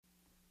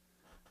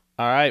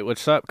All right,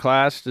 what's up,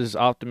 class? This is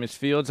Optimus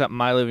Fields at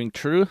My Living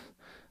Truth.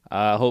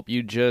 I hope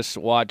you just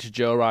watched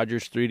Joe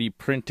Rogers' 3D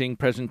printing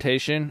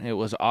presentation. It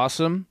was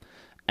awesome.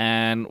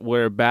 And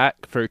we're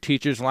back for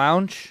Teachers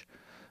Lounge.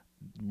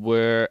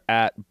 We're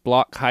at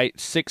block height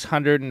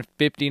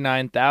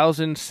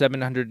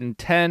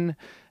 659,710,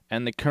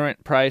 and the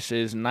current price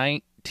is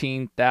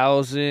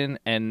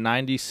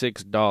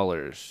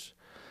 $19,096.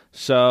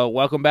 So,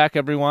 welcome back,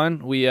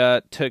 everyone. We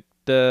took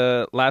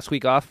the last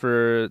week off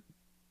for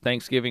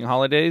Thanksgiving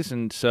holidays,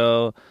 and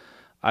so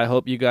I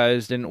hope you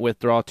guys didn't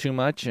withdraw too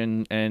much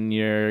and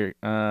you're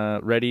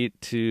ready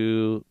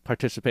to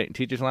participate in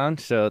Teachers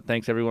Lounge. So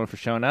thanks everyone for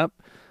showing up.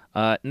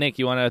 Nick,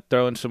 you want to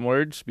throw in some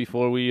words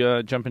before we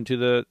jump into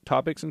the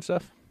topics and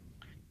stuff?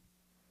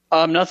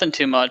 Nothing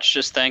too much.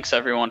 Just thanks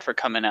everyone for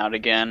coming out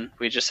again.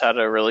 We just had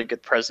a really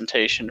good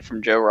presentation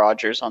from Joe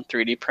Rogers on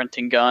 3D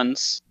printing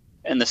guns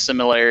and the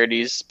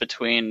similarities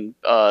between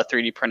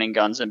 3D printing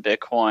guns and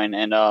Bitcoin.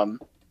 And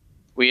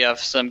we have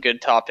some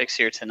good topics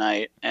here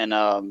tonight. And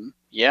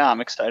yeah, I'm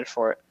excited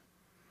for it.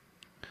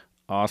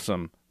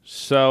 Awesome.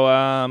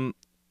 So,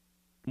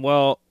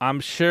 well, I'm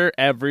sure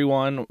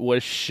everyone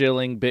was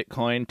shilling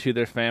Bitcoin to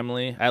their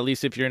family, at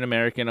least if you're an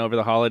American over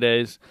the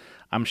holidays.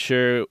 I'm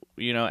sure,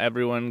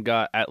 everyone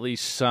got at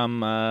least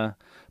some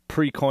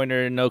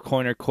pre-coiner,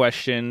 no-coiner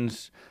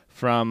questions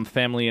from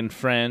family and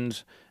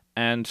friends.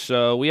 And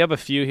so we have a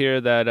few here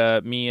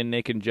that me and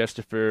Nick and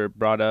Justifer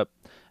brought up.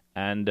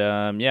 And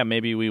yeah,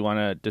 maybe we want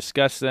to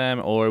discuss them,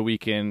 or we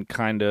can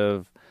kind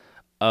of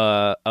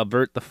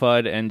avert the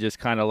FUD and just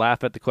kind of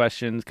laugh at the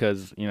questions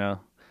because,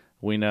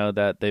 we know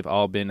that they've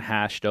all been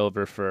hashed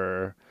over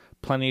for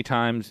plenty of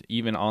times,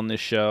 even on this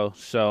show.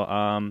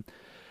 So,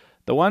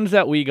 the ones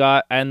that we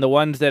got and the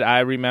ones that I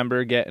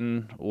remember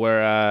getting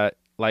were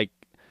like,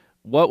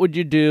 what would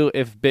you do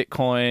if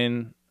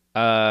Bitcoin,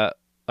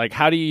 like,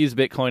 how do you use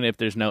Bitcoin if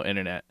there's no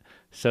internet?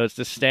 So it's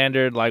the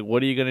standard, like,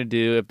 what are you gonna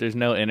do if there's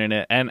no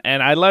internet? And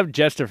I love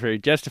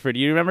Justifer. Justifer, do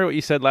you remember what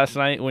you said last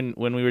night when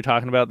we were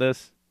talking about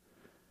this?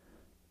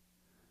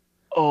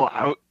 Oh,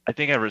 I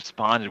think I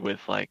responded with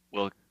like,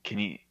 well, can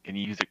you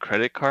use a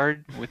credit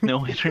card with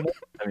no internet?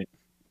 I mean,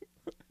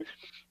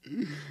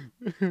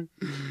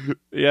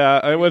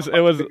 Yeah, it was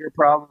bigger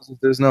problems if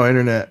there's no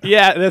internet.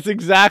 yeah, that's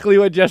exactly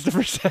what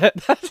Justifer said.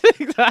 That's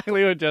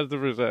exactly what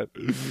Justifer said.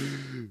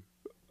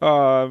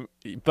 Um,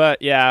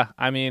 but yeah,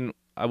 I mean,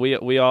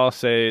 we all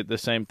say the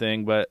same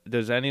thing. But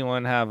does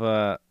anyone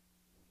want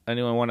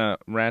to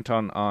rant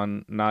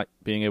on not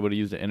being able to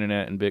use the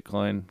internet and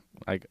Bitcoin?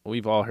 Like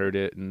we've all heard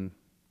it, and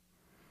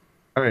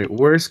All right,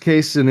 worst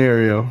case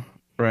scenario,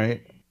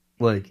 right?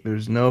 Like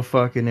there's no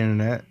fucking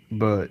internet,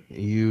 but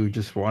you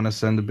just want to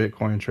send a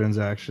Bitcoin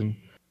transaction.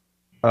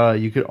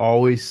 You could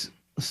always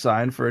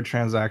sign for a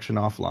transaction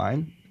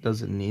offline.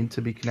 Doesn't need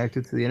to be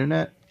connected to the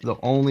internet. The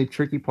only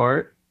tricky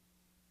part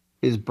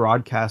is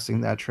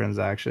broadcasting that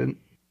transaction.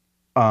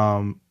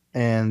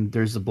 And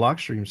there's the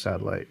Blockstream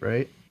satellite,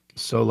 right?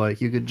 So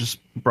like you could just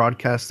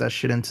broadcast that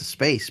shit into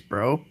space,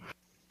 bro.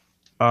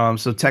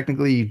 So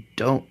technically you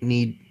don't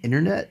need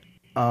internet.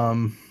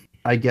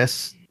 I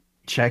guess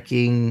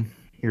checking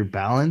your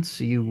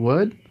balance you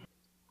would,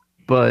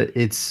 but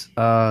it's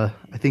I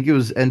think it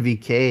was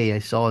NVK. I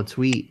saw a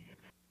tweet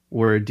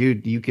where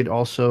dude, you could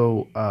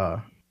also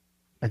I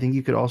think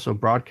you could also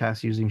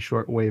broadcast using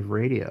shortwave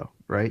radio,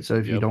 right? So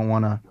if you yep. don't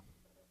want to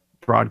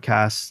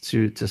broadcast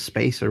to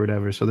space or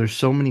whatever, so there's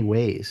so many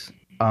ways.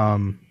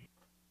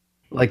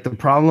 Like the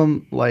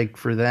problem like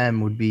for them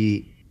would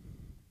be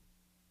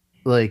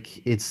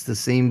like it's the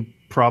same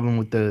problem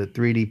with the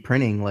 3D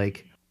printing.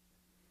 Like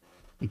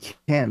you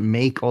can't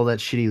make all that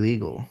shit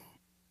illegal,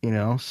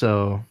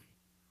 So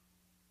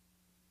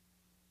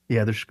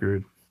yeah, they're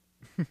screwed.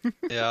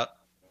 Yeah,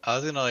 I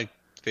was gonna like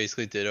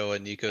basically ditto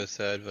what Nico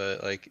said,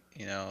 but like,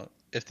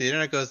 if the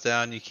internet goes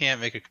down, you can't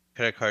make a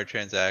credit card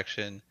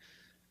transaction,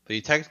 but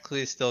you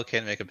technically still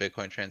can make a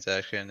Bitcoin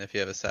transaction if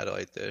you have a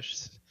satellite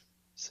dish.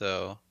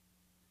 So,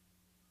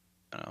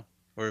 I don't know,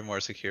 we're more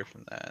secure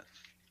from that.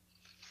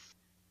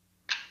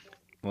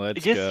 I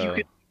Let's guess go.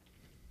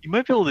 you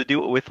might be able to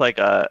do it with like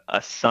a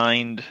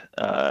signed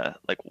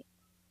like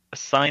a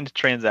signed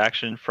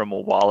transaction from a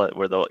wallet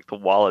where the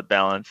wallet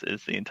balance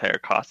is the entire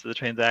cost of the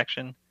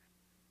transaction.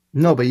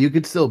 No, but you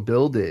could still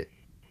build it.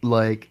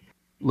 Like,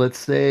 let's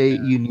say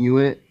Yeah. you knew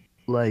it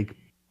like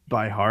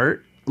by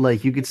heart.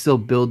 Like, you could still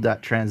build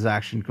that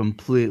transaction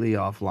completely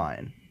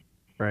offline,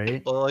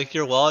 right? Well, like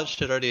your wallet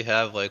should already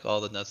have like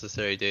all the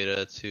necessary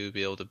data to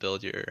be able to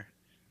build your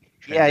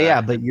Yeah,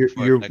 transaction but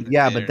before connecting to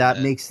yeah, the but that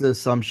internet. makes the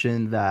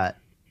assumption that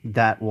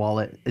that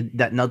wallet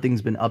that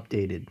nothing's been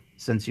updated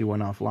since you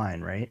went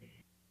offline, right?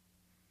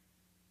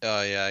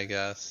 Oh yeah, I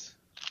guess.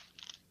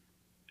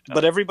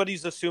 But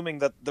everybody's assuming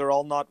that they're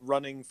all not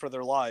running for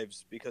their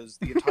lives because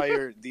the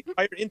entire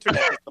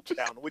internet is shut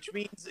down, which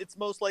means it's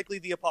most likely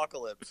the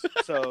apocalypse.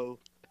 So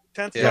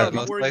chances Yeah, are I'm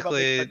not most worried about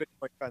making likely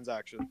my Bitcoin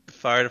transaction.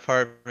 fire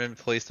department,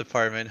 police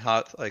department,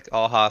 like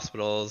all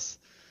hospitals,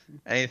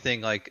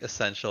 anything like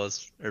essential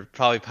is, or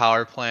probably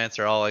power plants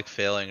are all like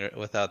failing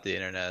without the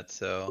internet.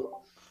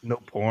 So No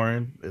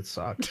porn. It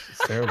sucks.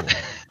 It's terrible.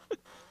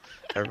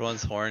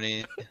 Everyone's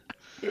horny.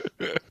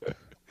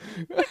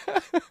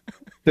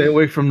 Stay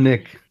away from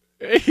Nick.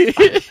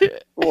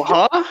 Well,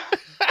 huh?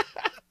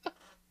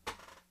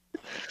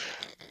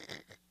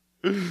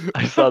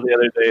 I saw the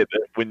other day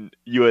that when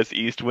US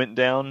East went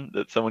down,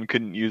 that someone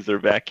couldn't use their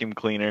vacuum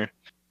cleaner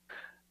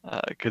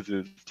because it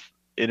was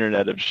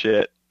internet of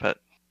shit. But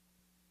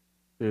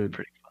Dude,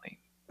 pretty funny.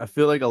 I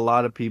feel like a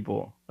lot of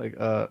people, like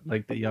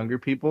the younger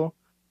people,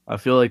 I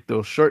feel like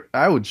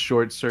I would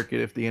short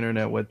circuit if the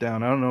internet went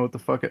down. I don't know what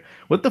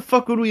the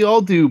fuck would we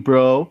all do,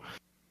 bro?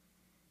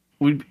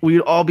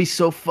 We'd all be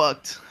so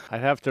fucked.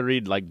 I'd have to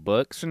read like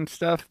books and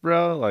stuff,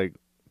 bro. Like,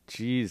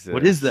 Jesus.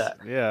 What is that?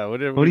 Yeah,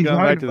 what are What are we you going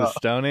back talking to the about?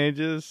 Stone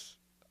Ages?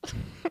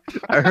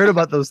 I heard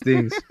about those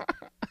things.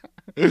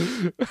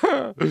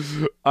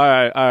 all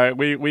right.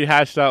 We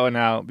hashed that one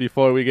out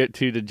before we get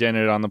too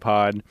degenerate on the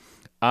pod.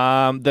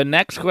 The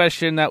next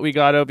question that we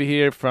got over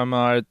here from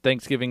our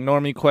Thanksgiving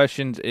normie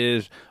questions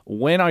is,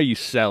 when are you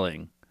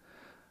selling?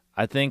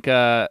 I think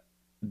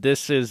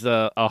this is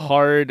a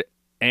hard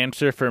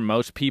answer for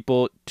most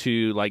people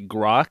to like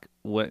grok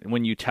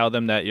when you tell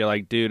them that you're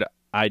like, dude,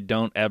 I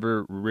don't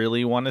ever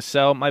really want to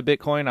sell my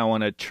Bitcoin. I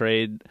want to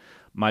trade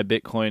my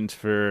Bitcoins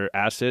for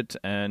assets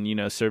and,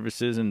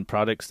 services and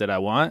products that I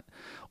want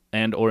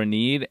and or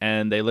need.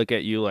 And they look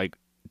at you like,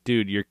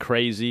 dude, you're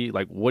crazy.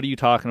 Like, what are you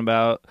talking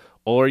about?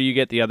 Or you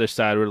get the other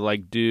side where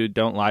like, dude,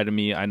 don't lie to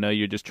me. I know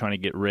you're just trying to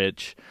get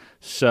rich.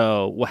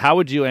 So how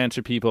would you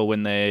answer people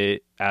when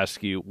they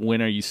ask you,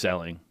 when are you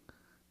selling?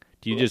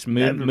 Do you just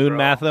moon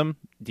math them?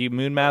 Do you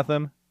moon math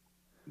them?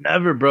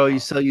 Never, bro. You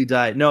sell, you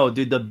die. No,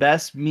 dude, the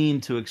best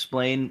meme to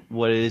explain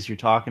what it is you're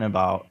talking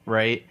about,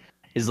 right,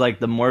 is like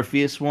the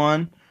Morpheus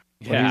one.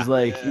 Where he's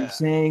like, Yeah. you're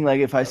saying, like,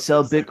 if I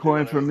sell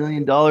Bitcoin for $1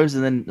 million,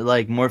 and then,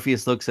 like,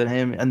 Morpheus looks at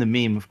him, and the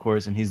meme, of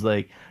course, and he's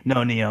like,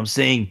 no, Neo, I'm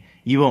saying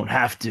you won't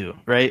have to,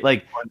 right?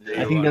 Like,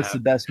 I think that's the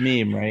best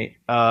meme, right?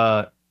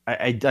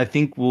 I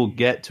think we'll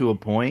get to a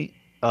point,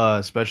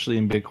 especially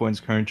in Bitcoin's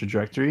current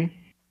trajectory,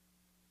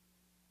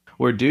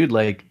 where, dude,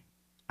 like,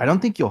 I don't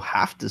think you'll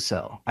have to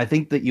sell. I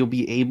think that you'll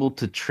be able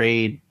to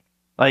trade.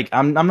 Like,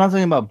 I'm not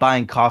talking about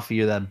buying coffee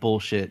or that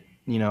bullshit,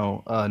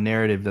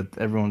 narrative that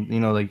everyone,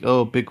 like,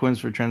 oh, Bitcoin's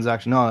for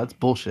transaction. No, that's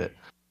bullshit.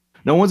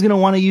 No one's gonna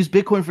want to use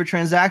Bitcoin for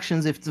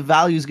transactions if the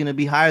value is gonna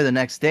be higher the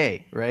next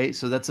day, right?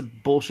 So that's a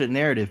bullshit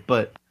narrative.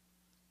 But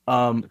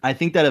I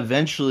think that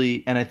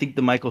eventually, and I think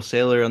the Michael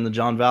Saylor on the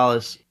John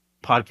Vallis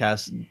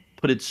podcast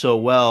put it so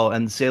well.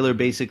 And Saylor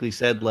basically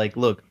said, like,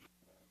 look,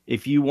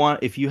 if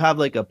you have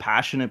like a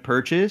passionate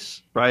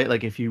purchase, right?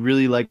 Like if you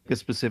really like a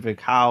specific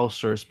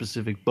house or a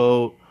specific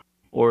boat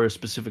or a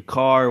specific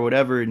car or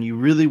whatever, and you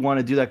really want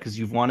to do that because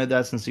you've wanted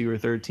that since you were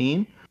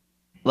 13,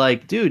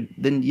 like, dude,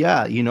 then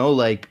yeah,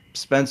 like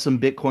spend some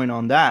Bitcoin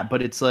on that.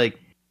 But it's like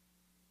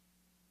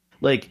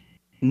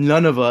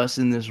none of us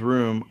in this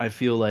room, I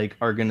feel like,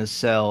 are gonna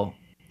sell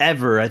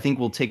ever. I think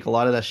we'll take a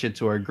lot of that shit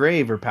to our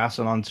grave or pass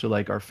it on to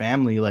like our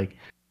family. Like,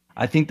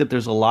 I think that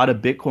there's a lot of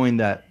Bitcoin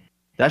that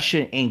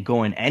shit ain't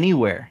going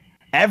anywhere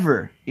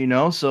ever,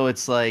 So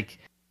it's like,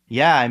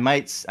 yeah, I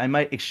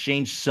might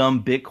exchange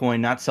some Bitcoin,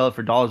 not sell it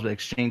for dollars, but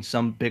exchange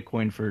some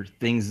Bitcoin for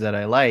things that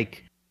I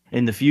like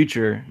in the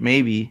future,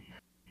 maybe,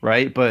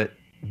 right? But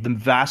the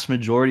vast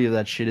majority of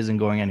that shit isn't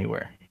going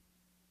anywhere.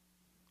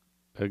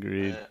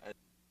 Agreed.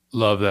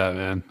 Love that,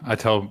 man. I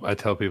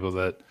tell people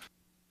that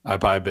I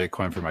buy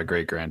Bitcoin for my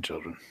great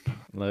grandchildren.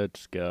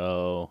 Let's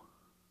go.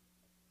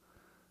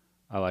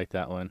 I like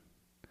that one.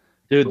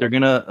 Dude, they're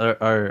gonna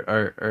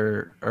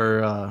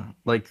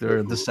like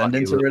their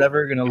descendants or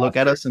whatever gonna look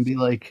at us and be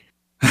like,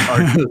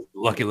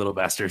 lucky little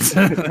bastards.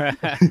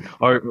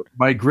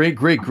 my great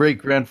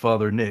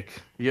grandfather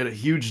Nick, he had a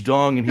huge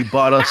dong and he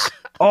bought us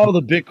all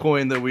the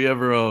Bitcoin that we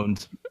ever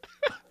owned.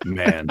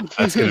 Man,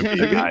 that's gonna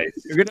be nice.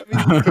 You're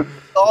gonna be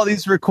all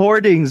these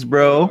recordings,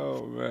 bro.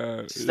 Oh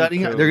man,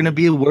 Studying, they're gonna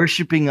be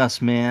worshiping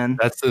us, man.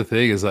 That's the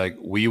thing, is like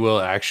we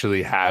will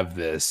actually have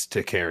this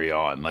to carry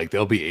on. Like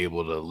they'll be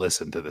able to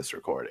listen to this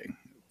recording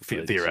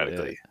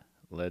theoretically.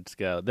 Let's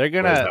go. They're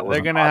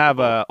gonna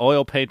have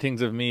oil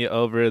paintings of me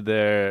over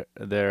their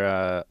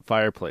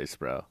fireplace,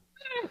 bro.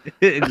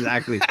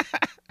 Exactly.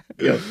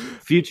 Yo,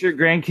 future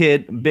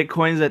grandkid,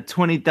 Bitcoin's at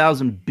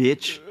 20,000,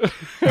 bitch.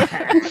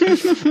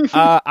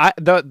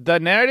 The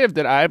narrative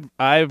that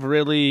I've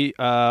really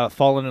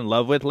fallen in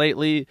love with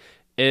lately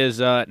is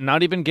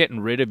not even getting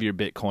rid of your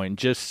Bitcoin,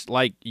 just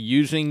like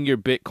using your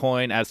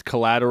Bitcoin as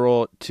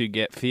collateral to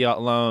get fiat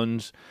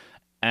loans.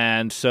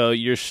 And so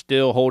you're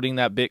still holding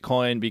that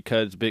Bitcoin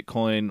because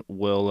Bitcoin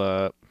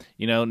will,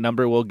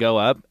 number will go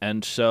up.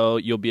 And so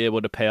you'll be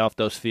able to pay off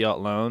those fiat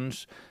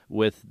loans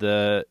with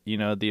the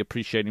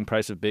appreciating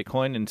price of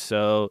Bitcoin. And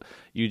so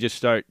you just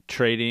start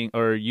trading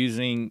or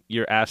using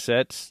your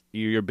assets,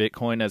 your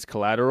Bitcoin as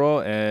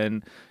collateral.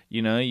 And,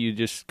 you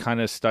just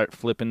kind of start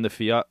flipping the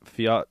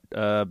fiat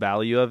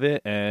value of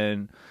it.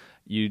 And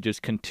you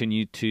just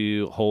continue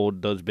to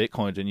hold those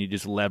Bitcoins and you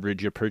just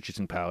leverage your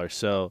purchasing power.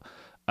 So,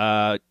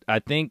 I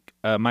think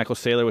Michael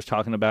Saylor was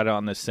talking about it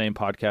on the same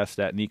podcast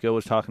that Nico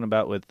was talking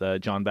about with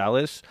John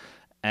Ballas,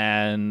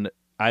 and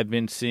I've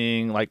been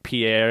seeing like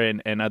Pierre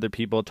and other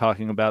people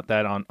talking about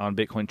that on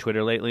Bitcoin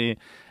Twitter lately,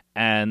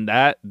 and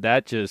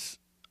that just,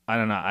 I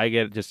don't know, I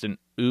get just an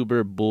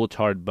uber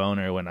bulltard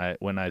boner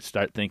when I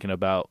start thinking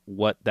about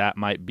what that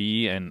might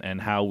be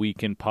and how we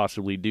can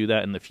possibly do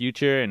that in the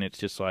future. And it's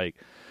just like,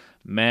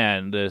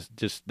 man,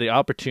 the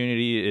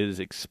opportunity is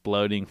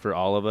exploding for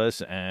all of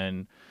us,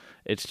 and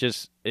it's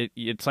just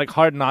it's like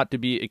hard not to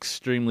be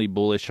extremely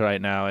bullish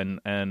right now.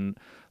 And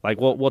like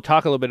we'll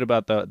talk a little bit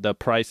about the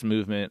price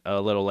movement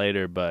a little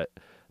later, but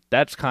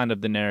that's kind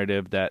of the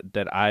narrative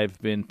that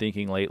I've been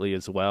thinking lately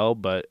as well.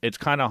 But it's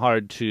kind of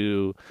hard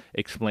to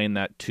explain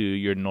that to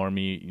your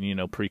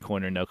normie,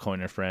 pre-coiner,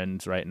 no-coiner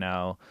friends right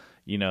now,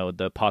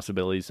 the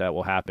possibilities that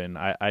will happen.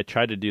 I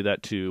tried to do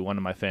that to one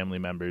of my family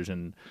members,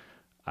 and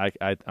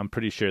I'm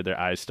pretty sure their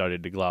eyes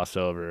started to gloss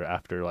over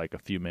after like a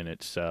few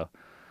minutes. So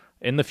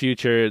in the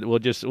future, we'll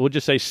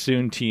just say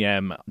soon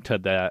TM to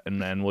that,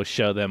 and then we'll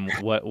show them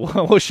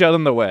we'll show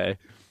them the way.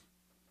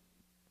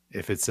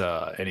 If it's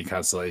any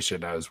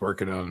consolation, I was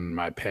working on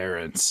my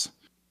parents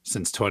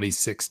since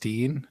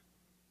 2016,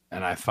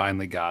 and I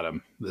finally got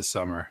them this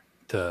summer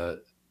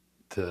to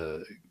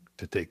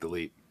take the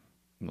leap.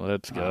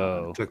 Let's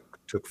go.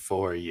 Took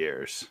 4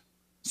 years,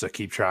 so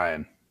keep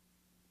trying.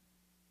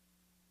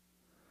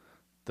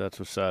 That's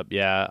what's up.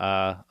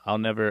 Yeah, I'll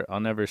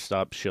never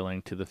stop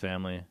shilling to the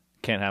family.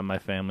 Can't have my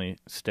family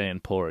staying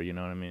poor. You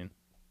know what I mean?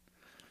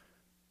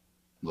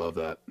 Love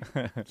that.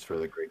 It's for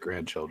the great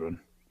grandchildren,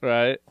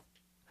 right?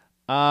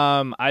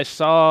 I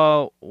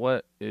saw,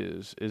 what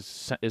is it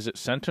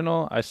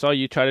Sentinel? I saw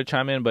you try to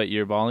chime in, but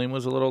your volume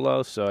was a little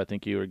low, so I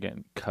think you were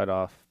getting cut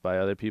off by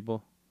other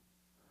people.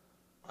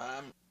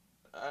 I'm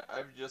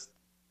just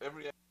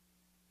every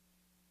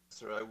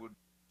answer I would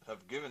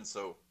have given,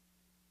 so.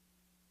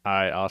 All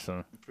right,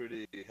 awesome. I'm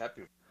pretty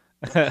happy.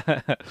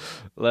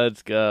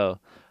 Let's go.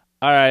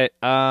 All right,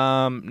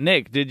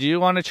 Nick, did you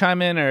want to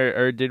chime in,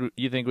 or did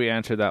you think we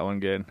answered that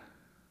one good?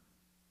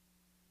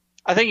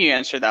 I think you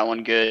answered that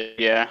one good,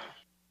 yeah.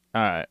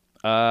 All right.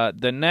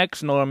 The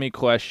next normie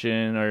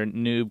question or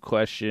noob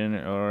question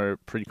or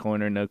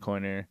pre-coiner,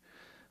 no-coiner,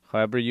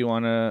 however you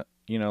want to,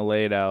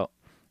 lay it out,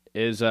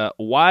 is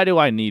why do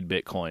I need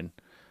Bitcoin?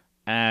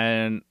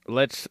 And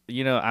let's,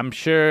 I'm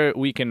sure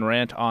we can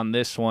rant on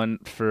this one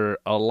for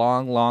a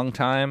long, long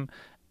time.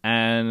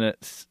 And,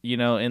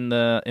 in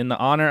the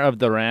honor of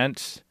the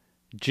rants,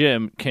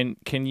 Jim,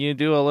 can you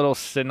do a little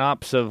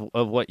synopsis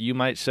of what you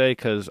might say?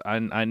 Because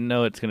I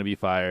know it's going to be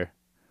fire.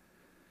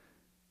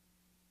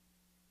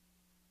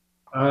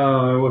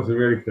 Oh, I wasn't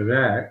ready for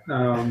that.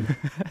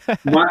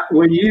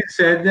 When you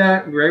said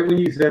that,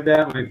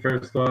 my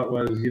first thought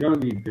was, you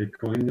don't need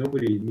Bitcoin.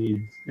 Nobody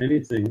needs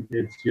anything.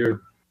 It's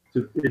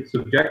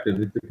subjective.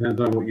 It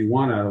depends on what you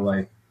want out of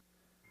life.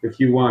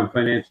 If you want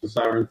financial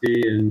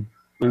sovereignty and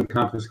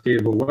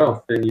unconfiscatable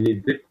wealth, then you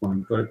need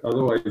Bitcoin. But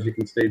otherwise, you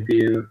can stay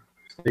being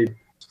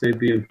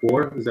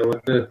poor. Is that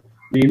what the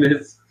meme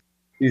is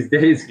these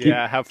days?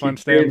 Yeah, have fun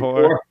staying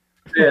poor.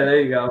 Yeah, there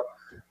you go.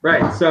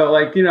 Right. So,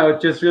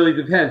 it just really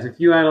depends. If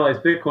you analyze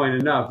Bitcoin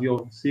enough,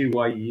 you'll see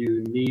why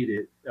you need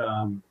it.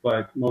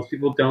 But most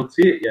people don't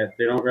see it yet.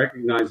 They don't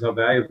recognize how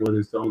valuable it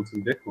is to own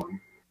some Bitcoin.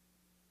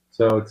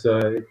 So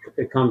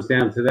it comes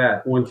down to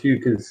that. Once you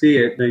can see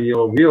it, then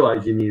you'll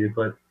realize you need it.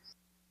 But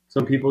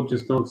some people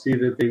just don't see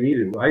that they need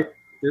it.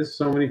 There's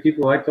so many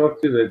people I talk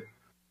to that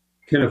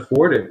can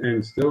afford it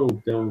and still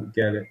don't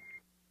get it.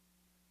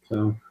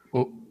 So.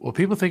 Well,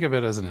 people think of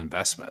it as an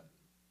investment.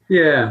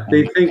 Yeah,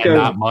 they think of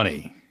not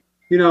money.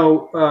 Back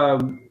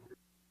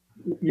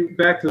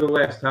to the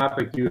last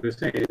topic you were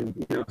saying,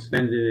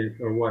 spending it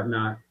or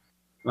whatnot.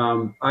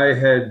 I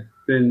had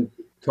been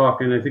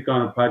talking, I think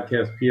on a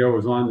podcast, Pierre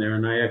was on there,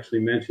 and I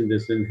actually mentioned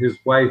this, and his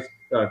wife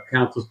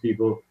counsels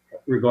people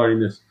regarding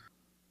this.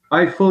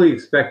 I fully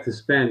expect to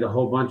spend a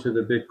whole bunch of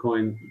the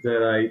Bitcoin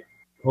that I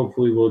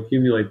hopefully will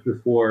accumulate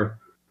before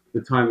the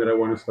time that I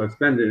want to start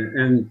spending it.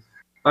 And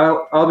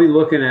I'll be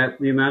looking at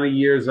the amount of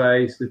years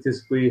I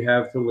statistically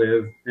have to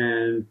live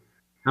and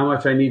how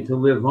much I need to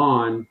live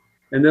on,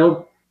 and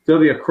there'll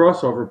be a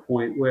crossover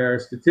point where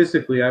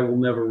statistically I will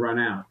never run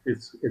out.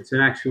 It's an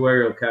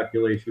actuarial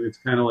calculation. It's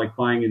kind of like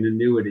buying an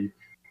annuity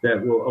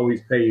that will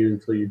always pay you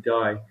until you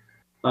die.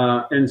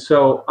 And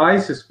so I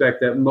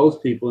suspect that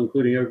most people,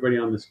 including everybody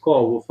on this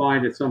call, will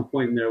find at some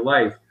point in their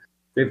life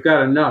they've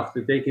got enough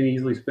that they can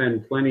easily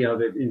spend plenty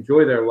of it,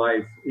 enjoy their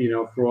life,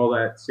 for all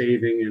that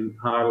saving and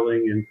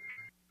hodling and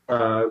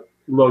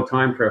low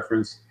time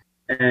preference,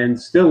 and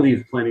still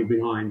leave plenty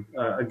behind,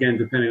 again,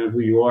 depending on who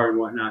you are and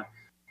whatnot.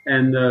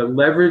 And the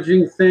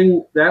leveraging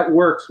thing, that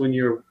works when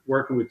you're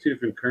working with two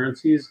different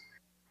currencies,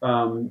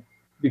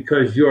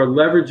 because you're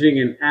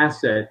leveraging an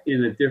asset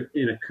in a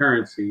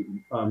currency,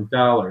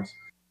 dollars.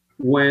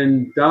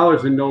 When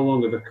dollars are no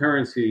longer the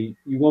currency,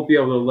 you won't be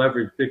able to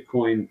leverage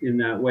Bitcoin in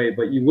that way,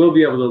 but you will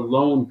be able to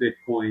loan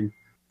Bitcoin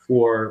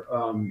for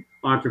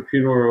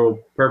entrepreneurial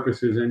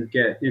purposes and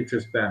get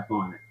interest back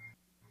on it.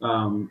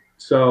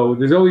 So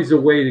there's always a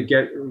way to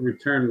get a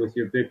return with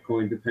your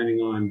Bitcoin,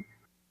 depending on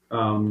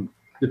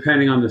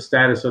the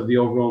status of the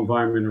overall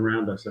environment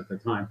around us at the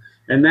time.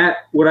 And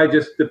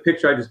the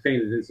picture I just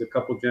painted is a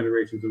couple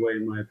generations away,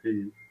 in my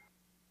opinion.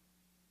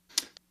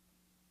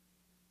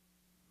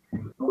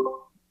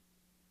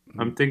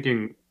 I'm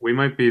thinking we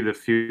might be the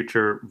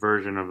future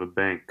version of a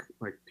bank.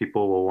 Like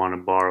people will want to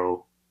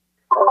borrow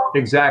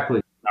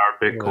Exactly. our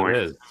Well, Bitcoin.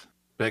 it is.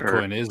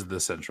 Bitcoin is the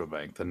central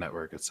bank, the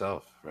network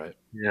itself, right?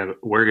 Yeah, but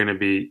we're going to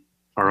be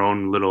our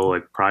own little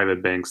like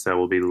private banks that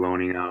will be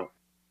loaning out.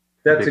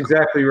 That's Bitcoin.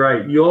 exactly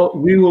right.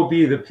 We will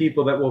be the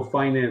people that will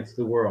finance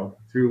the world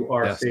through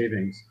our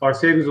savings. Our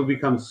savings will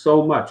become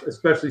so much,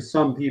 especially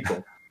some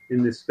people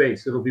in this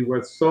space. It'll be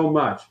worth so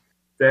much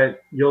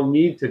that you'll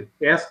need to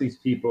ask these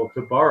people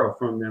to borrow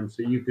from them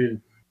so you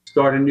can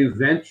start a new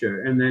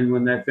venture. And then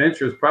when that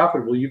venture is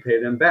profitable, you pay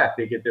them back.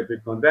 They get their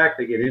Bitcoin back.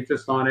 They get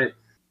interest on it.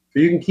 So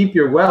you can keep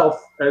your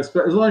wealth as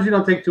long as you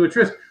don't take too much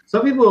risk.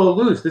 Some people will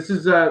lose. This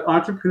is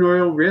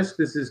entrepreneurial risk.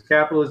 This is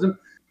capitalism.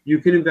 You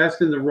can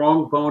invest in the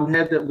wrong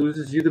bonehead that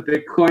loses you the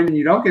Bitcoin and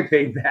you don't get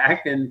paid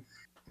back. And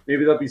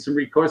maybe there'll be some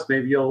recourse.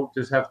 Maybe you'll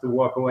just have to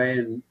walk away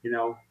and,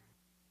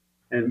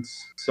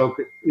 soak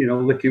it,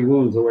 lick your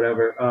wounds or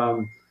whatever.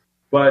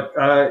 But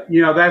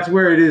that's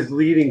where it is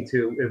leading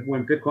to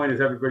when Bitcoin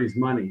is everybody's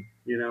money.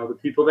 The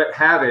people that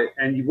have it,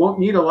 and you won't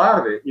need a lot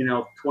of it,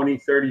 20,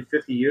 30,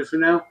 50 years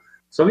from now.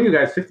 Some of you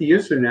guys, 50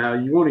 years from now,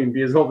 you won't even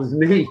be as old as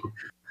me.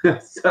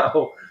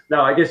 So,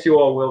 no, I guess you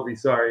all will be.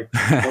 Sorry.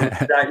 I'm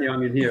that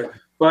young in here.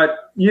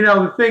 But,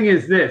 the thing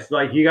is this,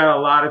 like you got a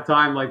lot of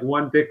time, like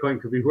one Bitcoin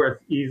could be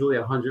worth easily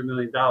 $100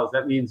 million.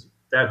 That means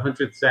that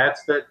 100 sats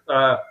that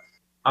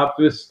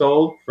Optimus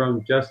stole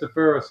from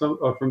Justifer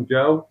or from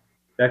Joe,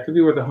 that could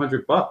be worth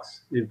 $100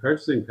 in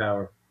purchasing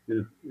power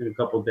in a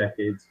couple of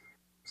decades.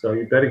 So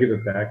you better give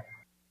it back.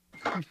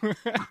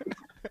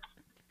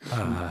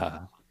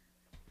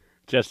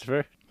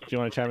 Justifer, do you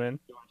want to chime in?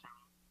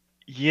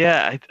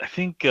 Yeah, I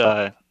think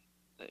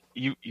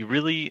you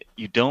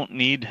don't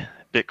need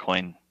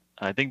Bitcoin.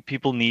 I think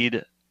people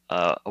need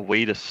a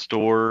way to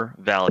store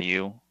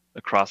value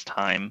across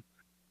time,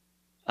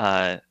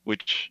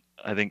 which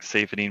I think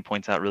Safedine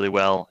points out really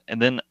well.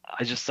 And then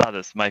I just saw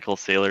this Michael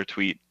Saylor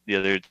tweet the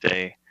other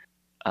day.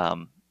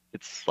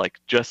 It's like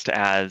just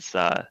as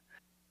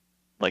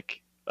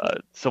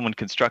someone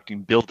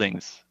constructing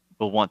buildings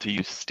will want to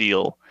use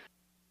steel,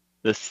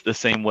 the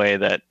same way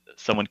that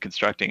someone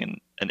constructing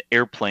an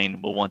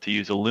airplane will want to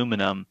use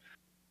aluminum.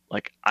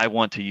 Like I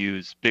want to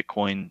use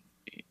Bitcoin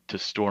to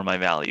store my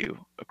value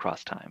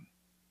across time.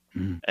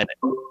 Mm-hmm. And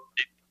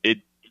it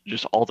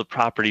just all the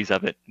properties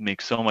of it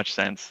make so much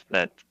sense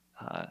that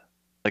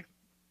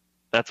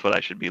that's what I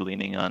should be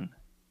leaning on,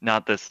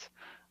 not this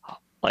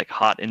like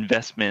hot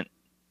investment.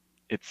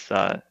 It's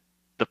the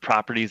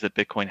properties that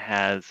Bitcoin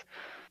has.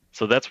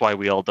 So that's why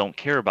we all don't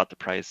care about the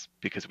price,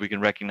 because we can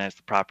recognize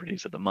the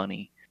properties of the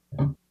money.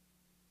 Can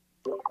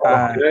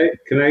I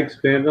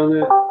expand on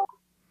that?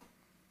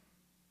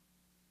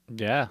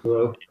 Yeah.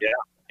 Hello?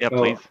 Yeah,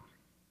 please.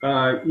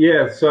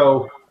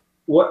 So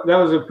that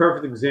was a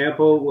perfect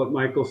example. What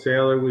Michael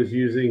Saylor was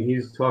using,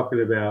 he's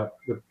talking about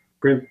the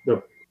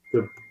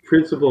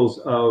principles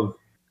of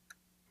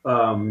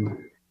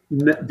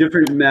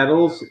different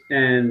metals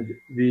and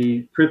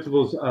the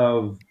principles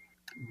of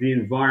the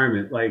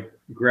environment, like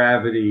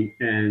gravity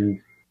and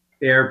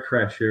air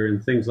pressure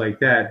and things like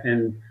that,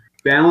 and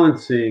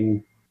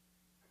balancing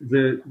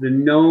the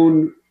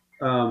known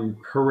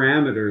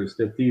parameters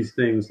that these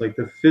things, like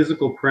the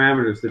physical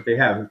parameters that they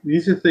have.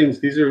 These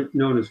are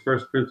known as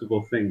first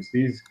principle things.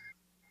 These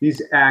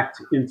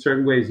act in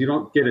certain ways. You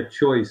don't get a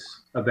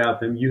choice about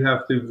them. You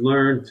have to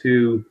learn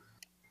to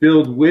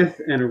build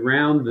with and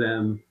around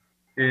them.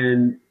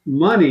 And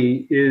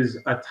money is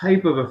a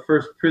type of a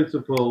first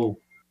principle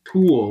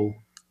tool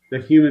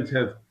that humans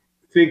have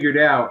figured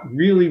out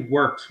really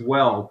works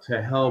well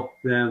to help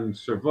them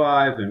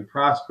survive and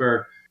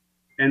prosper.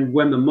 And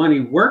when the money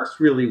works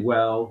really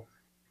well,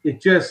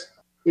 it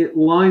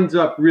lines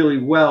up really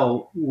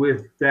well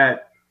with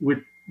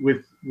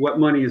what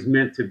money is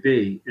meant to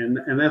be.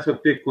 And that's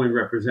what Bitcoin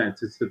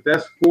represents. It's the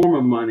best form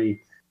of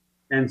money.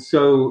 And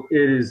so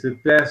it is the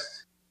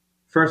best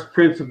first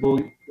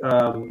principle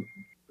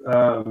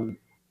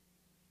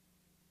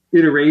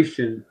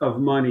iteration of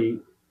money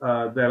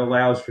that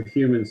allows for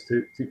humans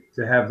to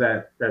have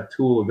that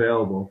tool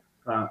available.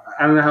 I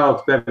don't know how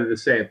it's better to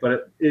say it,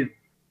 but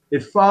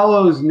it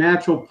follows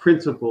natural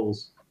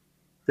principles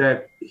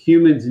that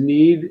humans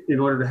need in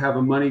order to have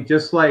a money,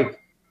 just like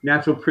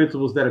natural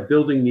principles that a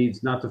building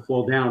needs not to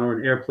fall down or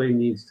an airplane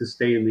needs to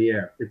stay in the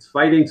air. It's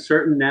fighting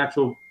certain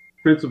natural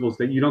principles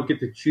that you don't get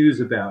to choose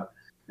about.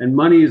 And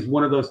money is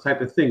one of those type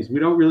of things. We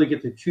don't really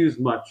get to choose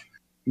much.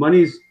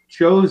 Money's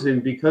chosen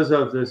because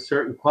of the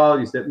certain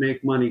qualities that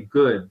make money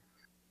good.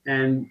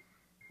 And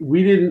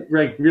we didn't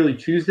really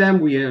choose them.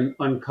 We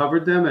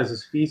uncovered them as a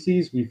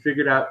species. We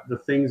figured out the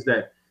things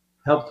that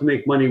help to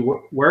make money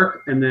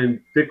work. And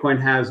then Bitcoin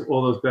has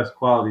all those best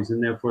qualities.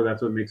 And therefore,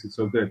 that's what makes it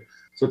so good.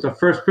 So it's a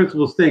first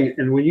principles thing.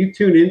 And when you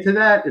tune into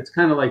that, it's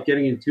kind of like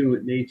getting in tune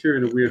with nature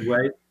in a weird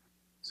way.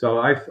 So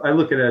I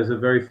look at it as a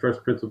very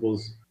first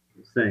principles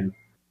thing.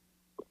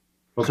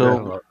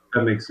 Hope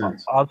that makes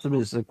sense.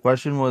 Optimus, the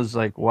question was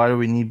like, why do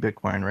we need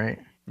Bitcoin, right?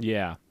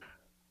 Yeah.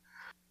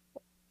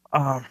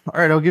 All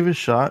right, I'll give it a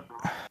shot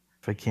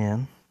if I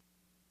can.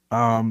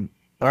 All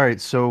right,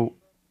 so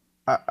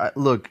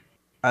look,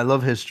 I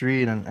love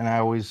history and I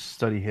always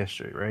study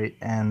history, right?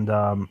 And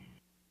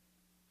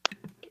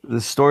the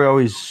story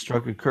always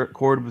struck a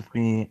chord with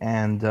me.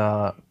 And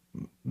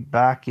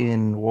back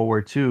in World War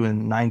II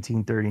in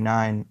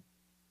 1939,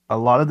 a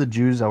lot of the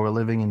Jews that were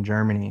living in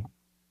Germany,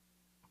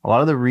 a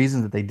lot of the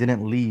reasons that they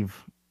didn't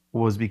leave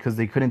was because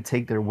they couldn't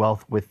take their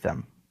wealth with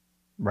them,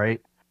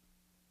 right?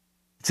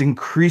 It's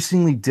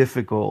increasingly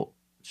difficult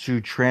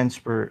to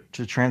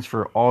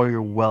transfer all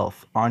your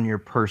wealth on your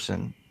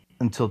person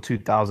until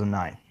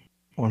 2009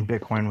 when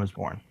Bitcoin was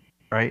born,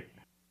 right?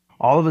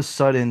 All of a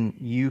sudden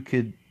you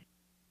could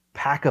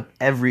pack up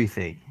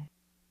everything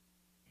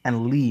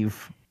and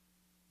leave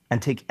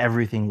and take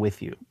everything with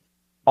you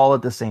all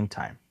at the same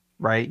time,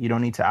 right? You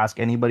don't need to ask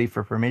anybody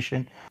for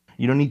permission.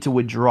 You don't need to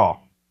withdraw.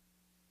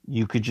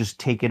 You could just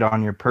take it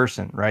on your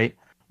person, right?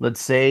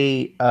 Let's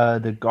say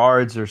the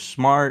guards are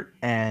smart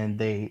and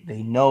they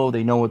know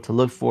what to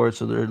look for,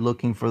 so they're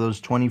looking for those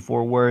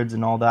 24 words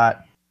and all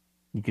that.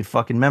 You could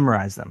fucking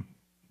memorize them,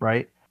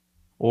 right?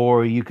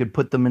 Or you could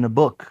put them in a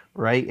book,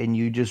 right? And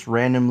you just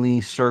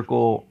randomly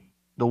circle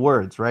the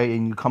words, right?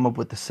 And you come up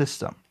with the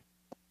system.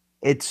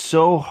 It's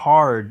so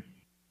hard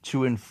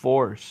to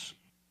enforce,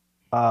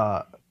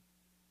 to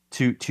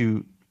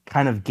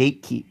kind of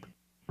gatekeep,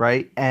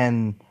 right?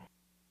 And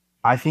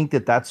I think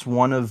that that's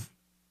one of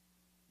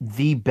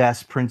the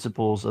best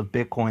principles of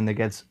Bitcoin that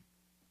gets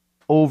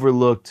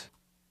overlooked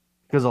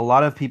because a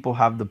lot of people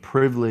have the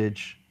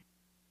privilege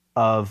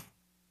of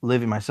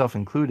living, myself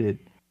included,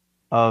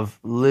 of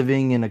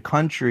living in a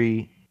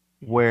country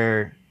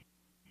where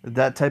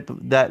that type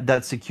of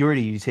that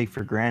security you take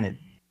for granted.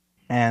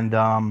 And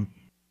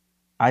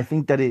I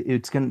think that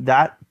it's gonna,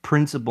 that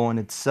principle in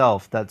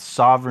itself, that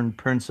sovereign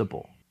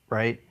principle,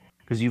 right?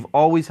 Because you've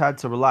always had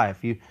to rely.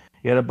 If you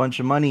had a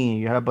bunch of money,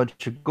 you had a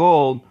bunch of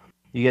gold,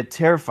 you get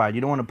terrified. You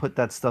don't want to put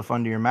that stuff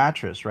under your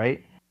mattress,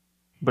 right?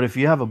 But if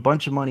you have a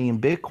bunch of money in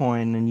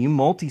Bitcoin and you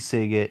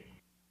multi-sig it,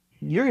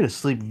 you're going to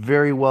sleep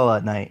very well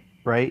at night,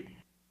 right?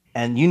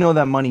 And you know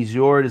that money's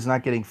yours. It's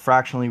not getting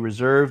fractionally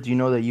reserved. You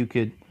know that you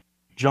could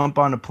jump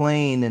on a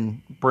plane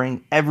and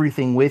bring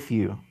everything with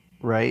you,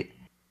 right?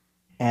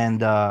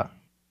 And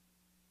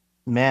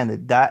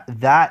man,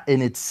 that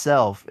in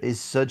itself is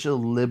such a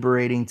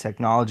liberating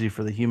technology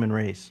for the human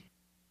race.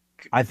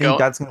 I think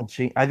that's going to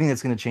change. I think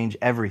that's going to change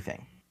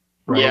everything.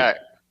 Right? Yeah,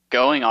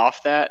 going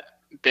off that,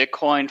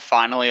 Bitcoin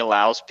finally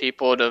allows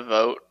people to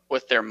vote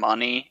with their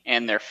money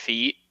and their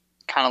feet,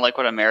 kind of like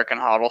what American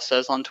Hodl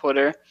says on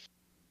Twitter.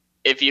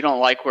 If you don't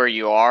like where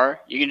you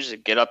are, you can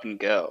just get up and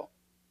go.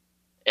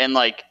 And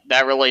like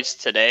that relates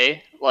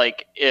today.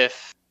 Like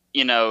if,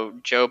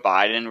 Joe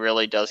Biden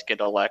really does get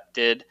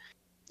elected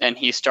and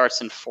he starts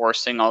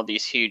enforcing all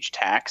these huge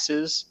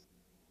taxes,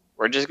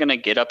 we're just going to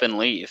get up and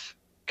leave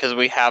because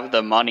we have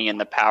the money and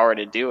the power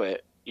to do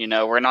it.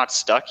 We're not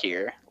stuck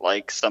here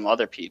like some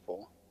other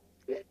people.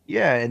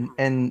 Yeah,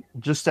 and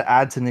just to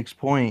add to Nick's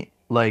point,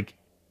 like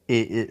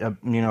it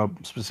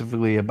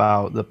specifically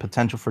about the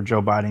potential for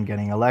Joe Biden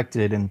getting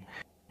elected, and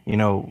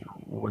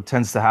what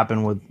tends to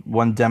happen with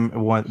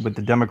with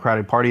the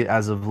Democratic Party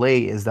as of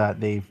late is that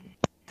they've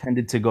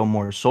tended to go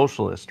more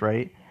socialist,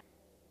 right?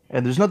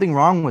 And there's nothing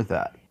wrong with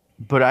that,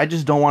 but I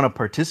just don't want to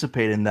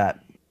participate in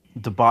that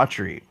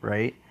debauchery,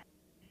 right?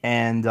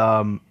 And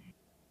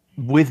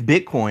with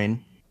Bitcoin,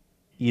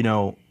 you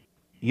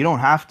don't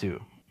have to,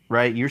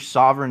 right? You're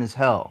sovereign as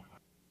hell.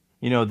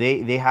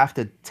 They have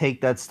to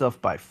take that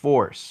stuff by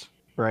force,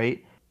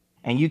 right?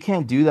 And you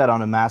can't do that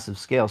on a massive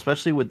scale,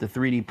 especially with the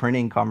 3D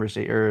printing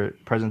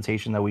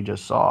presentation that we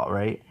just saw,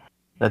 right?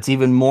 That's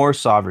even more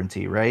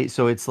sovereignty, right?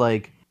 So it's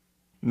like,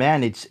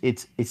 man, it's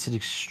an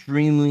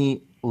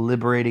extremely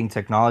liberating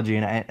technology.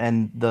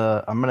 And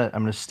I'm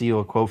gonna steal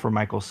a quote from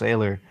Michael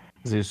Saylor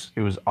because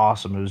it was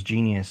awesome. It was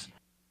genius,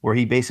 where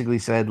he basically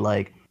said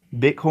like,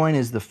 Bitcoin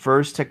is the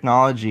first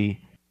technology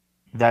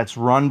that's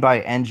run by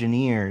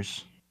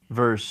engineers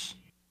versus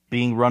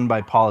being run by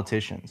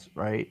politicians,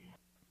 right?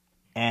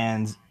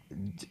 And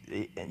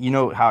you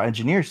know how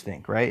engineers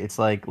think, right? It's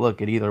like,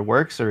 look, it either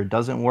works or it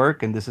doesn't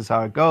work, and this is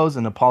how it goes.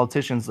 And the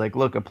politician's like,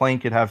 look, a plane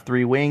could have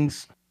 3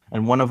 wings,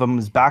 and one of them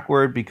is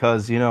backward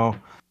because,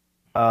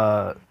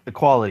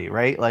 equality,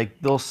 right? Like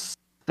they'll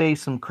say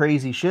some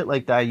crazy shit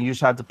like that, and you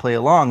just have to play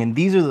along. And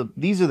these are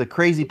the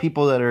crazy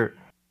people that are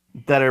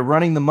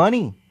running the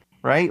money.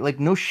 Right? Like,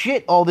 no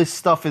shit, all this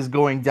stuff is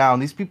going down.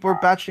 These people are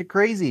batshit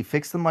crazy.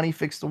 Fix the money,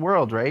 fix the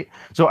world, right?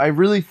 So I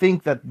really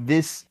think that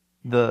the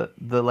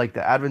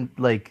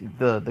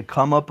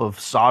come up of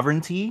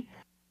sovereignty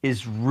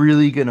is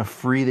really gonna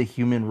free the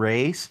human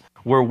race,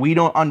 where we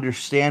don't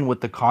understand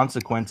what the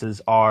consequences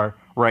are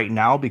right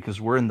now because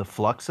we're in the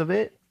flux of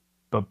it.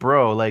 But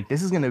bro, like,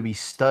 this is gonna be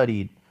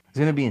studied It's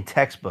gonna be in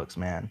textbooks,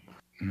 man.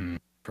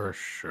 For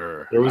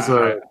sure. There was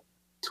a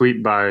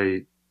tweet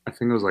by, I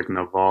think it was like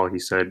Naval. He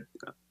said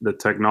the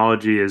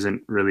technology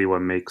isn't really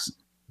what makes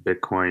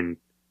Bitcoin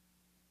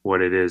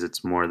what it is.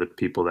 It's more the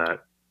people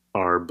that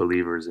are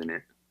believers in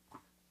it,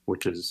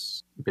 which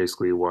is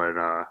basically what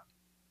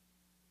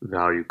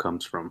value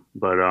comes from.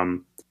 But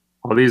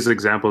all these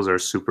examples are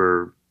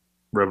super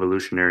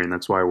revolutionary, and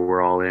that's why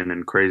we're all in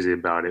and crazy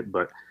about it.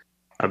 But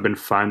I've been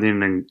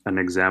finding an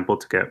example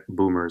to get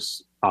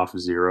boomers off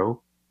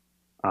zero.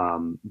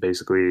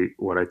 Basically,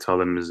 what I tell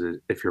them is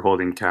if you're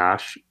holding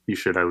cash, you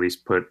should at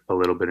least put a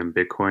little bit in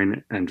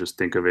Bitcoin and just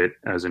think of it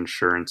as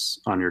insurance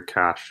on your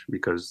cash,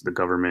 because the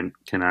government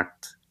can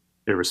act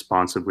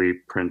irresponsibly,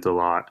 print a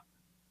lot,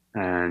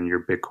 and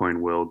your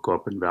Bitcoin will go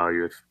up in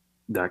value if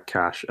that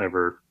cash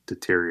ever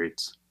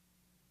deteriorates.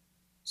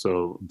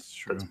 So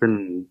that's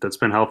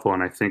been helpful,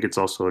 and I think it's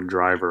also a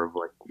driver of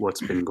like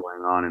what's been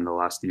going on in the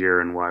last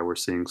year and why we're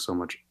seeing so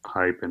much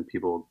hype and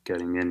people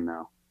getting in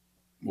now.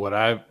 What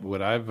I've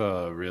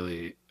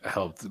really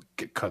helped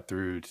cut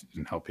through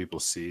and help people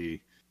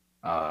see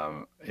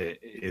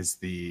is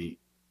the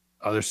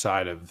other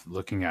side of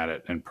looking at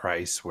it and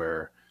price,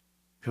 where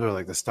people are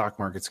like, the stock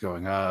market's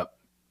going up,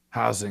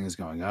 housing is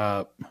going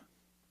up,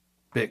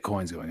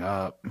 Bitcoin's going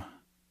up.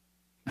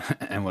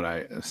 And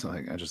I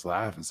just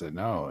laughed and said,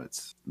 no,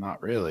 it's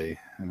not really.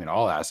 I mean,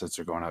 all assets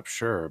are going up,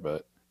 sure,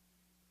 but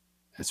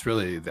it's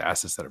really the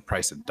assets that are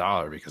priced in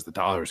dollar, because the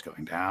dollar is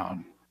going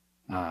down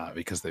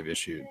because they've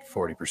issued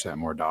 40%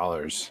 more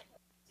dollars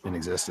in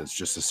existence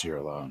just this year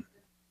alone.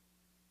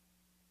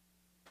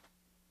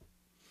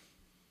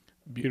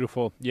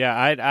 Beautiful. Yeah,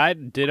 I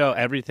ditto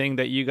everything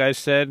that you guys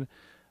said,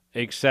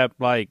 except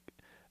like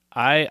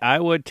I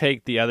would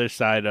take the other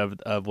side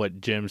of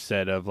what Jim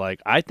said of like,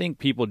 I think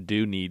people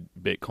do need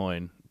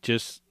Bitcoin.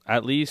 Just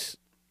at least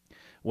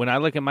when I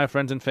look at my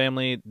friends and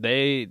family,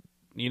 they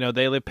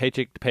live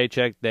paycheck to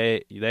paycheck.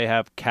 They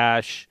have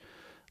cash.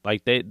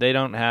 Like they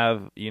don't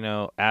have,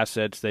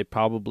 assets. They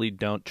probably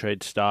don't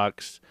trade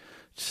stocks.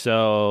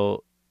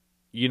 So,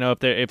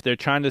 if they're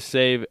trying to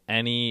save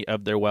any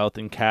of their wealth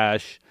in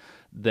cash,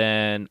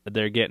 then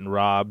they're getting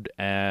robbed,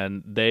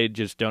 and they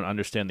just don't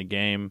understand the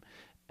game.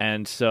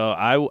 And so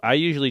I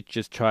usually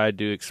just try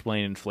to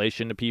explain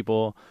inflation to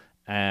people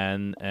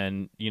and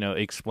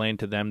explain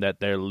to them that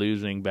they're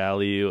losing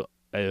value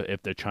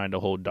if they're trying to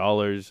hold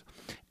dollars.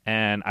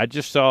 And I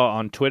just saw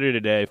on Twitter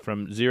today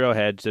from Zero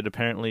Hedge that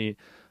apparently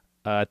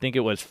I think it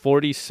was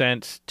 40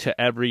 cents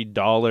to every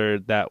dollar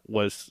that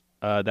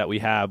we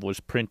have was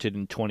printed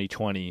in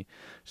 2020.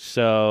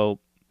 So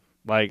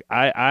like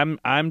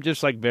I'm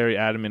just like very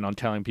adamant on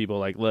telling people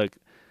like, look,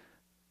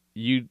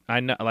 I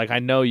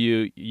know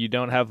you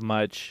don't have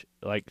much,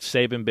 like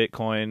save in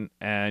Bitcoin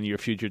and your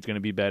future is going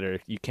to be better.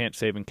 You can't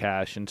save in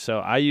cash. And so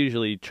I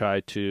usually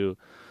try to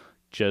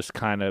just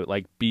kind of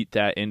like beat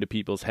that into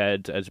people's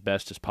heads as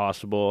best as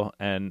possible.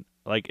 And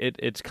like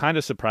it's kind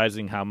of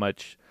surprising how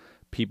much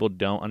people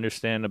don't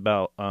understand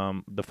about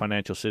the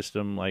financial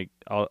system. Like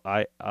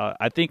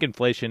I think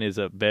inflation is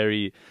a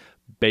very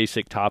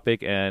basic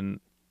topic, and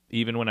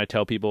even when I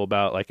tell people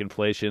about like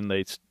inflation,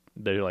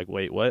 they're like,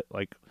 wait, what?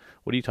 Like,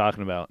 what are you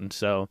talking about? And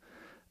so,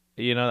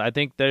 I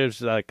think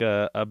there's like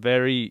a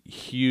very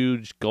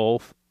huge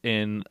gulf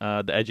in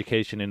the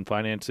education and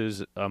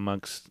finances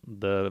amongst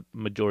the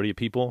majority of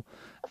people.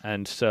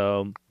 And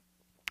so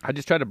I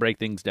just try to break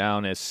things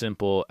down as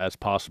simple as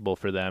possible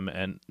for them,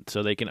 and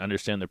so they can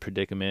understand their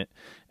predicament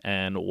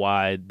and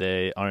why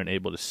they aren't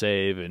able to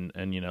save and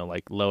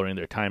like lowering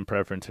their time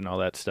preference and all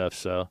that stuff.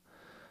 So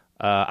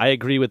I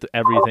agree with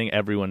everything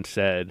everyone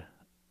said,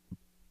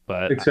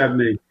 but except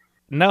me.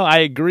 No, I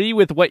agree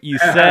with what you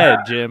said,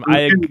 Jim.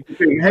 Hey,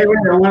 wait,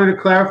 I wanted to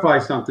clarify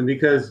something,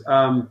 because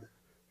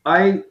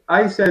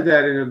I said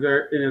that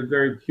in a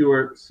very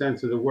pure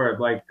sense of the word.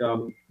 Like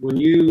when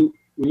you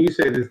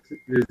say this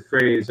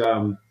phrase,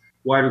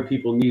 why do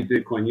people need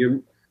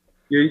Bitcoin?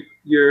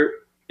 You're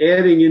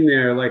adding in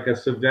there like a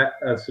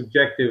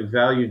subjective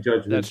value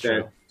judgment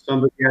that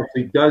somebody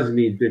actually does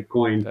need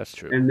Bitcoin. That's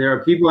true. And there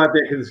are people out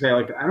there who can say,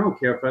 like, I don't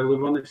care if I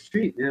live on the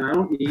street, man. I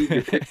don't need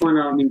Bitcoin.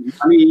 I don't need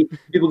money.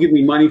 People give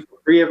me money for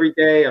free every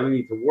day. I don't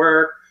need to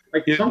work.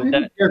 Like, some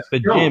people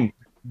just don't.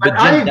 But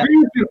I agree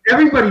with you.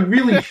 Everybody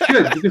really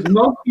should, because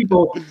most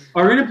people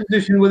are in a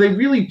position where they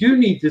really do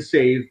need to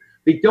save.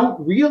 They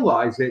don't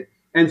realize it.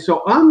 And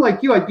so I'm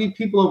like you. I beat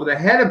people over the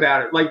head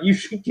about it. Like, you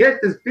should get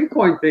this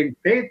Bitcoin thing.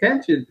 Pay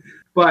attention.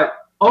 But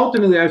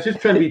ultimately, I was just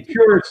trying to be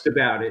purist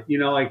about it.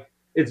 Like,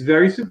 it's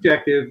very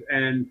subjective,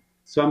 and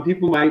some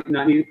people might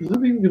not need it. Because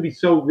some people can be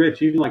so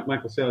rich, even like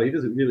Michael Saylor, he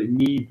doesn't really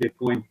need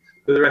Bitcoin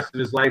for the rest of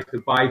his life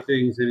to buy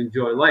things and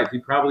enjoy life. He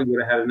probably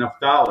would have had enough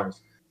dollars.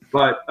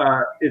 But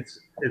it's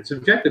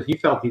subjective. He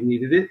felt he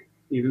needed it,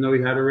 even though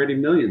he had already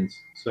millions.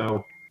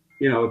 So,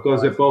 it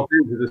goes at both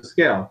ends of the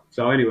scale.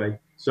 So anyway,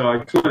 I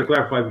just want to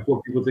clarify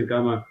before people think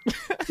I'm an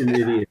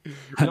idiot.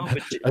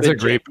 That's a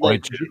great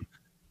point,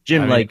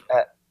 Jim.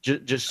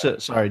 Jim,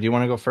 sorry, do you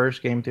want to go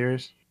first, Game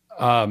Theorist?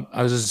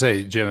 I was just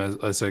say, Jim,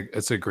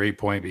 it's a great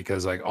point,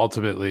 because like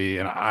ultimately,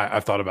 and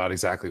I've thought about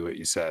exactly what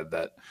you said,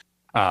 that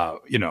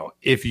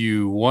if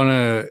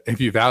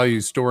you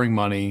value storing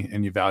money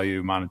and you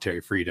value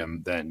monetary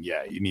freedom, then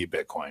yeah, you need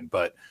Bitcoin.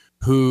 But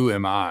who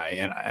am I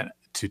and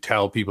to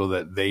tell people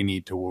that they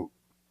need to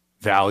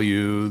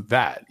value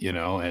that,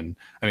 and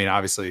I mean,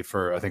 obviously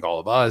for I think all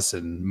of us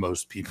and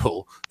most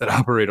people that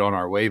operate on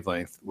our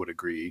wavelength would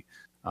agree.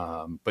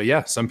 But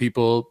yeah, some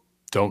people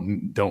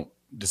don't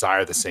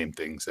desire the same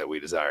things that we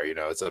desire.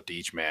 It's up to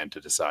each man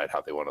to decide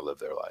how they want to live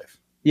their life.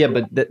 Yeah,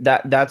 but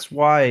that's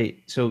why.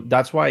 So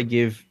that's why I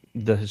give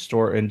the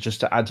historic, and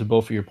just to add to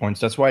both of your points,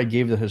 that's why I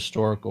gave the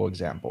historical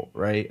example,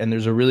 right? And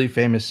there's a really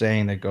famous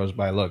saying that goes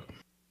by, look,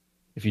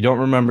 if you don't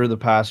remember the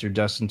past, you're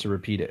destined to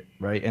repeat it,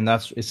 right? And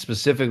it's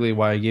specifically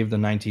why I gave the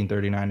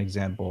 1939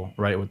 example,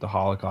 right, with the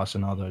Holocaust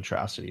and all the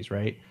atrocities,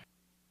 right?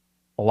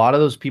 A lot of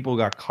those people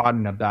got caught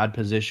in a bad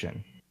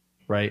position,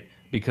 right?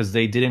 Because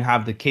they didn't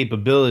have the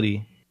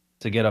capability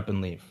to get up and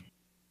leave,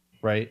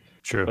 right?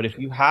 True. But if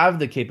you have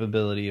the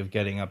capability of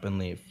getting up and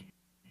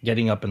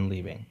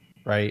leaving,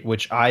 right,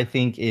 which I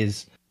think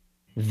is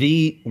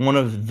one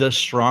of the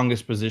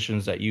strongest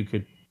positions that you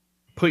could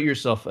put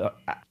yourself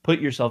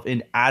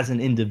in as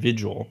an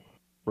individual,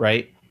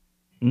 right?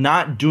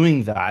 Not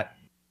doing that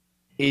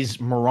is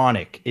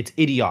moronic. It's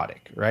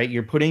idiotic, right?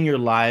 You're putting your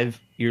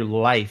life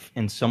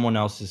in someone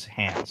else's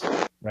hands,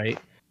 right?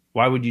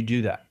 Why would you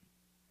do that?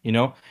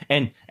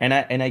 And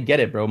I get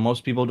it, bro.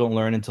 Most people don't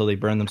learn until they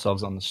burn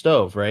themselves on the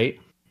stove, right?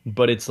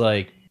 But it's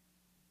like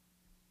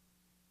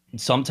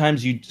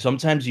sometimes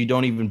you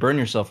don't even burn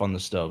yourself on the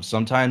stove.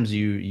 Sometimes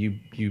you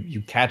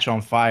catch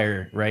on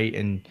fire, right?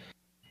 And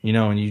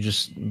and you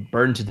just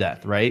burn to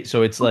death, right?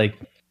 So it's like,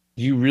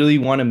 do you really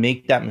want to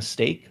make that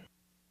mistake,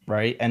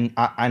 right? And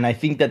I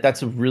think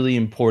that's a really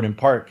important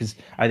part, because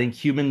I think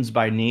humans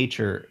by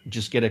nature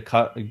just get a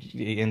cut,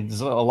 and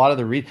there's a lot of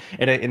the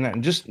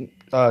and just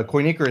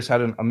Coin Icarus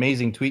had an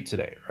amazing tweet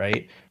today,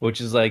 right?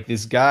 Which is like,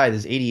 this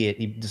idiot,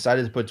 he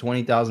decided to put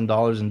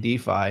 $20,000 in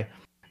DeFi,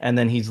 and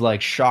then he's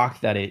like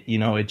shocked that it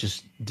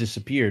just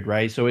disappeared,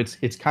 right? So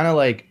it's kind of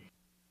like,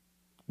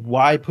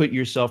 why put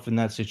yourself in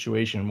that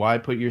situation? Why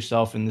put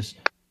yourself in this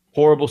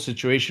horrible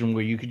situation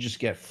where you could just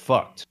get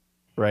fucked,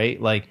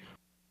 right? Like,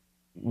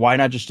 why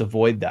not just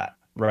avoid that,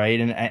 right?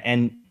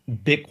 And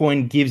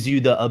Bitcoin gives you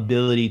the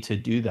ability to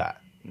do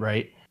that,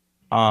 right?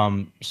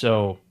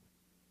 So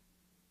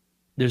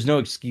there's no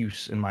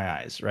excuse in my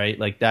eyes, right?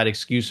 Like that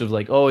excuse of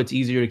like, oh, it's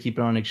easier to keep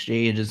it on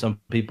exchange and some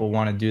people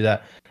want to do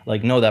that.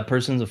 Like, no, that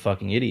person's a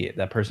fucking idiot.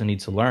 That person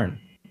needs to learn,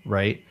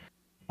 right?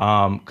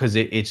 Because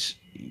it's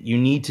you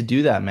need to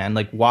do that, man.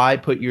 Like, why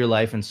put your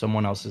life in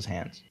someone else's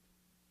hands?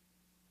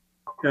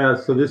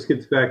 So this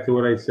gets back to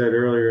what I said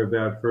earlier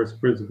about first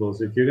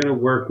principles. If you're going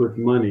to work with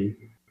money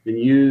and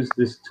use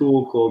this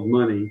tool called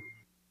money,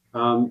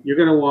 you're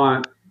going to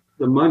want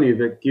the money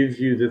that gives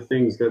you the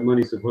things that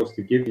money's supposed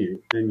to give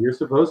you. And you're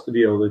supposed to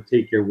be able to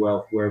take your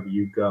wealth wherever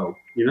you go.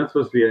 You're not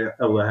supposed to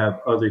be able to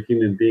have other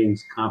human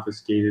beings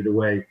confiscated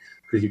away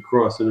because you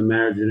cross an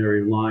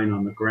imaginary line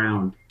on the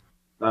ground,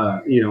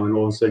 and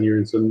all of a sudden you're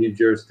in some new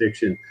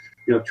jurisdiction.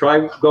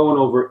 Try going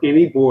over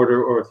any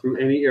border or through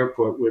any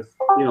airport with,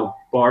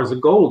 bars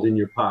of gold in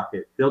your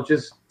pocket. They'll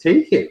just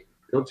take it.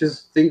 They'll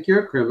just think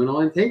you're a criminal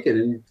and take it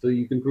until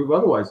you can prove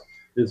otherwise.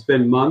 And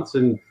spend months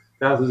and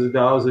thousands of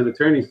dollars in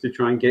attorneys to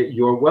try and get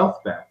your wealth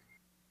back.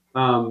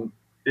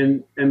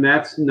 And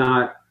that's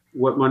not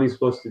what money's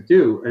supposed to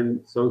do.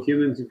 And so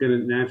humans are going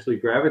to naturally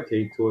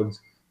gravitate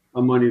towards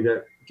a money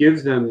that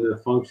gives them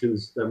the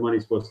functions that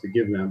money's supposed to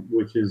give them,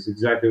 which is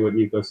exactly what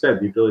Nico said,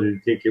 the ability to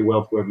take your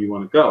wealth wherever you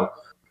want to go.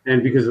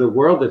 And because of the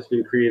world that's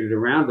been created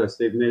around us,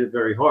 they've made it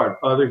very hard.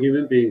 Other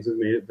human beings have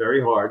made it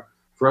very hard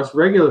for us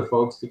regular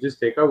folks to just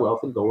take our wealth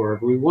and go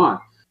wherever we want.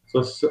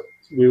 So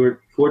we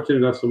were fortunate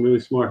enough, some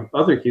really smart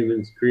other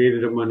humans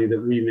created a money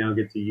that we now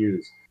get to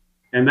use.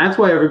 And that's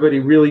why everybody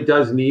really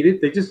does need it.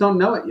 They just don't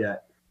know it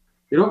yet.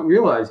 They don't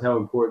realize how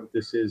important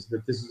this is,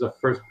 that this is a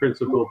first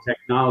principle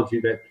technology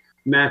that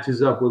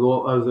matches up with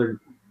all other.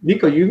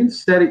 Nico, you even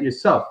said it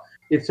yourself.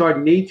 It's our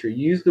nature.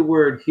 You use the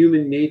word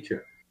human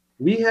nature.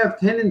 We have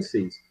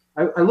tendencies.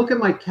 I look at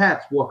my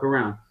cats walk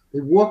around.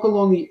 They walk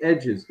along the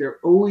edges. They're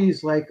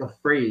always like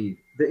afraid.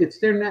 It's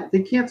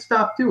they can't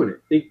stop doing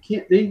it. They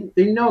can't.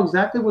 They know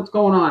exactly what's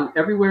going on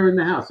everywhere in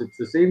the house. It's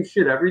the same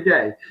shit every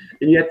day,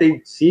 and yet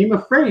they seem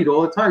afraid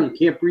all the time. You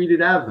can't breed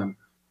it out of them.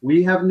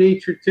 We have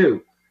nature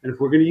too, and if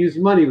we're going to use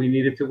money, we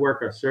need it to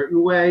work a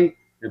certain way.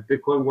 And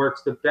Bitcoin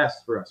works the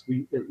best for us.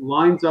 It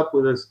lines up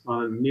with us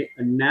on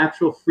a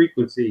natural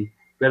frequency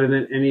better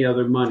than any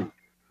other money.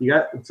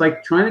 It's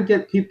like trying to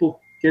get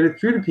it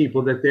through to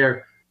people that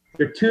they're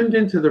tuned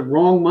into the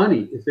wrong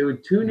money. If they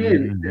would tune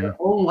in, their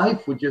whole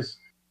life would just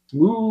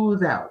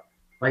smooth out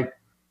like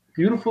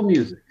beautiful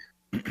music.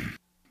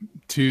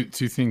 Two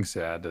things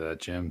to add to that,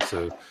 Jim.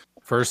 So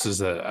first is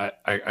that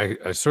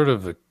I sort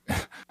of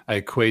I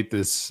equate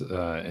this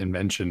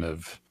invention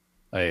of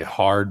a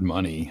hard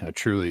money,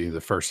 truly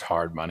the first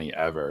hard money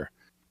ever,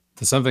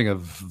 something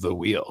of the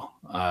wheel.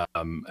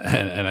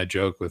 And I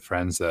joke with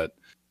friends that,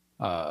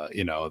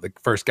 the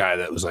first guy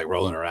that was like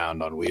rolling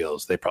around on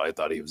wheels, they probably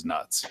thought he was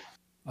nuts.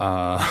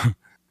 And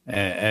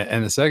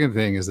the second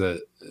thing is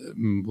that a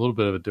little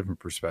bit of a different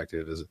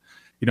perspective is,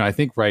 I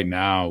think right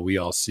now we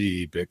all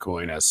see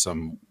Bitcoin as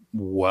some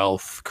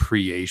wealth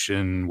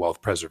creation,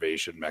 wealth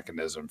preservation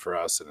mechanism for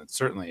us. And it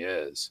certainly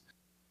is.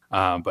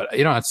 But,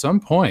 at some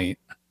point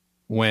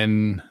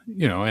when,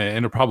 and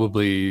it'll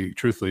probably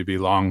truthfully be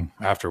long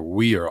after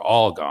we are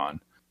all gone.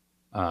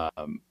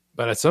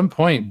 But at some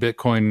point,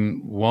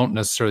 Bitcoin won't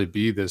necessarily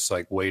be this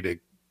like way to,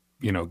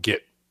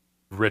 get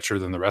richer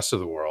than the rest of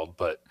the world,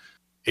 but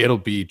it'll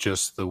be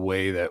just the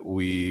way that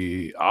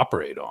we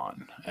operate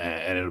on,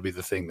 and it'll be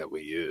the thing that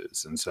we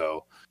use. And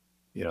so,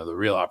 the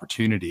real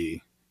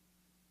opportunity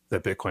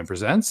that Bitcoin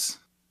presents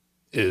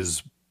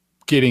is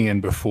getting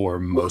in before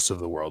most of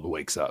the world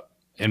wakes up,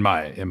 in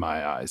my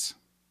eyes.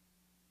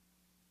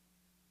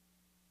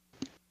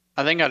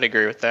 I think I'd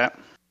agree with that.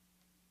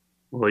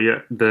 Well, yeah,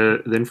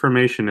 the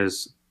information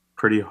is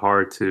pretty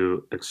hard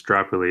to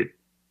extrapolate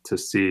to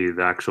see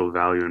the actual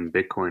value in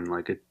Bitcoin.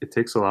 Like it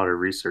takes a lot of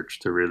research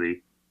to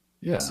really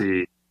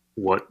see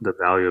what the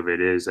value of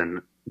it is.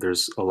 And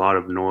there's a lot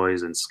of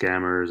noise and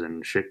scammers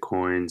and shit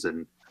coins,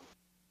 and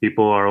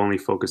people are only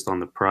focused on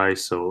the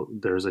price. So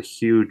there's a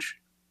huge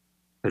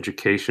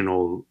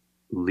educational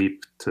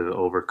leap to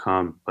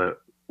overcome.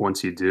 But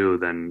once you do,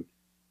 then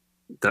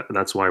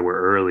that's why we're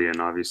early, and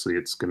obviously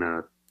it's going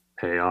to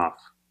pay off,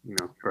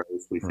 or at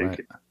least we think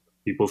it.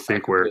 People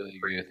think I completely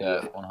agree with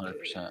that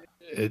 100%.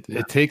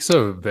 It takes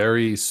a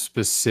very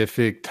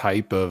specific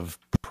type of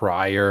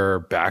prior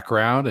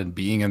background and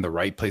being in the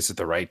right place at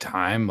the right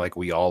time, like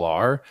we all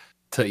are,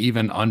 to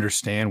even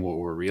understand what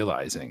we're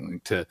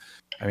realizing.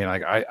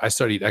 I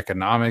studied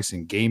economics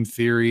and game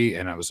theory,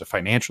 and I was a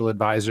financial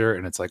advisor,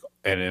 and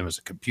it was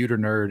a computer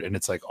nerd, and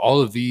it's like all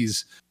of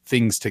these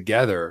things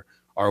together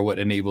are what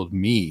enabled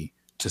me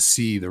to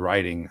see the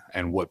writing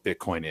and what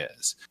Bitcoin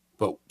is.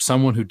 But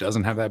someone who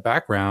doesn't have that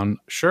background,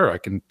 sure, I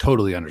can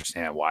totally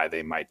understand why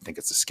they might think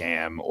it's a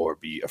scam or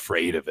be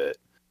afraid of it.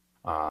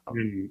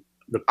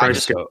 The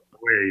price goes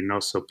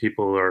away, so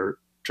people are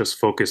just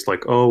focused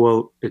like, oh,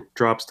 well, it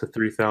drops to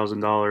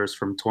 $3,000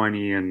 from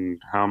 20, and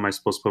how am I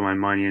supposed to put my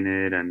money in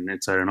it? And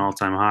it's at an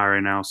all-time high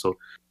right now. So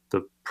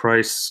the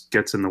price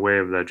gets in the way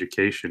of the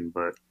education.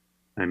 But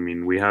I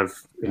mean, we have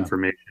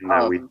information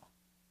that we.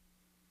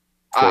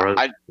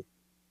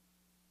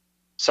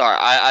 Sorry,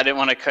 I didn't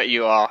want to cut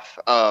you off.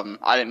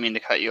 I didn't mean to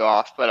cut you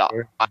off, but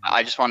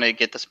I just wanted to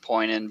get this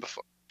point in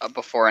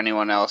before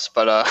anyone else.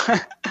 But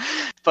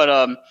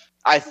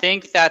I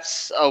think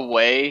that's a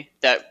way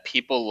that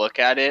people look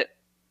at it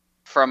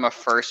from a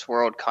first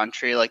world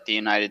country like the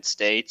United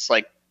States.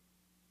 Like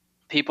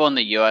people in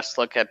the U.S.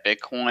 look at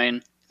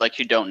Bitcoin like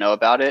you don't know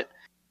about it.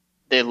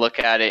 They look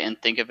at it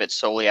and think of it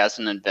solely as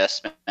an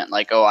investment.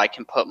 Like, oh, I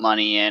can put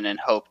money in and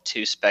hope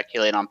to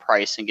speculate on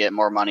price and get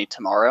more money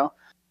tomorrow.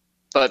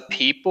 But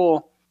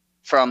people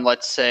from,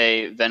 let's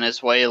say,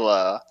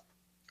 Venezuela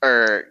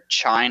or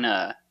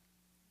China,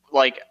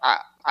 like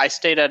I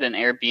stayed at an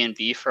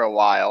Airbnb for a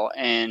while,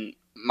 and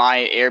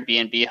my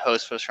Airbnb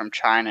host was from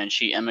China, and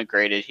she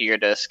immigrated here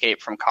to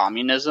escape from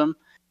communism.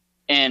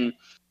 And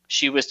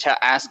she was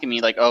asking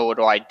me, like, oh, what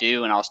do I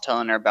do? And I was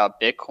telling her about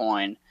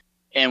Bitcoin.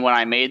 And when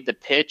I made the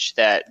pitch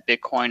that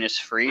Bitcoin is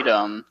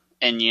freedom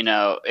and,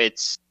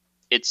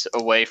 it's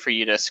a way for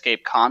you to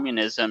escape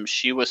communism,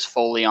 she was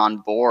fully on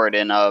board,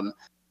 and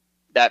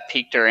that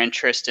piqued her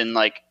interest. And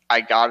like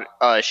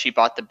she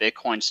bought the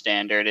Bitcoin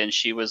Standard, and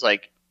she was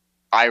like,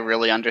 I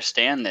really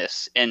understand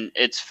this. And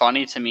it's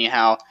funny to me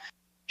how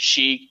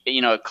she,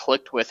 it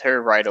clicked with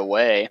her right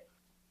away.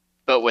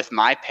 But with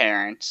my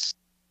parents,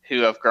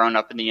 who have grown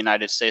up in the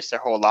United States their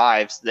whole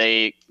lives,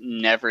 they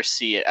never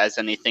see it as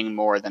anything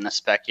more than a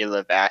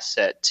speculative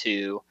asset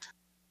to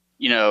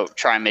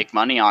try and make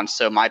money on.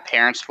 So my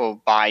parents will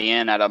buy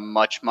in at a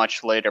much,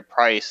 much later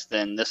price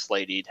than this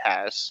lady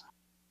has.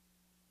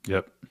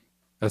 Yep.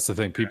 That's the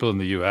thing. People in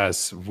the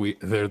U.S.,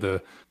 they're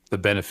the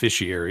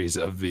beneficiaries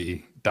of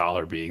the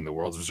dollar being the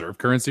world's reserve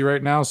currency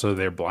right now. So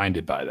they're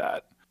blinded by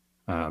that.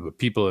 But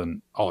people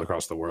all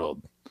across the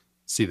world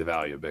see the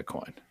value of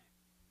Bitcoin.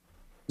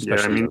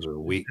 Especially those are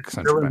weak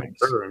central banks.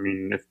 I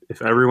mean,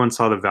 if everyone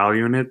saw the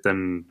value in it,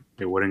 then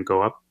it wouldn't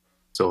go up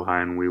so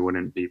high and we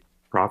wouldn't be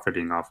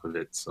profiting off of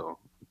it. So,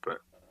 but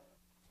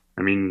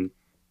I mean,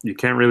 you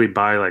can't really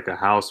buy like a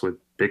house with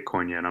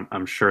Bitcoin yet.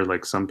 I'm sure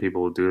like some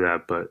people will do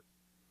that, but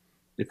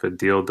if a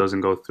deal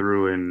doesn't go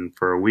through and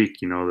for a week,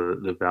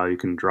 the value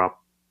can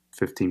drop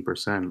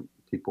 15%.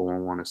 People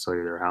won't want to sell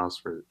you their house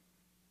for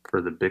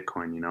the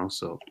Bitcoin,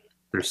 so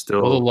there's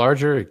still. Well, the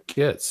larger it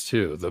gets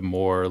too, the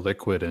more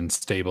liquid and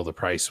stable the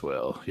price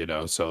will,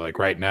 so like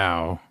right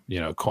now,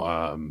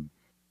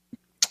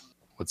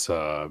 what's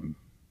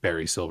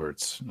Barry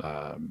Silbert's,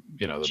 the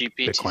GBTC.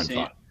 Bitcoin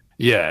fund.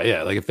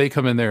 Yeah. Like if they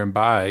come in there and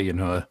buy,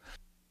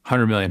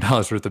 $100 million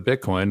worth of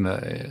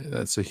Bitcoin,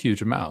 that's a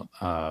huge amount.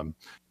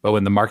 But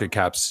when the market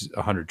cap's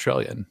 100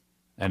 trillion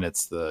and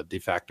it's the de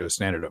facto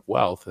standard of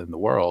wealth in the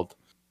world,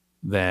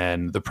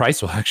 then the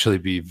price will actually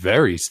be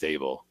very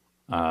stable.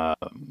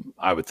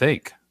 I would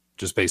think,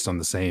 just based on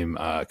the same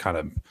kind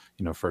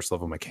of first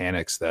level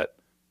mechanics that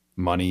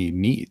money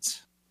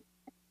needs.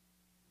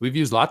 We've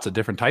used lots of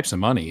different types of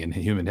money in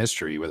human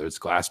history, whether it's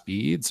glass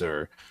beads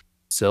or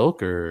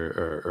silk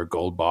or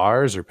gold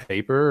bars or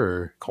paper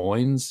or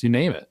coins, you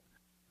name it.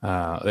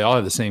 They all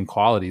have the same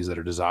qualities that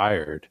are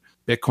desired.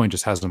 Bitcoin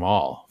just has them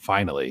all,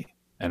 finally,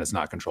 and it's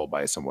not controlled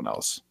by someone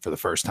else for the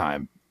first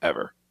time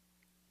ever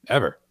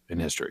in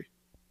history.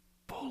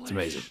 Bullish. It's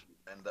amazing.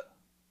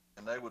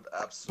 And I would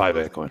absolutely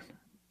buy Bitcoin.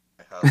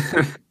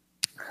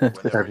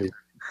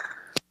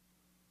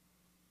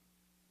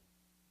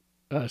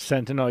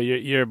 Sentinel,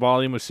 your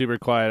volume was super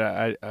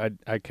quiet.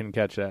 I couldn't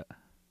catch that.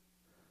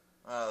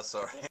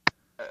 Sorry.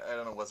 I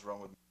don't know what's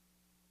wrong with me.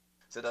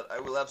 So that I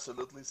will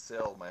absolutely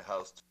sell my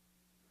house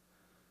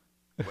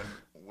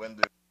when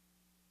the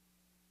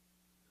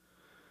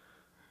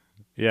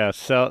Yeah,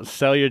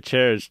 sell your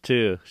chairs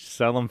too.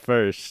 Sell them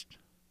first.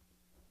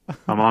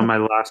 I'm on my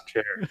last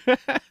chair.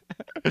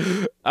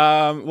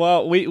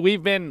 Well,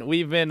 we've been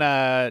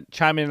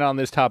chiming in on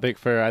this topic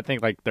for I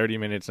think like 30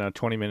 minutes now,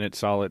 20 minutes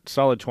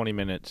solid 20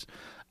 minutes.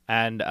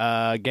 And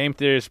Game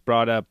Theorist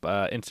brought up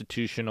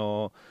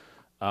institutional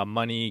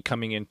money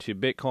coming into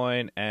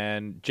Bitcoin,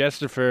 and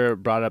Jessifer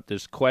brought up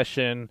this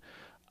question,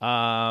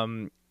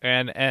 and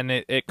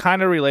it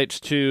kind of relates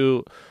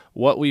to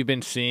what we've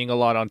been seeing a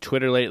lot on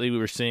Twitter lately. We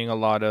were seeing a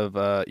lot of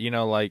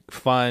like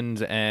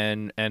funds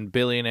and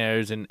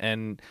billionaires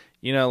and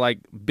like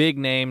big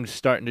names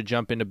starting to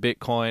jump into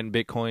Bitcoin.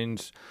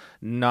 Bitcoin's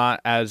not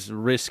as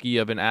risky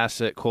of an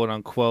asset, quote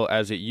unquote,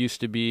 as it used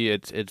to be.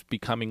 It's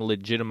becoming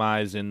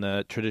legitimized in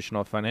the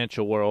traditional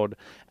financial world.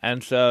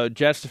 And so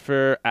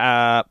Jessifer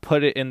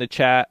put it in the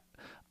chat.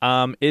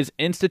 Is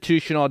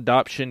institutional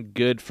adoption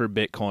good for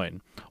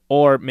Bitcoin?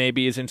 Or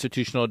maybe is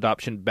institutional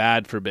adoption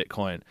bad for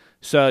Bitcoin?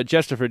 So,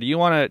 Jessifer, do you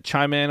want to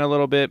chime in a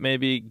little bit,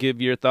 maybe give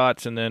your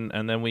thoughts, and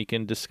then we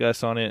can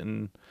discuss on it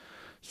and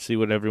see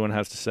what everyone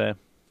has to say?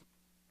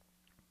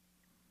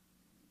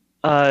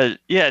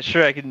 Yeah,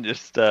 sure. I can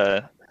just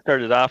start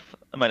it off.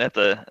 I might have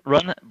to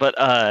run, but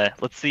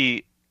let's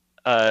see.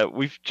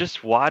 We've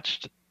just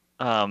watched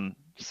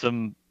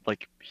some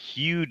like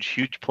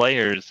huge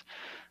players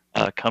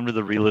come to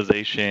the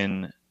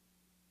realization,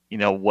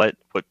 what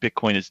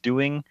Bitcoin is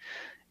doing,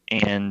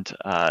 and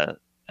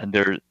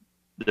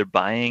they're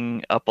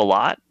buying up a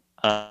lot.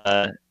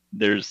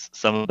 There's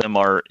some of them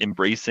are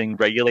embracing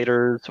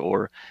regulators,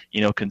 or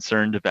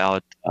concerned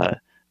about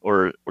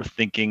or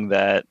thinking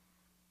that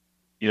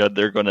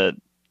they're gonna,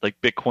 like,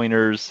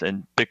 Bitcoiners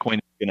and Bitcoin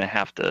is gonna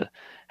have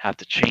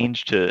to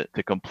change to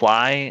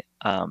comply.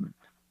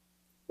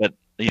 But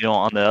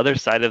on the other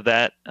side of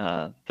that,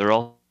 they're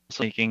also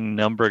making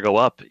number go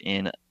up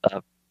in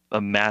a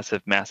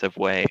massive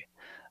way.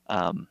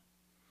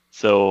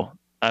 So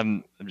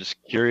I'm just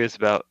curious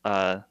about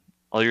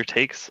all your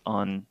takes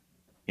on,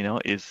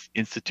 is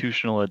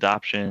institutional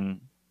adoption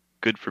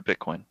good for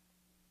Bitcoin?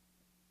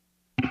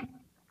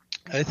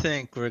 I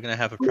think we're gonna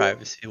have a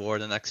privacy war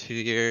the next few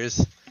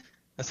years.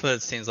 That's what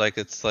it seems like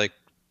it's like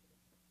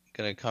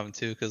gonna come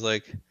to, because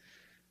like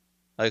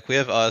we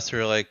have us who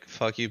are like,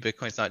 fuck you,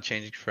 Bitcoin's not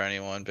changing for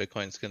anyone.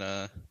 Bitcoin's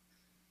gonna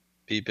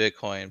be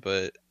Bitcoin.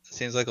 But it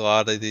seems like a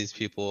lot of these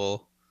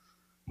people,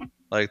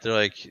 like, they're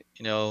like,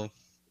 you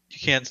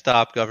can't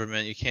stop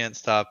government, you can't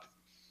stop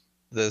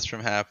this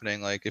from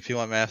happening. Like, if you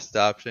want mass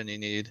adoption, you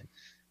need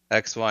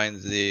X, Y, and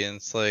Z. And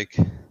it's like,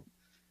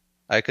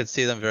 I could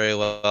see them very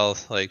well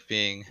like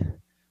being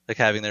like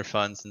having their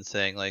funds and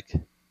saying like,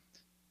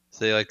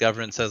 say like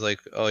government says like,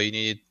 oh,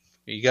 you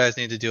guys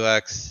need to do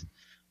X,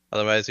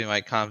 otherwise we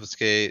might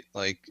confiscate,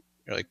 like,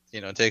 or like,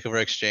 take over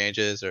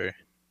exchanges or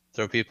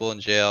throw people in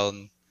jail.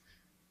 And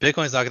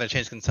Bitcoin's not going to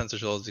change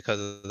consensus rules because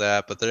of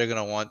that, but they're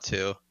going to want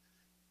to,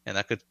 and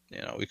that could,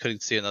 we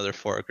could see another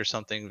fork or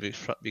something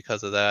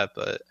because of that.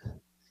 But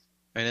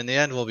I mean, in the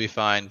end we'll be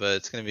fine, but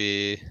it's going to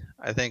be,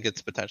 I think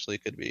it's potentially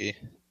could be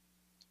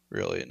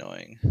really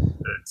annoying.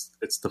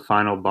 It's the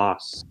final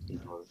boss.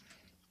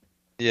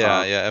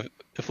 Yeah.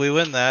 If we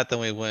win that, then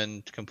we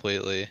win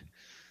completely.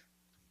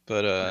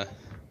 But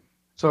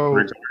so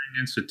regarding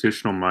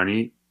institutional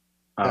money,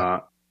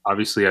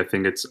 obviously I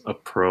think it's a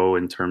pro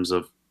in terms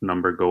of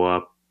number go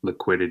up,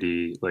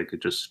 liquidity, like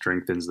it just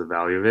strengthens the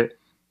value of it.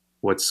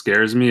 What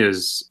scares me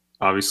is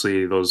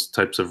obviously those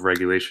types of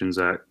regulations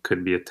that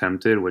could be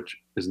attempted, which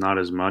is not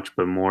as much,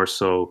 but more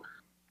so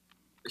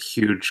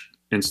huge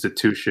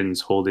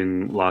institutions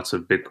holding lots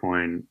of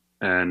Bitcoin,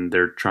 and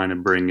they're trying to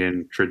bring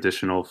in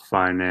traditional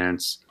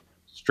finance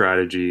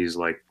strategies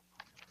like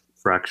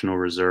fractional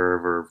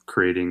reserve or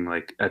creating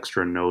like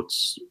extra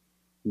notes,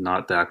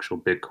 not the actual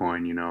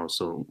Bitcoin,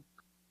 so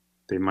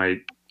they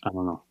might, I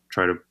don't know,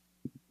 try to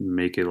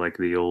make it like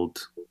the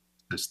old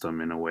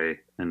system in a way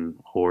and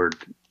hoard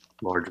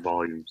large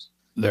volumes.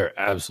 They're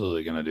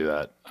absolutely going to do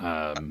that.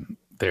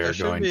 They're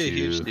going to be a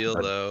huge deal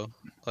though.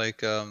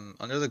 Like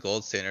under the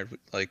gold standard,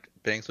 like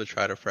banks would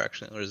try to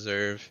fractional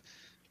reserve,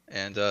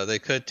 and they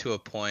could to a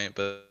point,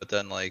 but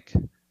then like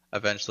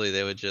eventually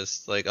they would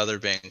just like other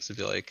banks would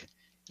be like,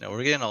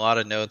 we're getting a lot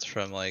of notes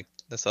from like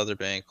this other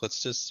bank.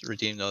 Let's just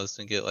redeem those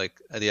and get like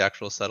the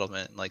actual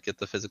settlement and like get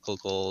the physical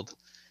gold.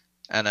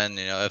 And then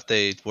if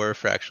they were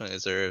fractionally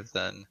reserved,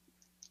 then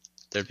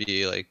there'd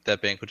be like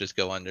that bank would just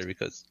go under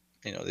because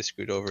they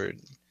screwed over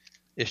and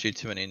issued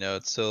too many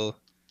notes. So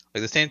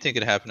like the same thing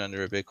could happen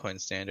under a Bitcoin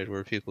standard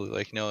where people are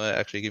like,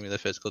 actually give me the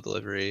physical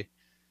delivery,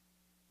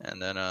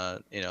 and then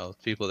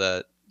people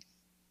that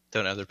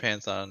don't have their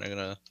pants on are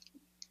gonna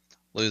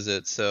lose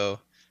it. So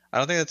I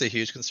don't think that's a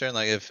huge concern.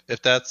 Like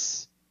if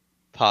that's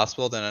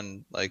possible,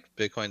 then like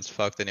Bitcoin's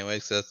fucked anyway,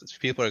 because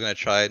people are gonna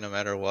try it no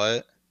matter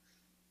what.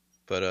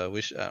 But I don't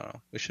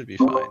know, we should be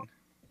fine.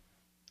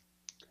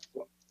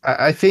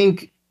 I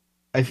think,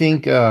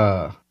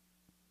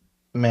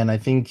 man, I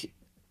think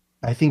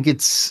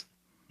it's.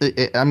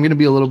 I'm gonna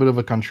be a little bit of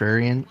a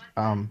contrarian.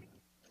 Oh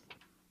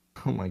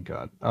my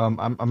god.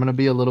 I'm gonna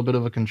be a little bit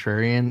of a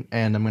contrarian,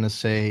 and I'm gonna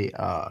say,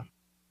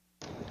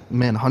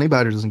 man, Honey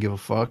Badger doesn't give a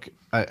fuck.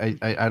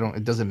 I don't.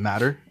 It doesn't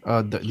matter.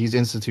 These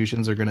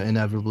institutions are gonna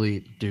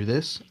inevitably do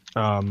this.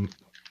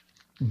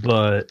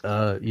 But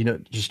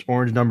just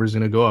orange number is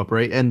gonna go up,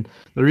 right? And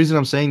the reason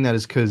I'm saying that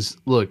is because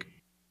look,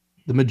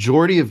 the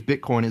majority of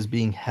Bitcoin is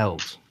being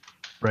held,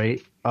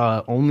 right?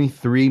 Only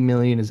 3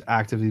 million is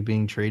actively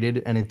being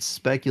traded, and it's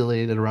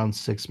speculated around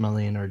 6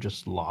 million are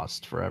just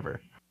lost forever.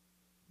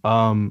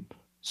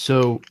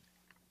 So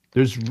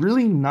there's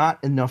really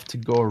not enough to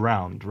go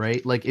around,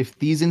 right? Like if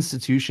these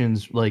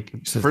institutions, like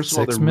first of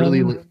all, they're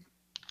really,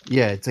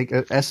 yeah, it's like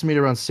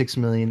estimated around 6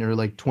 million, or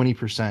like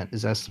 20%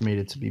 is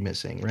estimated to be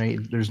missing, right?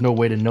 There's no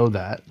way to know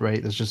that,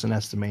 right? That's just an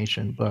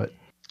estimation, but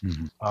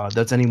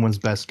that's anyone's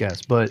best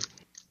guess. But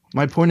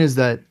my point is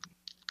that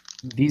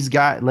these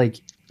guys, like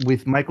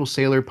with Michael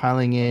Saylor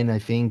piling in, I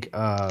think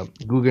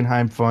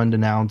Guggenheim Fund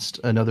announced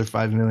another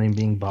 5 million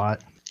being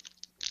bought.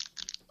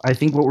 I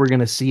think what we're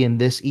going to see in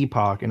this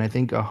epoch, and I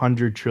think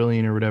 100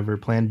 trillion or whatever,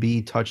 Plan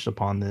B touched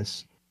upon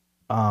this.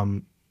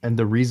 And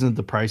the reason that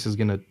the price is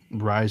going to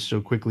rise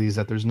so quickly is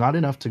that there's not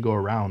enough to go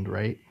around,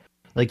 right?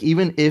 Like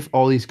even if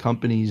all these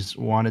companies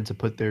wanted to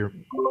put their,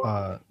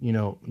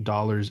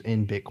 dollars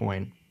in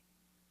Bitcoin,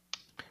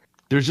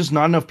 there's just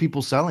not enough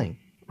people selling,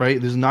 right?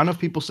 There's not enough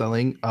people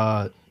selling.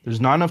 There's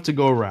not enough to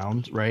go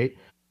around, right?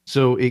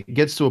 So it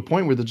gets to a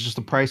point where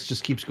the price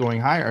just keeps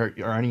going higher.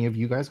 Are any of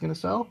you guys going to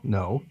sell?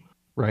 No.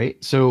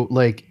 Right. So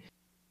like,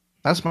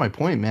 that's my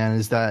point, man,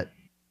 is that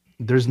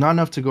there's not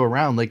enough to go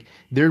around. Like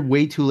they're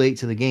way too late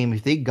to the game.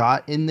 If they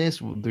got in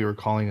this, they were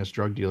calling us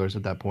drug dealers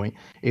at that point.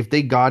 If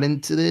they got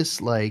into this,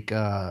 like,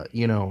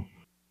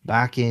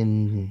 back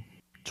in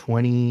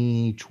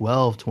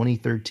 2012,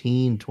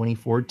 2013,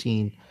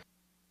 2014,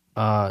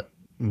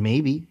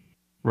 maybe,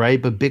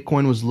 right? But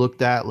Bitcoin was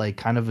looked at like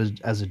kind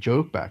of as a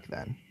joke back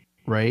then,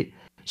 right?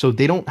 So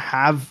they don't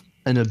have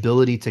an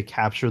ability to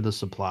capture the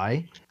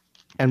supply.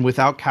 And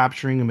without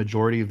capturing a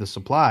majority of the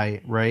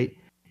supply, right,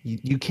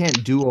 you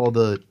can't do all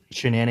the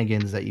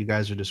shenanigans that you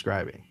guys are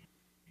describing,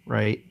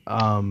 right?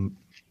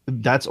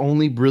 That's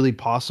only really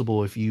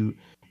possible if you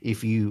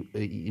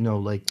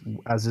like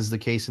as is the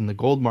case in the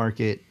gold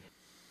market,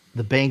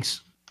 the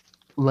banks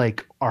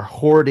like are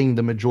hoarding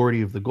the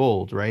majority of the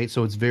gold, right?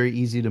 So it's very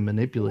easy to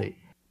manipulate.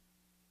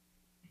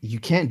 You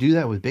can't do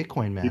that with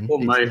Bitcoin, man. People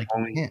might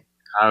only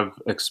have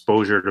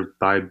exposure to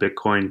buy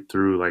Bitcoin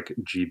through like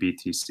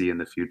GBTC in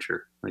the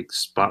future. Like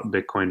spot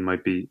Bitcoin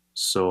might be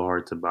so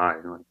hard to buy.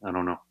 Like, I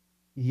don't know.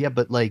 Yeah,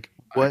 but like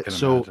what?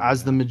 So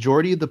as the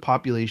majority of the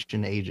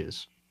population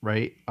ages,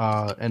 right?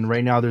 And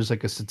right now there's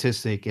like a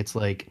statistic. It's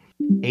like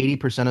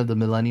 80% of the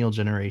millennial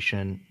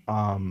generation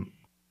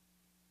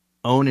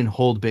own and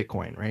hold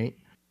Bitcoin, right?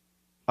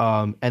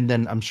 And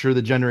then I'm sure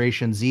the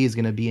Generation Z is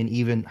going to be an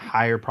even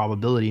higher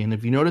probability. And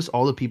if you notice,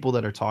 all the people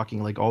that are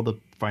talking, like all the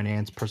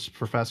finance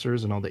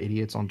professors and all the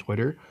idiots on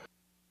Twitter,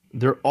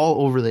 they're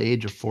all over the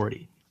age of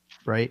 40,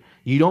 right?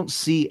 You don't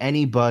see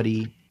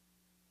anybody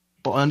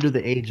under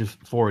the age of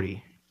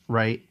 40,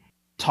 right,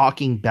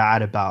 talking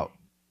bad about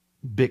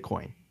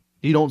Bitcoin.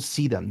 You don't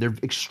see them. They're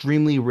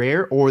extremely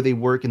rare, or they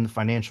work in the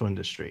financial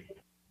industry,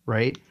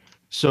 right?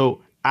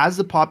 So as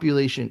the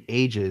population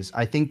ages,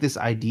 I think this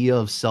idea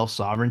of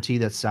self-sovereignty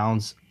that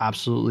sounds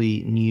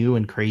absolutely new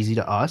and crazy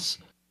to us,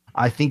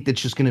 I think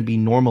that's just going to be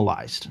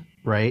normalized,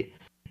 right?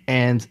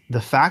 And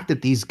the fact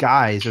that these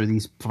guys or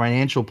these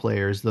financial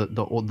players, the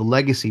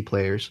legacy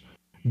players,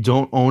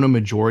 don't own a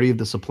majority of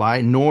the supply,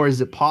 nor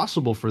is it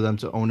possible for them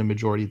to own a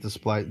majority of the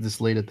supply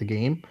this late at the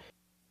game.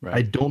 Right.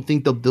 I don't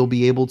think they'll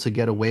be able to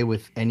get away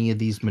with any of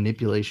these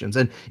manipulations.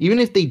 And even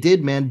if they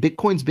did, man,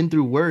 Bitcoin's been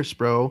through worse,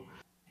 bro.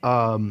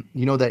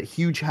 That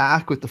huge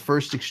hack with the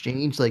first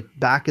exchange, like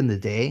back in the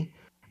day,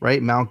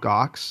 right? Mt.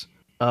 Gox,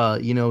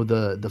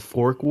 the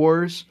fork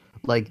wars,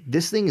 like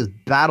this thing is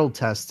battle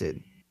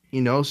tested,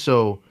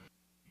 so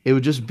it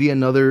would just be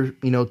another,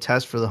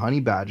 test for the honey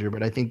badger.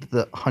 But I think that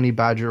the honey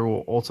badger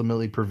will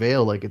ultimately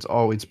prevail. Like it's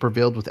always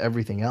prevailed with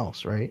everything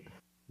else, right?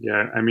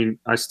 Yeah. I mean,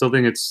 I still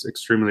think it's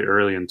extremely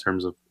early in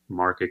terms of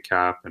market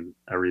cap and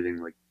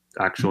everything. Like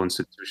actual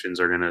institutions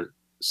are going to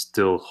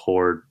still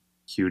hoard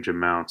huge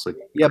amounts. Like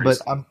Yeah, but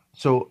price- I'm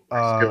so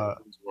well,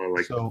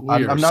 like so We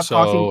I'm are not so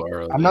talking.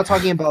 early. I'm not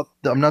talking about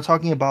the. I'm not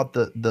talking about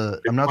the.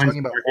 I'm not Bitcoin's talking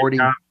about market hoarding.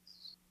 cap,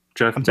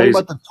 Jeff I'm talking Bezos.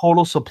 about the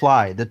total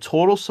supply. The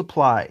total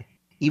supply.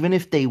 Even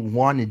if they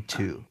wanted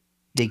to,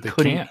 they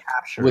couldn't can't.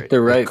 capture With it. the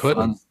right couldn't.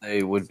 funds,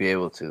 they would be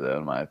able to, though,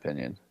 in my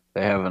opinion.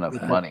 They have enough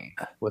money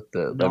with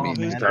the. No, I mean,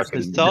 man, we're talking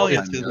because selling it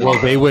 $1 to million them.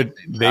 Well, they at would the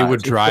same they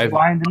would time. drive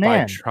supply and by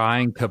demand.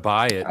 trying to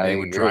buy it. I They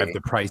would drive agree.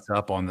 the price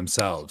up on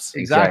themselves.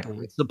 Exactly.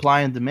 It's supply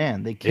and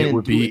demand. They It can't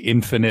would do be it.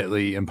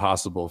 infinitely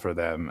impossible for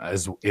them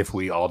as if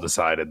we all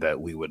decided that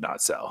we would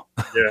not sell.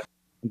 Yeah,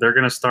 they're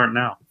gonna start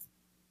now.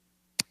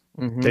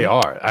 Mhm. They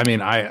are. I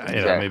mean,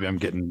 Exactly. maybe I'm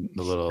getting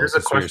a little Here's a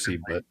conspiracy,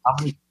 question: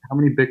 but how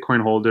many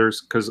Bitcoin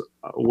holders? Because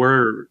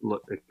we're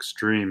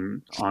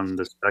extreme on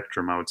the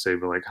spectrum, I would say.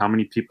 But like, how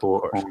many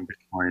people own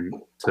Bitcoin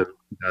to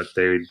that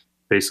they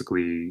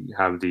basically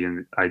have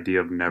the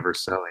idea of never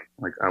selling?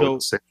 Like, I So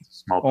would say it's a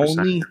small percentage.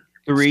 only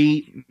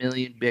 3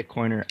 million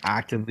Bitcoin are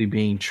actively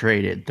being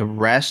traded. The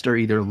rest are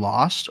either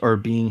lost or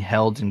being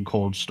held in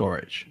cold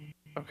storage.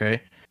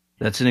 Okay,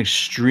 that's an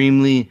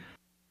extremely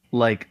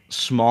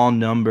small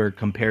number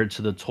compared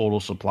to the total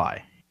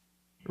supply,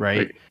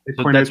 right? Like,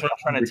 So Bitcoin that's is what I'm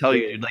trying to tell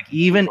you, dude. Like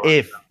even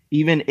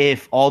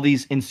if all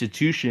these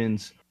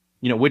institutions,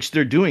 which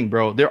they're doing,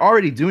 bro, they're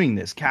already doing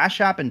this. Cash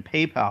App and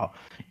PayPal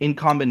in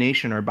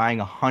combination are buying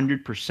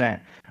 100%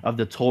 of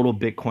the total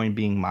Bitcoin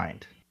being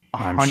mined.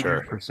 I'm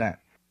sure. 100%.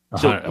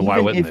 So Why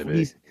wouldn't they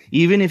be?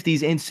 even if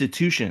these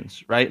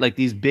institutions, right, like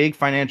these big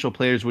financial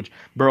players, which,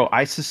 bro,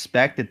 I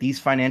suspect that these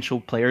financial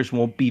players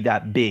won't be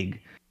that big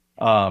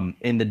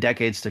in the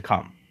decades to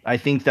come. I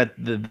think that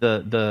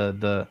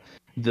the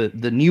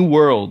new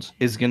world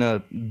is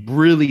gonna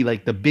really,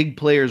 like, the big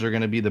players are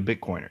gonna be the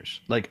Bitcoiners,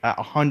 like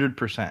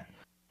 100%,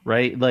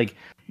 right? Like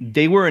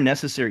they were a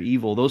necessary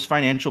evil. Those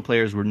financial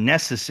players were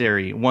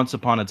necessary once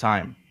upon a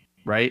time,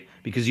 right?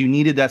 Because you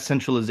needed that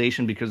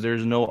centralization because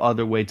there's no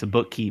other way to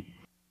bookkeep.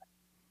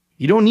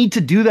 You don't need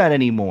to do that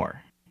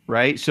anymore,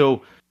 right?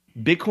 So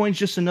Bitcoin's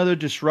just another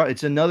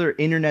it's another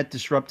internet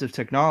disruptive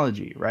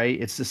technology, right?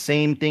 It's the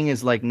same thing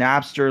as like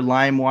Napster,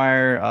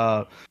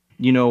 LimeWire,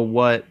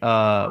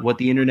 what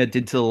the internet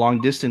did to the long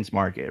distance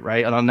market,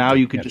 right? And now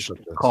you could just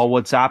call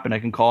WhatsApp and I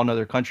can call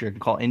another country, I can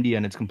call India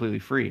and it's completely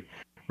free,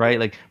 right?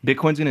 Like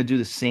Bitcoin's gonna do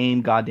the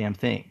same goddamn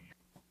thing.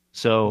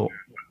 So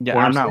yeah,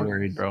 What I'm not saying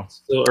worried, is bro. it's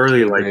still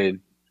early. Like Agreed.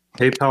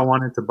 PayPal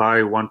wanted to buy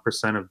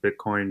 1% of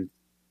Bitcoin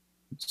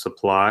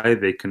supply.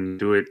 They can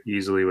do it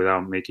easily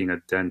without making a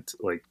dent.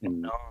 Like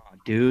in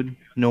Dude,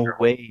 no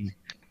way.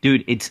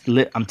 Dude,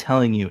 I'm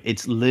telling you,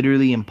 it's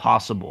literally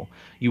impossible.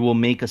 You will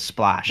make a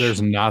splash.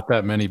 There's not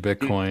that many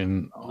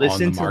Bitcoin on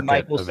Listen the to market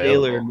Michael Saylor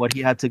available. and what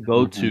he had to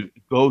go through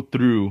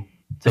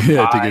to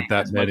Yeah, to buy get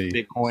that as much many.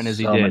 Bitcoin as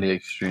he So did. many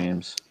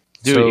extremes.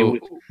 Dude, So-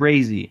 it was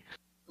crazy.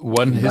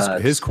 his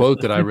Nuts.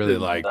 quote that I really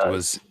liked Nuts.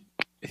 was,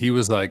 he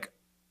was like,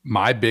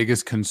 my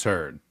biggest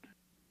concern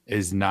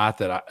is not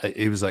that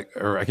he was like,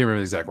 or I can't remember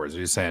the exact words. He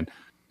was saying,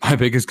 my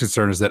biggest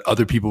concern is that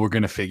other people were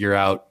going to figure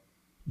out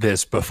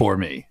this before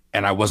me,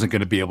 and I wasn't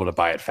going to be able to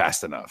buy it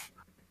fast enough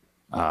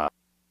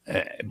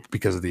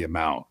because of the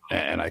amount.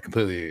 And I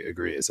completely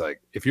agree. It's like,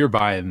 if you're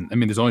buying, I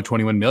mean, there's only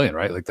 21 million,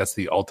 right? Like that's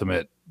the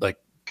ultimate, like,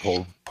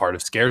 whole part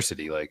of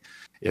scarcity. Like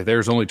if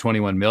there's only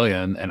 21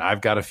 million and I've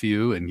got a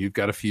few and you've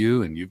got a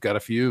few and you've got a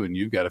few and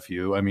you've got a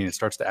few, I mean, it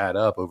starts to add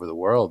up over the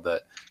world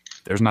that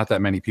there's not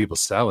that many people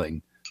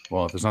selling.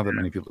 Well, if there's not that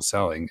many people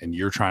selling and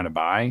you're trying to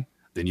buy,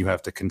 then you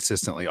have to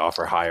consistently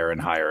offer higher and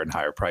higher and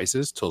higher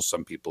prices till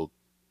some people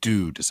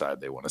do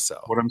decide they want to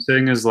sell. What I'm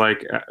saying is,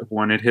 like,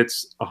 when it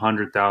hits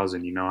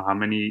 100,000, how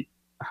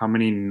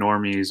many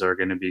normies are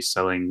going to be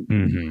selling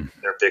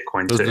their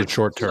Bitcoin? Those to are the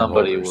short-term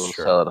Somebody holders, will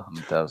sure. sell at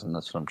 100,000.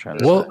 That's what I'm trying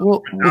to Well, say.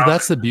 well,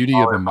 that's the beauty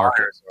of a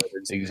market.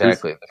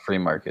 Exactly, the free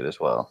market as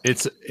well.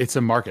 It's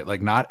a market.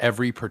 Like not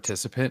every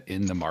participant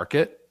in the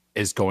market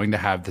is going to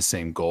have the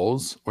same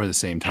goals or the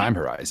same time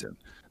horizon.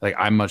 Like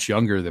I'm much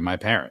younger than my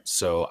parents,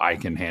 so I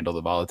can handle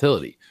the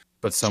volatility.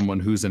 But someone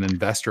who's an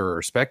investor or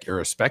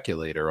a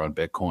speculator on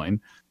Bitcoin,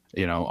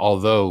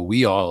 although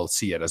we all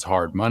see it as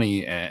hard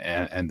money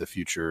and the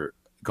future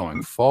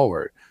going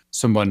forward,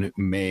 someone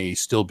may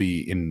still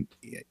be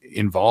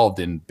involved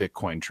in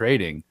Bitcoin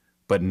trading,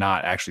 but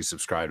not actually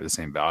subscribe to the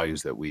same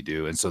values that we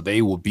do. And so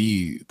they will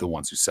be the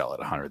ones who sell at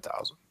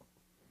 100,000.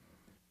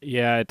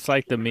 Yeah, it's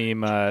like the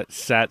meme,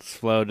 sats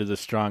flow to the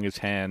strongest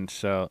hand.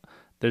 So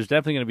there's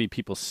definitely going to be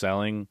people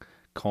selling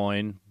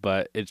coin,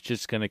 but it's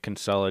just going to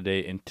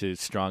consolidate into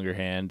stronger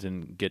hands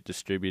and get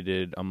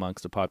distributed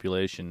amongst the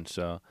population.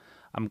 So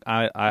I'm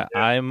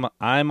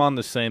on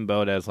the same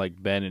boat as like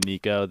Ben and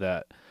Nico,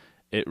 that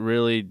it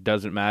really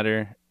doesn't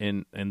matter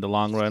in the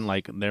long run.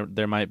 Like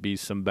there might be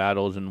some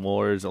battles and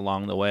wars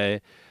along the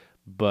way,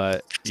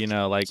 but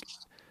like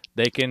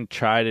they can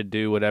try to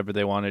do whatever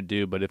they want to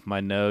do, but if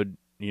my node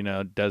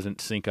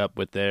doesn't sync up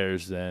with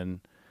theirs,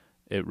 then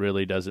it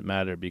really doesn't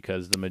matter,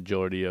 because the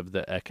majority of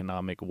the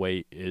economic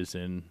weight is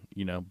in,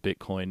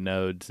 Bitcoin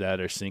nodes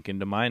that are syncing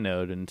to my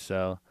node. And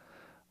so,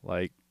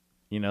 like,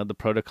 the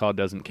protocol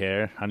doesn't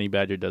care. Honey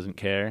Badger doesn't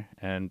care.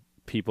 And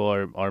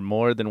people are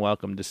more than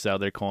welcome to sell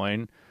their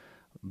coin,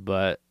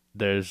 but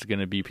there's going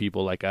to be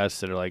people like us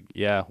that are like,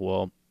 yeah,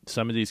 well,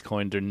 some of these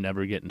coins are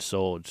never getting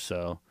sold.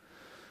 So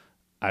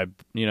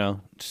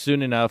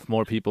soon enough,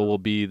 more people will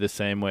be the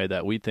same way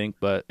that we think.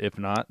 But if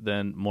not,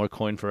 then more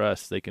coin for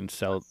us. They can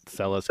sell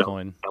us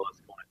coin.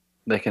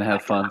 They can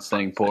have fun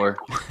staying poor.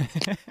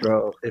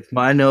 Bro, if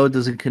my node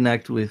doesn't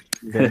connect with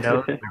their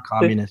node, they're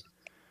communist.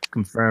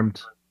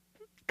 Confirmed.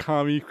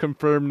 Commie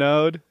confirmed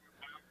node.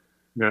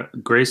 Yeah,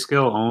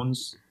 Grayscale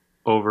owns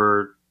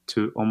over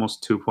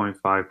almost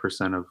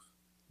 2.5% of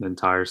the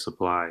entire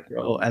supply.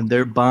 Bro, and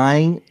they're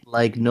buying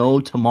like no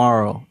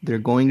tomorrow. They're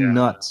going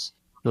nuts,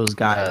 those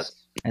guys.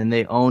 And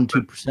they own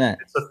 2%.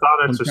 It's a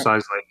thought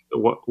exercise.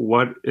 Like,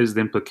 what is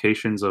the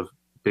implications of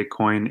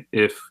Bitcoin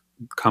if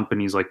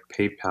companies like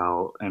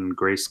PayPal and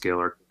Grayscale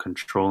are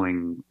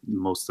controlling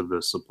most of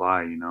the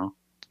supply?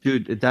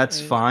 Dude,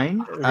 that's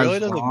fine. It really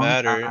doesn't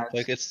matter.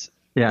 Like, it's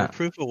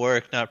proof of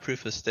work, not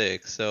proof of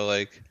stake. So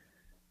like,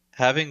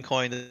 having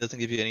coin doesn't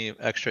give you any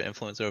extra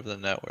influence over the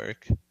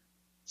network.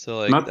 So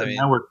like, not the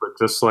network, but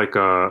just like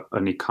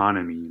an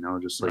economy,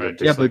 just like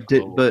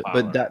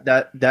but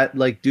that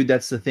like, dude,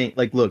 that's the thing.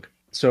 Like, look,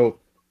 so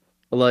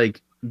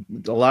like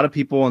a lot of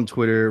people on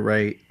Twitter,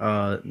 right?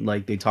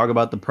 Like they talk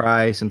about the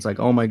price and it's like,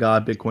 oh my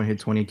God, Bitcoin hit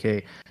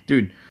 20K.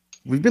 Dude,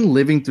 we've been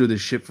living through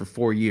this shit for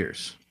 4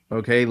 years.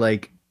 Okay.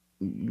 Like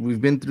we've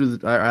been through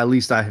at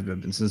least I have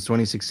been since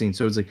 2016.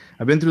 So it's like,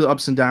 I've been through the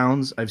ups and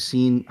downs. I've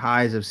seen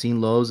highs, I've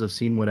seen lows, I've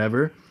seen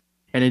whatever.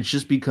 And it's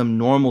just become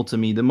normal to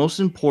me. The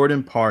most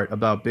important part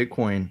about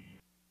Bitcoin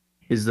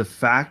is the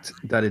fact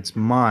that it's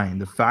mine,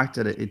 the fact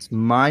that it's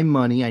my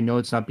money. I know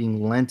it's not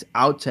being lent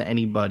out to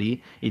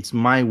anybody. It's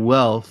my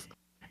wealth.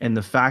 And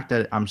the fact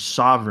that I'm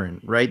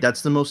sovereign, right?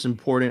 That's the most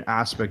important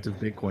aspect of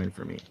Bitcoin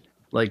for me.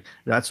 Like,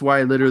 that's why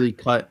I literally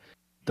cut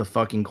the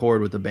fucking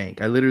cord with the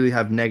bank. I literally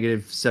have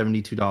negative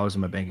 $72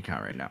 in my bank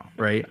account right now,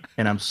 right?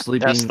 And I'm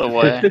sleeping. That's the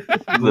way.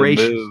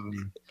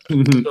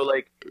 So,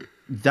 like,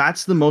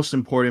 that's the most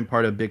important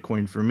part of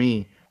Bitcoin for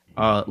me.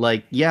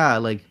 Like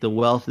the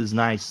wealth is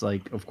nice,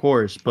 like, of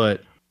course,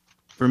 but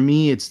for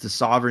me, it's the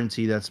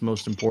sovereignty that's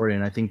most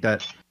important. I think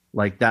that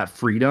like that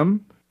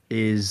freedom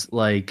is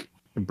like,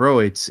 bro,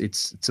 it's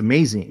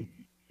amazing,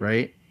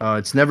 right?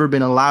 It's never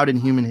been allowed in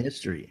human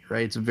history,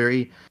 right? It's a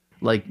very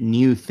like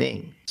new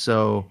thing.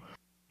 So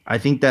I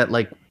think that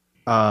like,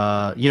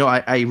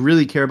 I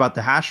really care about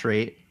the hash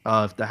rate.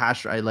 If the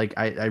hash, I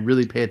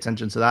really pay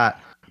attention to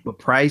that. But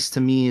price to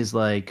me is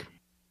like,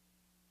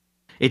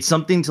 it's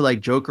something to like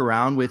joke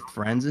around with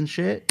friends and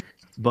shit,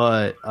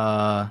 but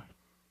I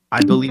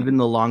believe in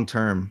the long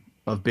term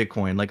of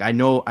Bitcoin. Like I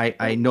know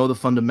the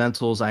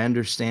fundamentals, I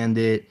understand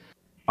it.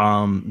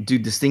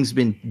 Dude, this thing's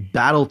been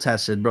battle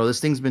tested, bro. This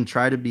thing's been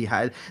tried to be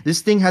had.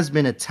 This thing has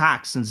been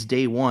attacked since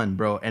day one,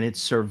 bro, and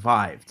it's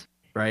survived,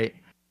 right?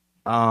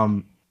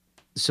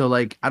 So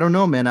like I don't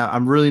know, man.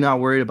 I'm really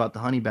not worried about the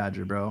honey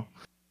badger, bro.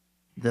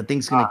 That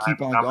thing's gonna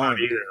keep on going. Not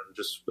either.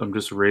 I'm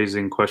just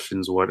raising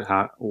questions. What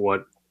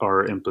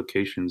are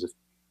implications if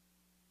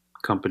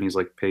companies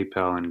like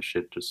PayPal and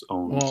shit just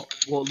own?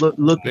 Well,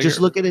 look, just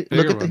look at it.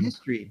 Look at the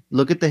history.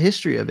 Look at the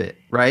history of it,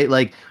 right?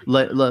 Like,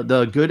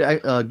 the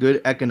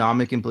good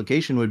economic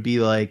implication would be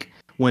like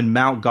when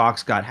Mt.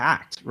 Gox got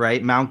hacked,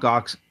 right? Mt.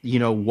 Gox,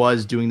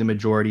 was doing the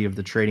majority of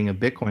the trading of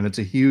Bitcoin. That's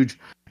a huge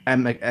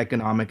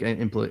economic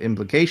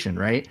implication,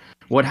 right?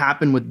 What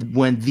happened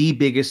when the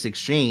biggest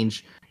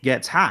exchange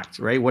gets hacked,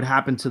 right? What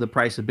happened to the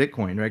price of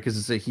Bitcoin, right? Because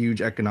it's a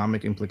huge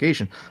economic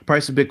implication.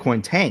 Price of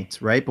Bitcoin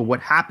tanked, right? But what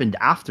happened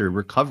after it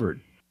recovered?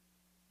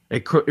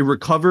 It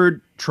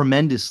recovered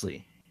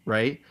tremendously,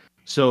 right?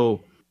 So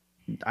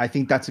I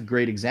think that's a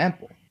great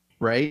example,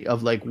 right?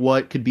 Of like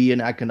what could be an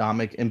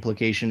economic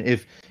implication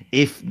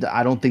if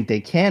I don't think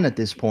they can at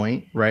this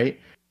point, right?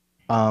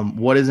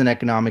 What is an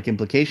economic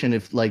implication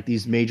if like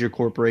these major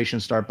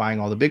corporations start buying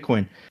all the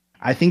Bitcoin?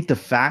 I think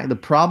the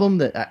problem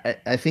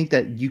that I think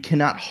that you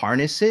cannot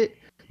harness it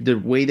the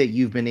way that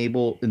you've been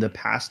able in the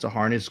past to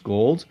harness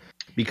gold,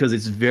 because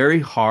it's very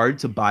hard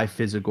to buy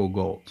physical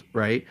gold,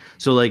 right?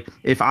 So like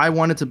if I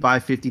wanted to buy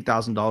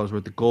 $50,000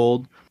 worth of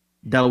gold,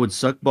 that would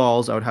suck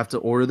balls. I would have to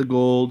order the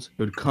gold.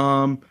 It would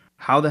come.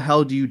 How the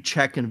hell do you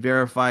check and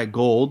verify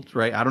gold,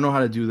 right? I don't know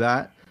how to do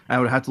that. I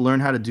would have to learn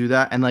how to do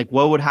that. And like,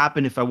 what would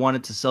happen if I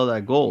wanted to sell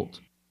that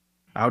gold?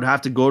 I would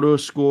have to go to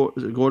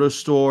a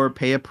store,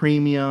 pay a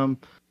premium,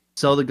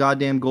 sell the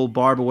goddamn gold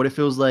bar. But what if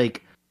it was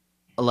like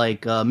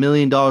 $1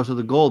 million worth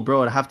of gold,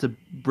 bro? I'd have to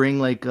bring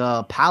like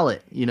a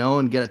pallet,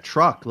 and get a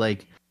truck.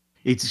 Like,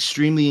 it's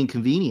extremely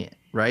inconvenient,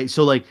 right?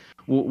 So like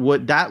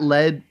what that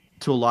led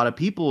to a lot of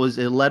people is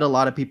it led a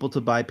lot of people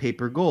to buy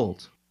paper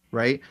gold,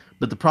 right?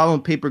 But the problem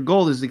with paper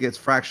gold is it gets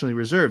fractionally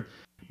reserved.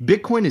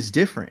 Bitcoin is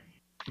different,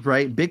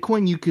 right?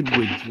 Bitcoin, you could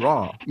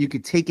withdraw, you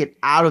could take it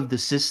out of the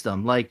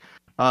system. Like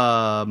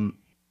the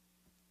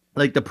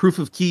proof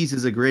of keys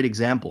is a great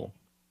example,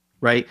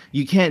 right?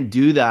 You can't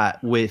do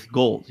that with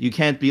gold. You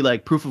can't be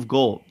like proof of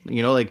gold,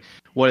 like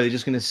what are they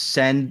just going to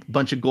send a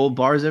bunch of gold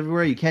bars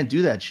everywhere? You can't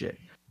do that shit.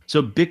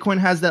 So Bitcoin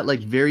has that like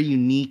very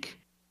unique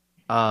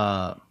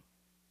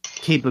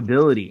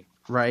capability,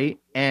 right?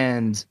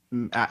 And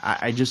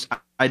I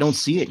don't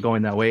see it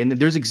going that way. And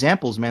there's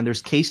examples, man.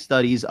 There's case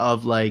studies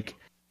of like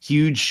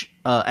huge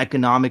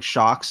economic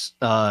shocks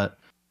to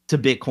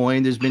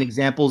Bitcoin. There's been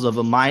examples of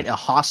a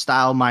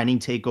hostile mining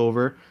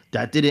takeover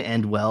that didn't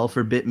end well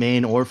for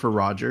Bitmain or for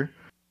Roger,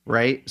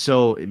 right?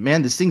 So,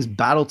 man, this thing's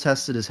battle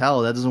tested as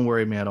hell. That doesn't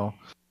worry me at all.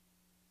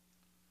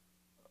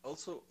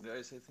 Also,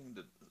 guys, I think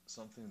that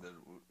something that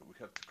we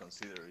have to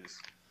consider is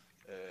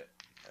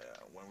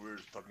when we're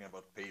talking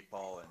about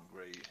PayPal and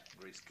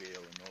Grayscale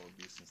and all of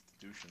these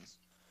institutions,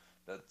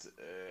 that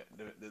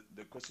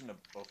the question of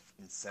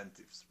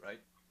incentives, right?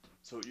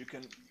 So you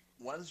can,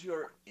 once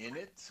you're in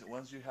it,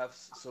 once you have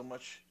so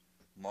much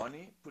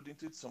money put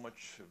into it, so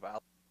much value.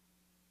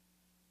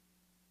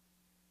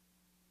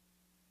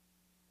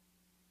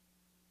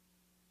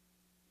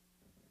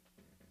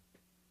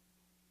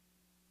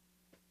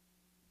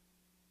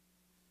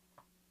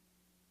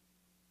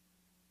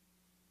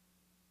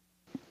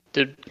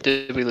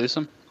 Did we lose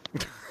him?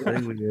 I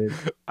think we did.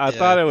 I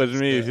thought it was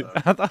me.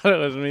 I thought it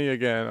was me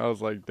again. I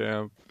was like,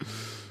 damn.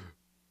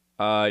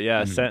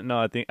 Yeah,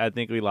 Sentinel. I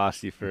think we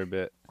lost you for a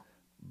bit,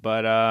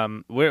 but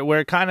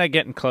we're kind of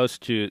getting close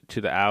to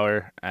the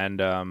hour,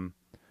 and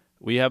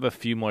we have a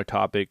few more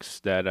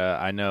topics that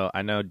I know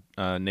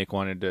Nick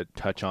wanted to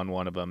touch on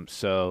one of them,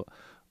 so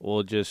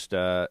we'll just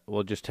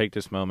take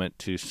this moment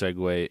to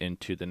segue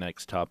into the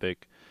next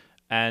topic,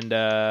 and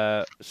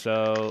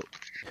so.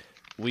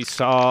 We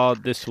saw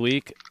this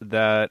week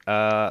that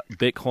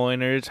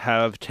Bitcoiners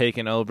have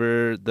taken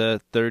over the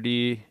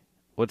 30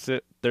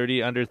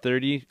 under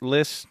 30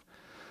 list.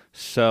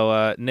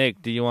 So,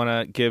 Nick, do you want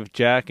to give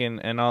Jack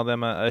and all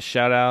them a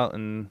shout out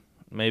and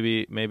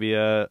maybe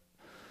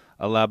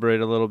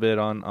elaborate a little bit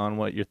on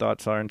what your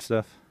thoughts are and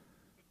stuff?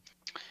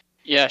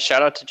 Yeah,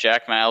 shout out to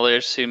Jack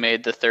Mallers who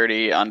made the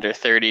 30 under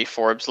 30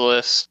 Forbes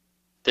list.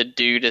 The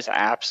dude is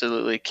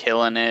absolutely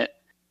killing it.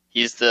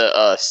 He's the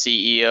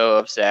CEO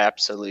of Zap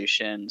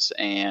Solutions,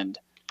 and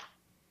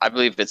I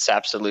believe it's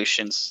Zap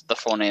Solutions, the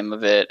full name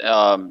of it.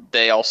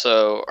 They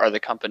also are the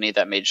company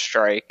that made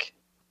Strike,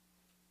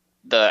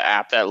 the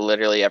app that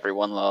literally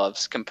everyone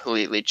loves,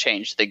 completely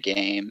changed the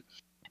game.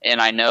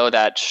 And I know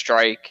that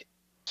Strike,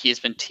 he's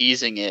been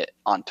teasing it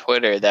on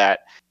Twitter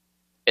that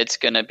it's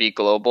going to be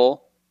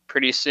global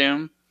pretty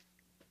soon,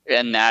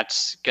 and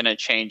that's going to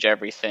change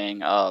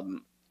everything.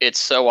 It's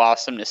so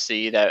awesome to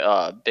see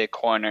that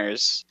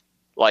Bitcoiners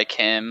like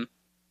him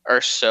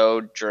are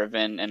so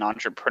driven and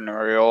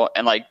entrepreneurial,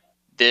 and like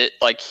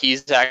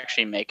he's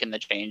actually making the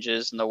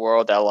changes in the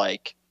world that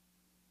like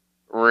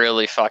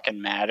really fucking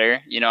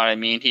matter. You know what I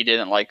mean? He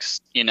didn't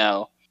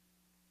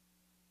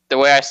the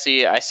way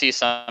I see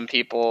some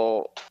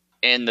people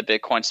in the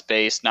Bitcoin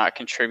space not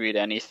contribute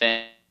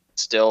anything,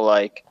 still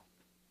like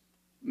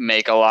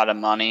make a lot of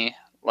money.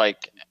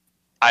 Like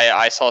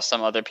I saw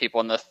some other people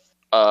in the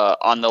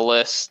on the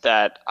list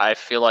that I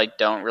feel like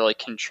don't really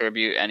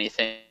contribute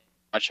anything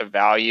much of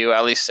value,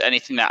 at least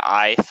anything that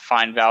I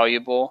find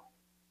valuable.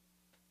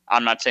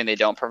 I'm not saying they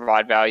don't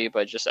provide value,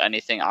 but just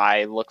anything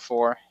I look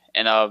for.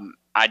 And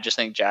I just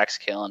think Jack's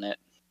killing it.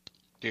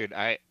 Dude,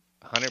 I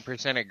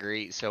 100%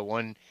 agree. So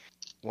one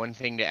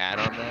thing to add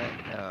on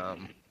that,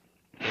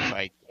 if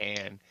I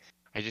can,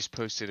 I just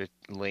posted a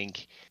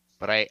link,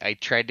 but I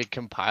tried to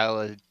compile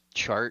a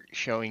chart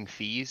showing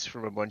fees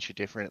from a bunch of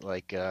different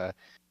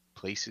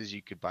places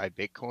you could buy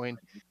Bitcoin.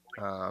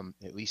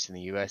 At least in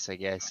the US, I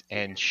guess,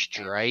 and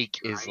Strike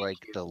is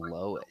like the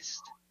lowest.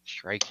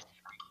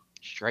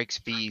 Strike's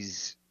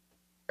fees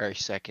are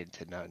second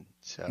to none.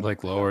 So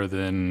like lower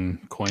than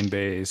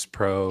Coinbase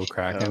Pro,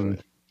 Kraken.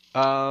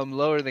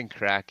 Lower than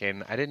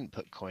Kraken. I didn't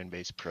put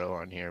Coinbase Pro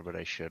on here, but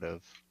I should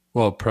have.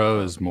 Well, Pro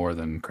is more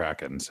than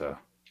Kraken, so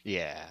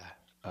yeah.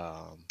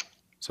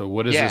 So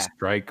what is the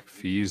Strike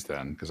fees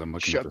then? Because I'm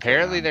looking.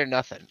 Apparently, they're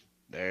nothing.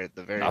 They're at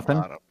the very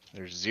bottom.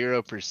 They're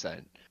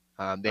 0%.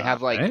 They have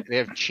they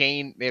have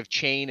chain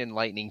and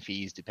lightning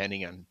fees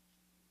depending on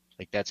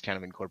that's kind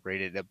of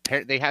incorporated.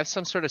 They have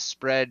some sort of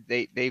spread.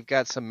 They've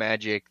got some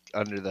magic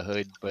under the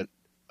hood, but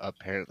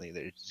apparently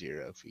there's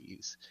 0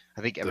 fees.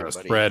 I think everybody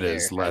the spread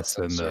is less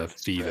than the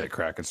fee that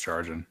Kraken's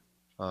charging.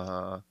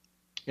 Yeah.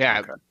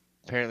 Okay.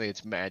 Apparently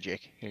it's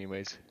magic.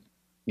 Anyways.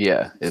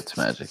 Yeah, it's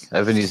magic.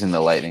 I've been using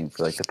the lightning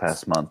for the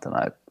past month, and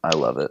I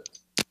love it.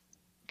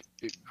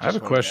 I have a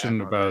question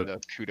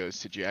about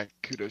kudos to Jack.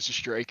 Kudos to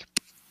Strike.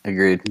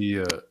 Agreed.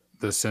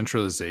 The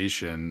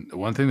centralization.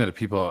 One thing that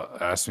people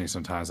ask me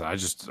sometimes, and I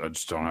just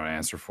don't have an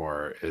answer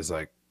for, is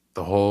like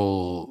the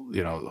whole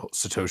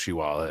Satoshi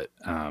wallet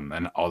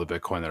and all the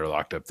Bitcoin that are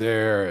locked up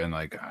there, and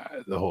like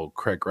the whole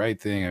Craig Wright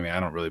thing. I mean, I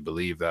don't really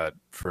believe that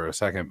for a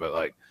second, but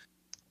like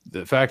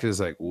the fact is,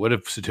 like, what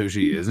if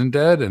Satoshi isn't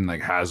dead and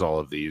like has all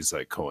of these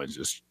like coins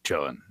just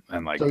chilling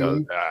and like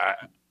I'm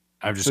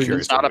just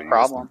curious. It's not a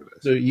problem.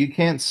 So you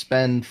can't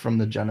spend from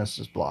the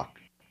Genesis block.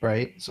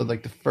 Right, so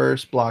like the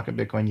first block of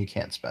Bitcoin, you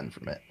can't spend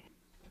from it.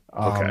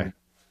 Okay.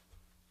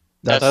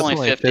 That's only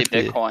only 50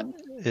 50. Bitcoin.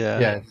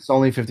 Yeah, it's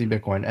only 50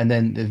 Bitcoin. And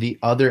then the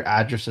other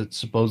addresses,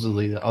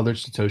 supposedly the other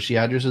Satoshi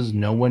addresses,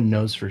 no one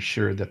knows for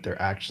sure that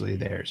they're actually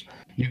theirs.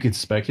 You could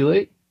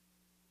speculate,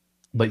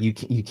 but you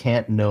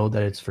can't know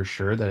that it's for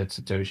sure that it's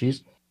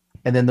Satoshi's.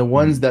 And then the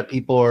ones that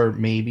people are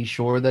maybe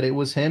sure that it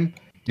was him,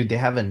 dude, they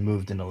haven't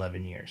moved in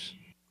 11 years.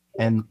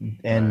 And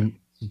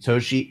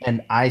Satoshi,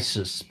 and I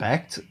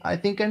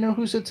think I know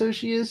who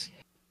Satoshi is.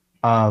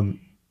 And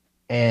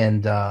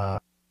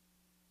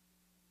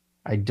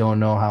I don't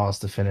know how else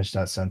to finish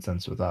that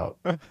sentence without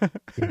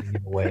giving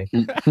it away.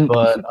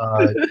 But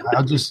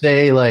I'll just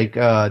say, like,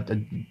 I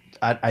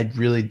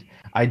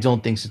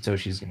don't think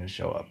Satoshi's going to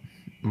show up.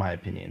 My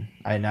opinion.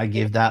 I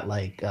give that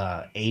like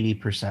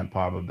 80%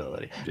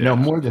 probability. Yeah. No,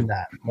 more than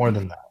that. More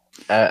than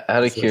that.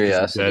 Out of It's like he's a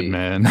curiosity, dead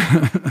man.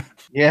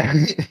 Yeah.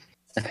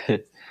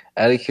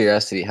 out of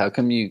curiosity, how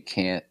come you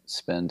can't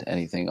spend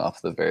anything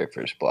off the very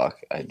first block?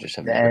 I just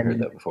have never heard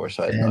that before,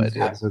 so I had no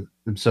idea.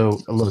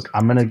 So look,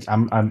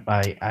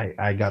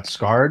 I got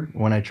scarred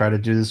when I try to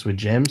do this with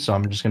Jim, so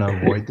I'm just gonna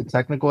avoid the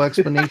technical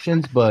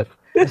explanations. But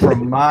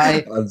from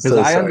my, I'm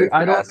so sorry for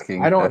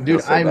asking. I don't, feel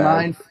dude. so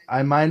bad.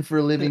 I mine for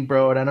a living,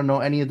 bro, and I don't know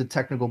any of the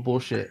technical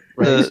bullshit.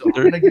 Right? So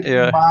I'm gonna give you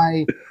yeah.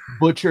 my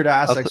butchered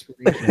ass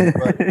explanation.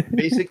 But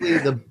basically,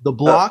 the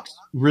blocks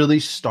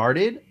really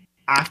started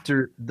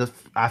after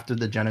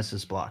the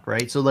Genesis block,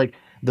 right? So like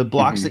the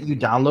blocks that you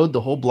download,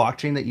 the whole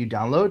blockchain that you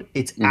download,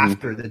 it's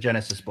after the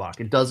Genesis block.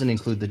 It doesn't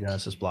include the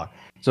Genesis block.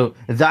 So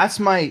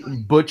that's my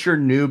butcher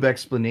noob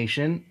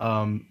explanation.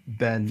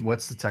 Ben,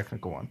 what's the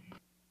technical one?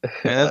 And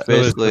that's So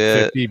is basically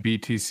the it. 50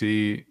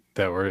 BTC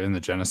that were in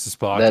the Genesis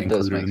block That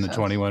does included make in the sense.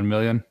 21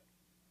 million?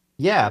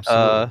 Yeah,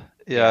 absolutely.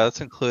 Yeah,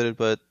 that's included,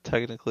 but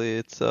technically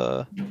it's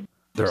They're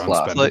It's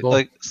lost.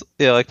 unspendable.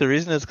 like the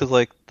reason is because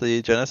like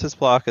the Genesis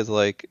block is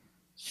like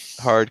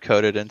hard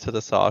coded into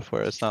the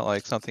software. It's not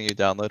like something you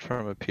download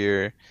from a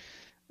peer.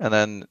 And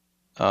then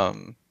I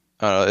don't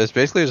know, it's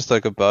basically just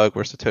like a bug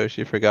where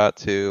Satoshi forgot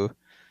to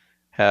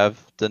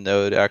have the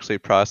node actually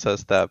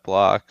process that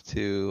block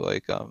to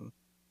like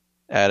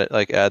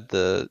add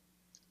the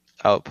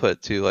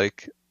output to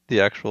like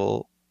the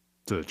actual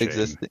To the chain.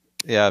 existing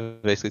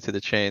basically to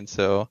the chain.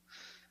 So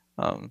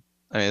I mean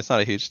it's not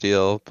a huge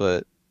deal,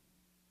 but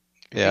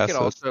yeah, I think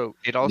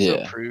it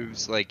also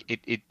proves like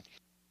it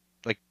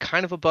like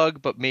kind of a bug,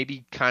 but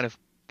maybe kind of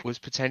was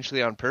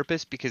potentially on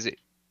purpose, because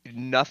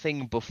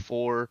nothing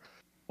before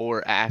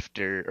or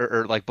after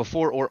or like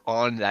before or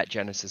on that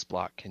Genesis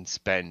block can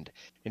spend.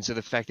 And so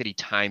the fact that he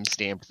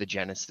timestamped the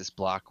Genesis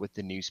block with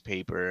the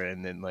newspaper,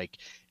 and then like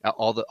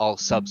all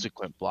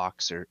subsequent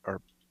blocks are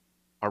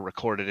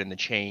recorded in the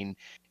chain,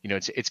 you know,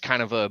 it's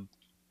kind of a,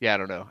 I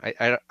don't know.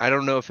 I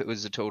don't know if it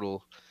was a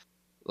total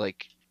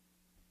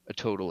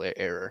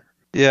error.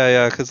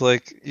 Yeah, because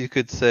like you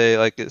could say,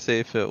 like, say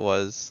if it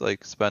was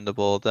like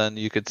spendable, then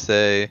you could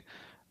say,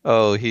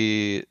 oh,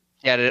 he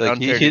had an like,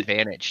 unfair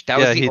advantage. That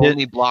was the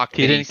only block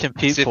he that didn't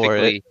compete for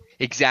it.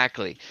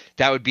 Exactly.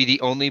 That would be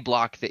the only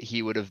block that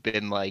he would have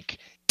been like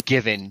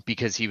given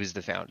because he was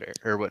the founder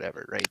or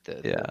whatever, right?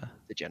 The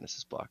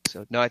Genesis block.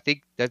 So no, I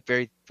think that's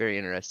very, very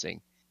interesting.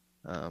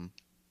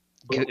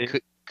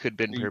 Could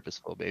been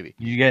purposeful, maybe.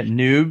 You get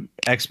noob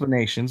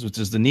explanations, which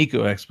is the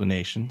Nico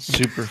explanation.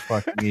 Super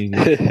fucking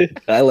easy.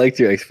 I liked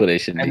your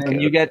explanation, And Nico. then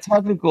you get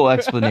technical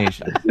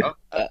explanations.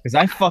 Because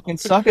I fucking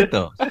suck at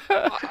those.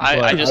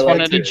 I just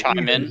wanted to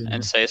chime in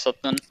and say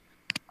something.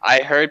 I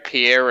heard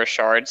Pierre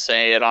Richard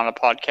say it on a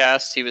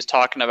podcast. He was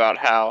talking about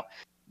how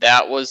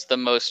that was the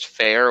most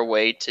fair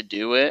way to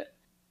do it.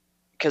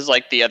 Because,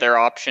 like, the other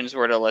options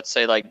were to, let's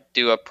say, like,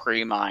 do a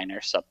pre-mine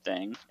or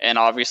something. And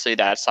obviously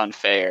that's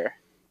unfair.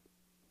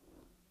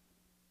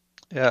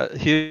 Yeah,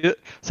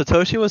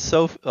 Satoshi was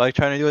so like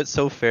trying to do it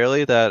so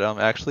fairly that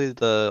actually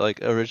the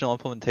like original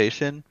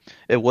implementation,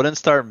 it wouldn't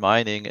start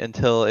mining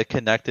until it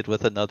connected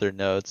with another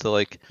node. So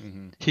like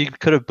he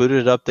could have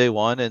booted it up day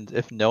one, and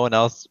if no one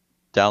else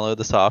downloaded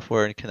the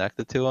software and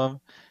connected to him,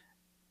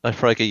 like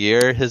for like a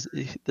year,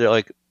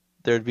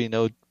 there'd be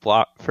no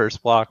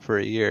first block for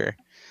a year.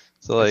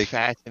 So That's like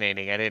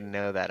fascinating. I didn't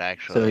know that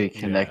actually. So he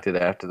connected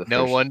after the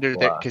No first wonder that,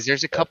 block. because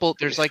there's a couple.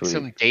 There's like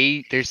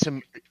sweet. there's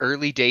some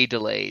early day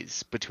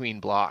delays between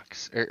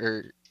blocks,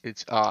 or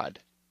it's odd.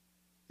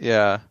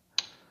 Yeah.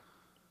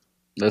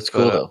 That's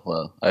cool though.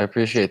 Well, I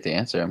appreciate the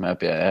answer. I'm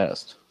happy I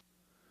asked.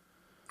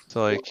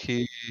 So like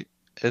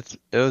it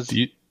was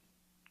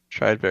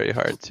tried very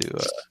hard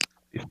to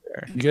be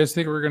fair. You guys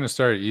think we're gonna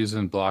start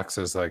using blocks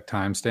as like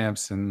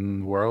timestamps in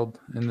the world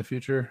in the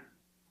future?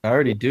 I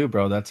already do,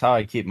 bro. That's how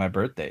I keep my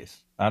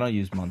birthdays. I don't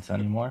use months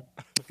anymore.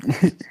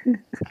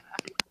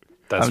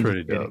 That's I'm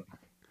pretty just dope.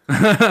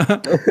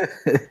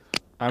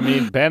 I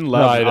mean, Ben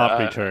loves No, op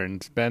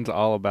returns. Ben's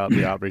all about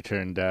the op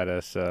return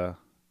data, so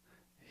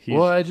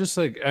well, I just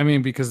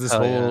because this Oh,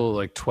 whole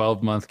like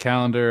 12-month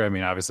calendar, I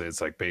mean, obviously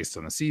it's like based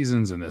on the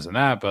seasons and this and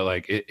that, but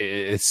like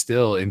it's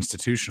still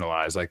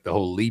institutionalized, like the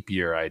whole leap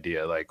year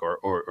idea, like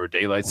or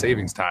daylight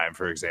savings time,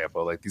 for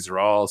example. Like these are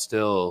all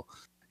still,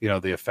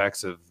 the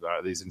effects of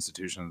these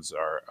institutions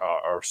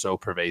are so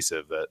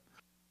pervasive that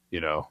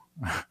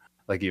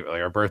like even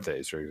like our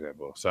birthdays, for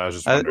example. So I was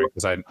just I- wondering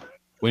because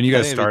when you I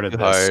guys think it'd be started too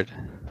this, hard.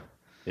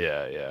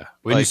 yeah,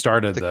 when you Like,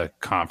 started the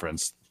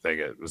conference thing,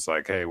 it was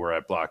like, hey, we're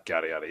at block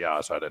yada yada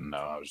yada. So I didn't know.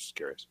 I was just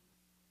curious.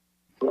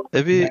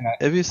 It'd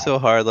be so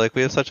hard. Like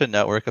we have such a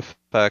network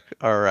effect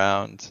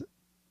around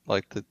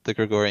like the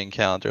Gregorian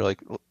calendar.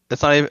 Like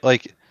it's not even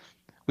like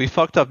we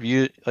fucked up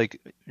like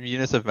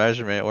units of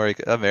measurement where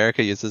like,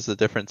 America uses a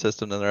different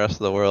system than the rest of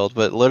the world.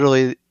 But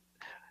literally,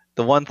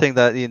 the one thing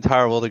that the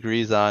entire world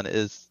agrees on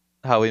is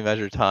how we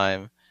measure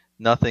time,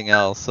 nothing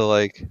else. So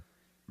like,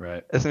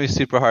 Right. it's gonna be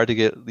super hard to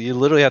get. You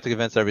literally have to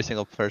convince every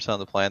single person on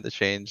the planet to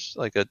change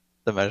like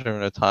the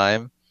measurement of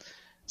time.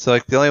 So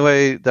like the only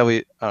way that I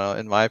don't know,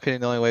 in my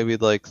opinion, the only way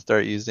we'd like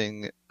start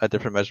using a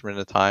different measurement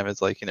of time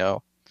is like,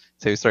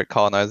 say we start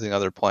colonizing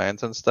other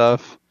planets and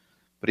stuff.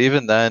 But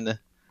even then,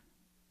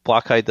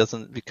 block height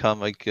doesn't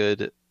become a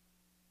good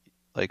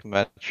like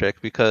metric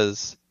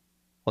because,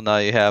 well, now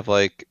you have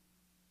like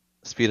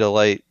speed of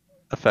light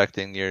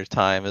affecting your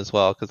time as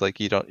well. Because like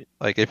you don't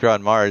like if you're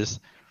on Mars,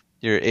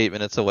 you're 8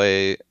 minutes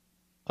away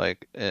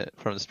like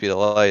from the speed of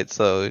light,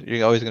 so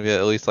you're always gonna be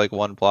at least like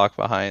one block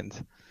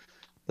behind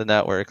the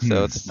network,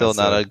 so it's still that's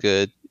not a- a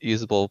good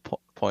usable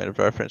point of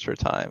reference for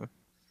time.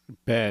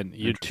 Ben,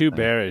 you're too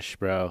bearish,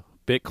 bro.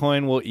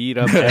 Bitcoin will eat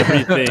up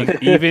everything,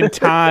 even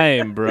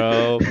time,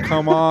 bro.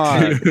 Come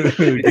on.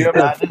 Dude, get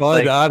the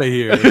fuck out of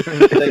here.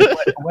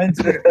 When's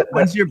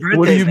your birthday?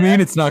 What do you man?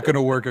 mean it's not going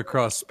to work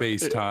across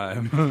space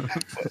time?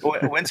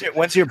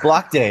 When's your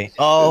block day?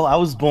 Oh, I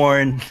was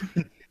born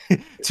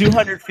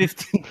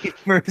 215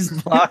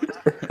 first block,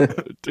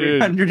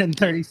 Dude,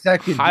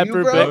 332nd.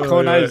 hyper bro?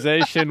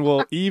 Bitcoinization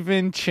will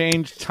even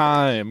change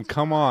time.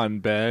 Come on,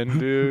 Ben,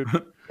 dude.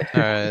 All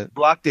right,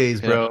 Block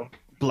days, bro.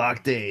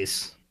 Block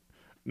days.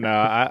 No,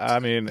 I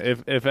mean,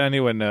 if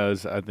anyone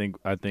knows, I think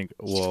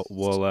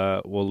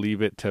we'll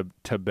leave it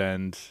to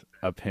Ben's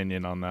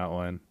opinion on that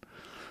one.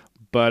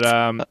 But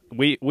I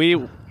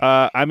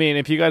mean,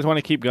 if you guys want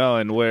to keep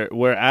going,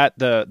 we're at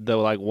the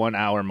like 1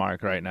 hour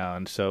mark right now,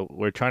 and so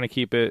we're trying to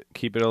keep it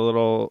a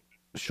little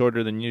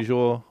shorter than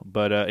usual.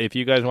 But if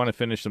you guys want to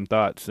finish some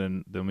thoughts,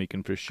 then we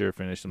can for sure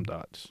finish some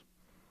thoughts.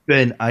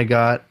 Ben, I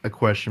got a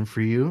question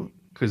for you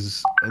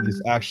because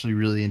this actually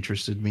really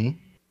interested me.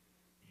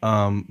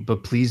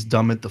 But please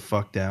dumb it the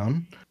fuck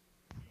down.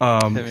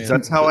 'Cause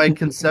that's how I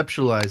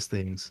conceptualize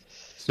things.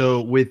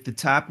 So with the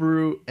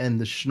Taproot and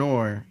the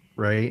Schnorr,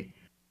 right?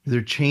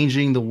 They're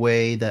changing the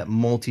way that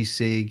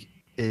multi-sig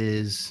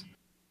is.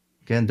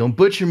 Again, don't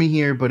butcher me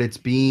here, but it's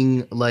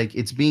being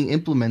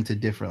implemented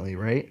differently,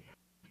 right?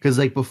 Because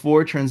like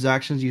before,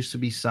 transactions used to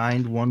be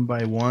signed one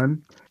by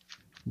one,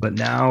 but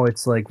now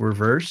it's like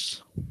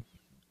reverse.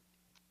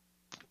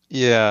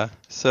 yeah.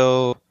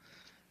 So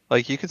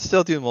like you could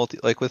still do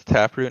like with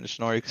Taproot and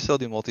Schnorr, you can still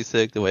do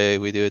multi-sig the way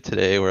we do it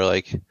today, where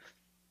like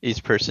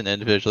each person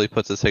individually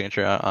puts a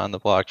signature on the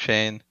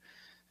blockchain.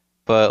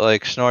 But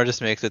like Schnorr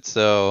just makes it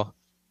so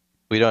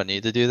we don't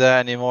need to do that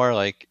anymore.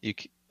 Like you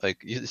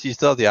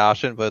still have the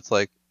option, but it's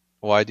like,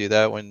 why do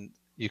that when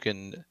you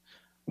can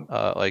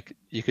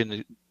you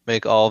can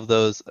make all of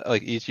those,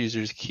 like each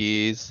user's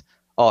keys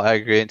all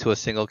aggregate into a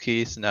single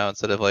key. So now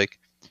instead of like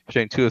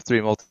sharing 2 of 3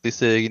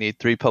 multi-sig, you need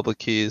 3 public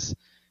keys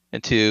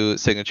and 2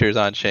 signatures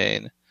on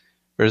chain.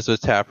 Whereas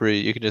with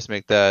Taproot, you can just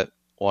make that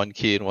 1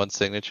 key and 1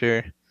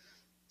 signature.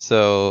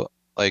 So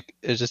like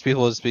it's just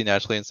people will just be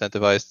naturally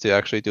incentivized to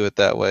actually do it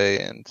that way,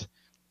 and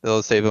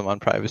it'll save them on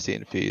privacy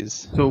and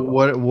fees. So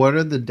what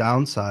are the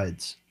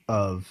downsides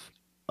of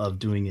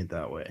doing it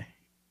that way?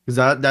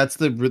 Because that's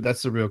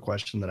the real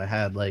question that I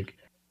had. Like,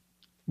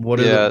 what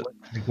are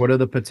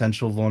the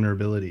potential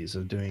vulnerabilities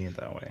of doing it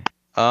that way?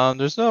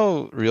 There's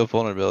no real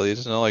vulnerabilities.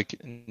 There's no like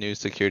new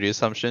security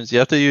assumptions. You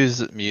have to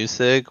use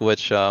Musig,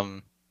 which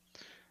I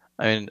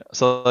mean,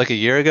 so like a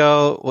year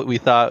ago, we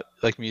thought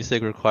like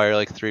Musig required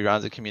like 3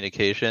 rounds of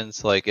communication.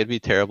 So like it'd be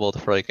terrible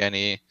for like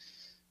any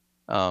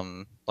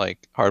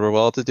like hardware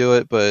wallet to do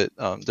it. But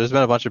there's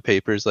been a bunch of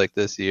papers like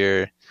this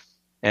year,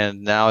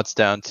 and now it's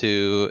down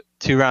to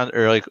 2 rounds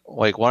or like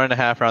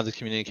 1.5 rounds of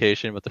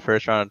communication, but the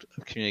first round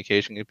of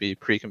communication could be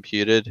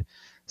pre-computed.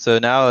 So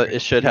now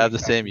it should have the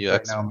same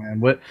UX. Right now, man.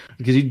 What?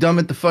 Because you dumb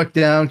it the fuck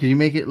down. Can you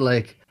make it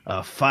like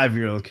a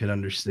 5-year-old could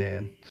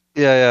understand?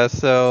 Yeah.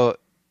 So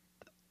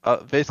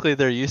basically,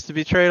 there used to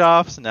be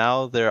trade-offs.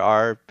 Now there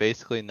are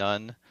basically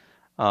none.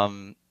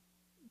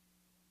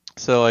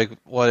 So like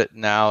what it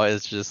now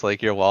is just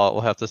like your wallet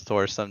will have to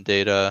store some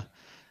data,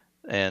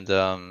 and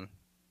the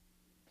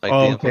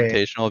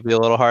implementation will be a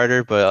little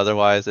harder, but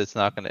otherwise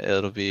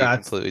it'll be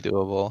completely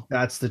doable.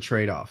 That's the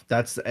trade-off.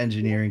 That's the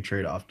engineering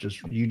trade-off.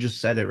 You just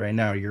said it right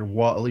now. Your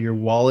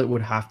wallet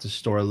would have to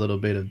store a little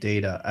bit of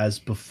data, as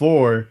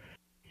before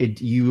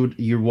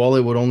your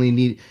wallet would only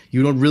need,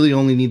 you don't really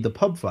only need the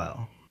pub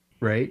file,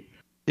 right?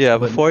 Yeah,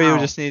 But before you now-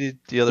 just needed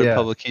the other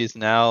public keys.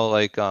 Now,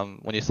 like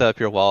when you set up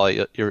your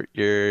wallet,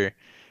 you're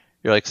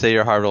like, say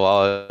your hardware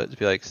wallet to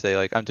be like, say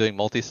like I'm doing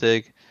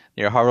multi-sig.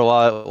 Your hardware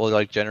wallet will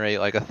like generate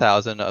like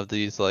 1,000 of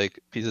these like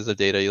pieces of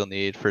data you'll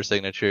need for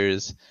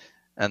signatures,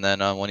 and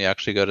then when you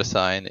actually go to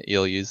sign,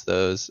 you'll use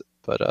those.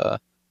 But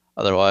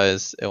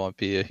otherwise, it won't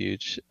be a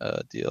huge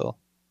deal.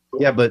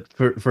 Yeah, but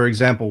for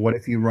example, what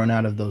if you run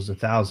out of those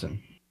 1,000?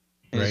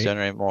 You just Right.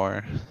 generate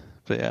more.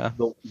 But yeah,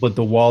 But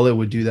the wallet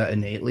would do that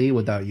innately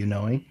without you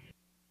knowing.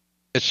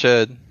 it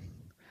should.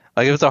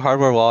 Like if it's a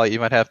hardware wallet, you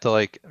might have to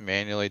like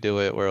manually do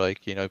it, where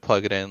like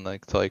plug it in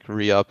like to like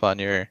re-up on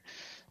your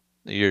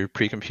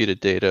pre-computed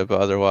data.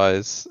 But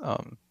otherwise,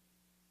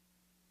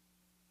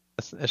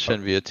 it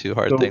shouldn't be a too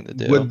hard So thing to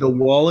do. would the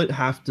wallet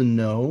have to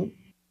know?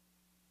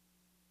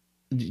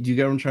 Do you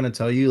get what I'm trying to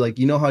tell you? Like,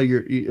 you know how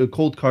a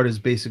cold card is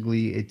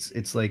basically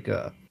it's like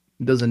it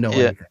doesn't know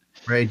anything,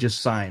 right? It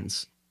just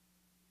signs.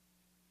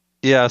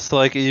 Yeah, so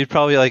like you'd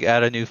probably like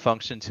add a new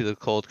function to the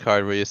cold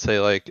card where you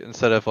say like,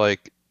 instead of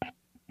like,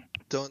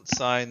 don't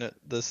sign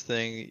this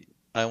thing,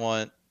 I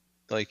want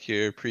like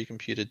your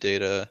pre-computed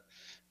data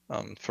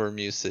for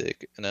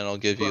music, and then I'll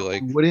give you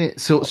like.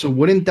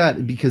 Wouldn't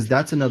that, because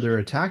that's another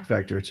attack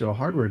vector to a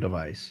hardware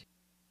device?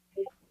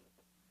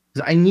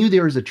 'Cause I knew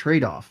there was a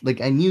trade-off. Like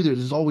I knew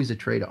there's always a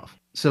trade-off.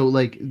 So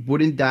like,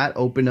 wouldn't that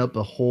open up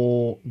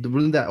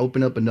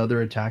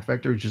another attack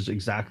vector, which is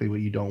exactly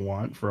what you don't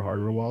want for a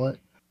hardware wallet?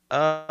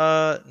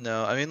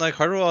 No. I mean, like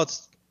hardware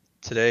wallets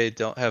today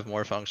don't have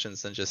more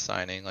functions than just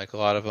signing. Like a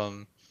lot of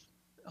them,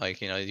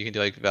 like you can do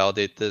like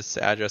validate this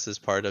address as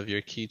part of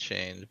your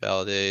keychain,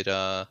 validate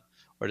or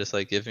just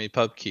like give me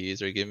pub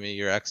keys or give me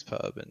your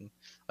xpub, and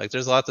like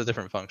there's lots of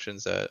different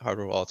functions that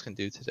hardware wallets can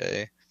do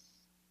today.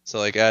 So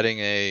like adding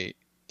a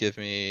give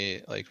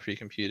me like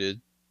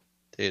pre-computed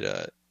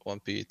data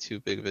won't be too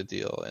big of a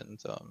deal, and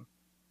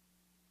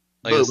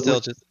like it's still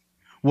just.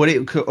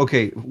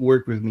 Okay,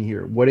 work with me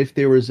here. What if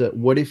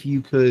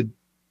you could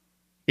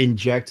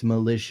inject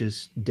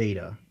malicious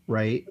data,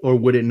 right? Or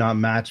would it not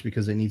match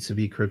because it needs to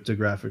be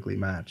cryptographically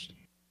matched?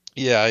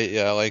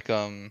 Yeah, like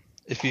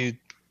if you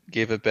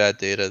gave it bad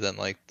data, then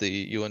like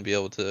you wouldn't be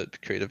able to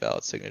create a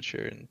valid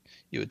signature, and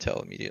you would tell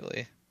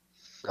immediately.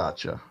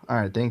 Gotcha. All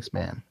right, thanks,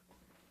 man.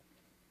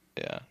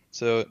 Yeah.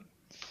 So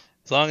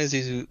as long as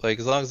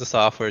the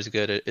software is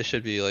good, it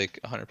should be like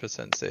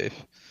 100%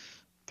 safe.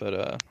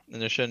 But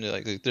and there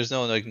shouldn't be there's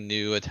no like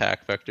new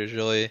attack vectors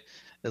really,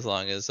 as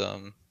long as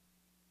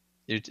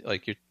you're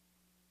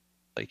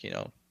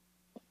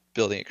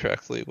building it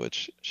correctly,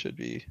 which should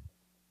be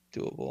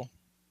doable.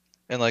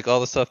 And like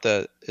all the stuff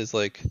that is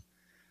like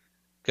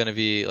gonna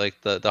be like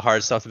the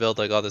hard stuff to build,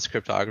 like all this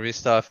cryptography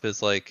stuff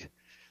is like,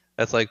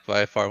 that's like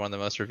by far one of the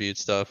most reviewed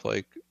stuff.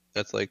 Like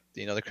that's like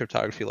the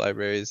cryptography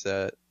libraries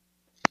that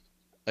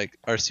like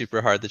are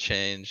super hard to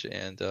change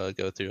and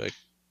go through like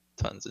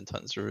tons and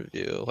tons of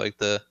review. Like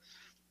the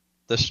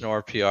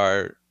Schnorr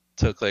PR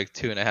took like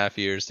 2.5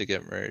 years to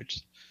get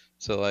merged.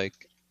 So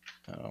like,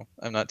 I don't know,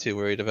 I'm not too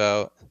worried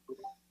about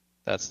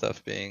that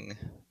stuff being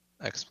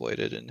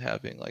exploited and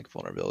having like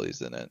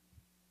vulnerabilities in it.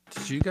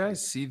 Did you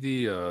guys see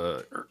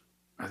I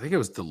think it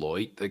was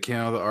Deloitte that came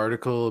out with the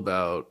article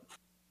about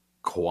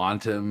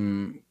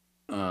quantum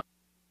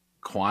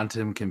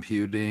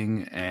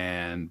computing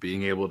and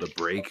being able to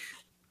break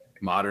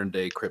modern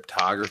day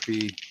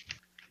cryptography?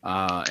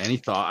 Any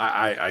thought?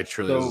 I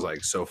truly was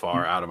like so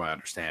far out of my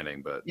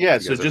understanding, but yeah.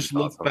 So just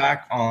look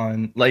back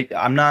on, like,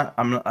 I'm not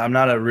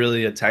a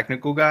really a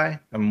technical guy.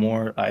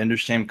 I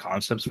understand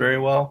concepts very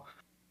well.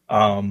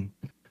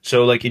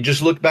 So like, you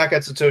just look back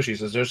at Satoshi.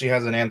 Satoshi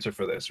has an answer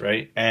for this,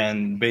 right?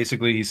 And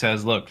basically he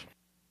says, look,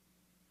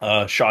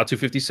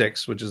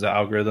 SHA-256, which is the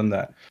algorithm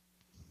that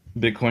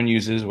Bitcoin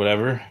uses,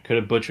 whatever. Could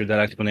have butchered that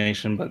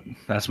explanation, but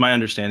that's my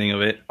understanding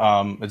of it.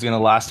 It's going to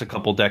last a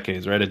couple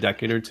decades, right? A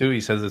decade or two.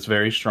 He says it's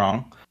very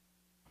strong.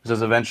 He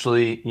says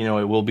eventually,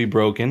 it will be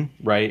broken,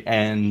 right?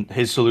 And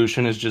his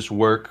solution is just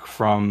work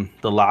from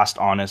the last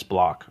honest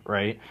block,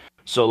 right?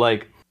 So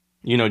like,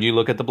 you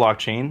look at the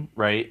blockchain,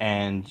 right?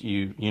 And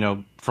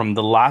from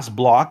the last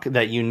block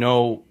that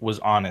was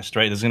honest,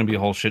 right? There's going to be a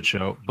whole shit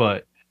show,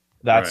 but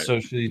that's Right.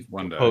 socially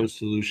proposed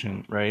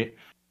solution, right?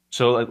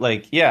 So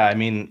like, yeah, I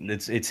mean,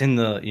 it's in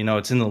the,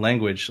 it's in the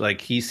language.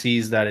 Like he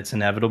sees that it's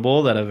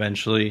inevitable that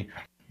eventually,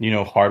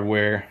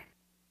 hardware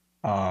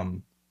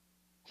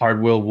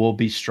will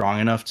be strong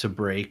enough to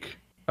break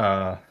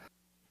the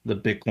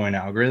Bitcoin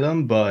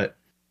algorithm. But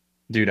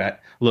dude,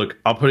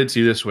 I'll put it to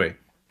you this way.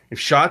 If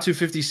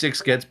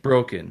SHA-256 gets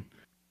broken,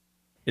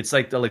 it's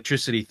like the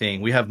electricity thing.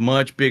 We have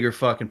much bigger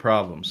fucking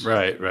problems.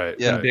 Right.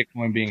 Yeah. Right.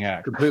 Bitcoin being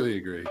hacked. Completely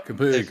agree.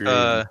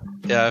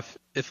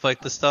 If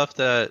like the stuff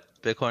that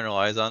Bitcoin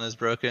relies on is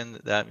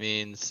broken, that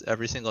means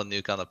every single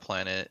nuke on the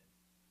planet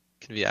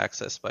can be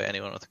accessed by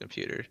anyone with a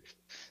computer.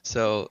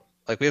 So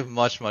like we have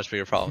much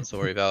bigger problems to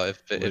worry about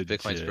if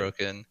Bitcoin's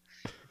broken.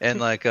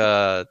 And like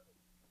you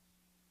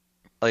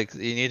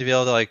need to be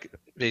able to like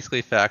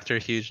basically factor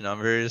huge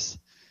numbers.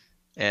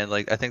 And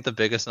like I think the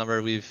biggest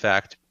number we've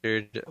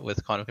factored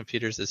with quantum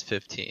computers is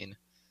 15.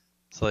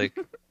 So like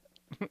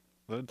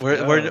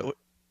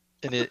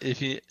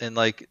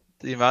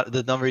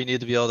the number you need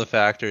to be able to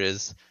factor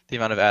is the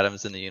amount of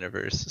atoms in the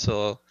universe.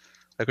 So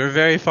like we're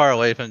very far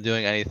away from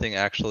doing anything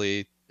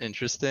actually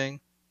interesting.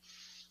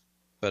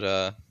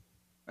 But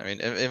I mean,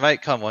 it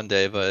might come one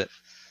day, but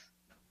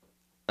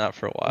not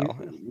for a while.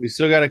 We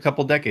still got a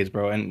couple decades,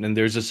 bro, and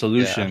there's a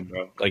solution,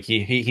 bro. Like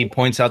he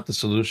points out the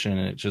solution,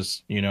 and it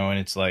just and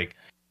it's like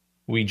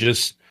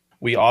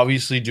we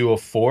obviously do a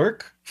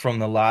fork from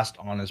the last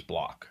honest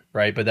block,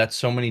 right? But that's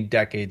so many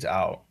decades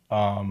out.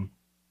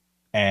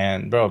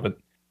 And bro, but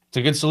it's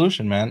a good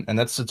solution, man, and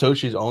that's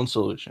Satoshi's own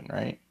solution,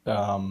 right?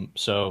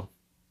 So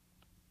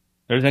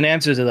there's an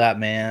answer to that,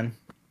 man.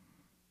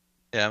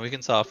 Yeah, we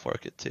can soft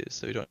fork it too,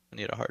 so we don't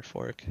need a hard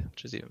fork,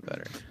 which is even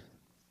better.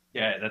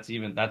 Yeah,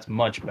 that's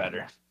much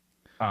better.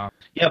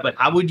 Yeah, but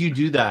how would you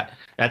do that?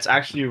 That's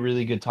actually a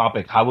really good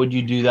topic. How would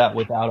you do that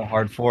without a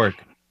hard fork,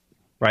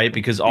 right?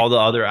 Because all the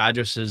other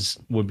addresses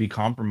would be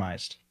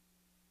compromised.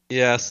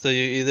 Yeah, so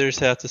you either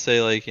just have to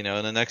say like, in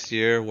the next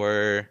year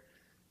where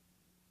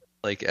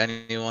like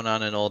anyone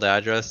on an old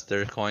address,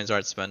 their coins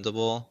aren't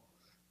spendable,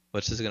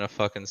 which is gonna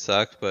fucking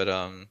suck. But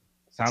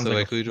Sounds so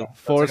like we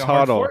Force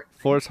hodl.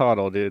 Force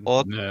hodl, dude.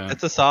 Well,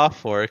 it's a soft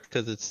fork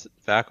because it's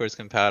backwards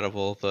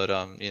compatible, but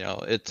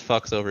it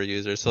fucks over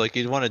users. So like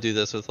you'd want to do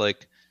this with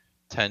like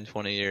 10,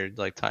 20 year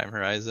like time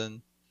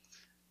horizon,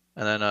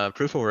 and then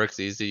proof of work's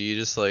easy. You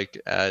just like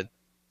add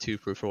 2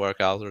 proof of work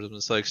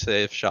algorithms. So like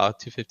say if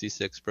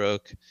SHA-256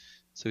 broke,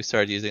 so we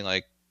started using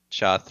like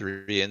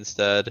SHA-3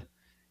 instead.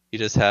 You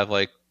just have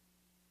like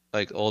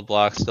old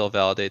blocks still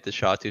validate the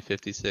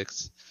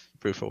SHA-256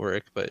 proof of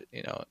work, but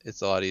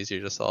it's a lot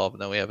easier to solve.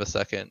 And then we have a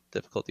second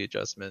difficulty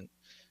adjustment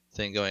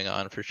thing going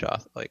on for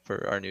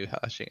for our new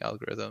hashing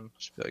algorithm,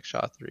 which should be like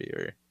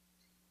SHA-3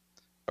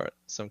 or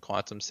some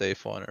quantum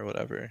safe one or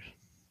whatever.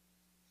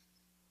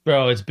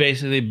 Bro, it's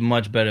basically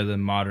much better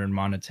than modern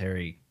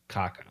monetary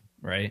caca,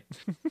 right?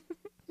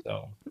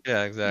 So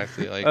yeah,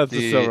 exactly. Like That's the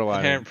the silver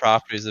lining. inherent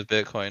properties of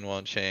Bitcoin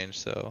won't change.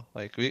 So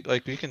like we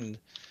can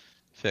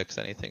fix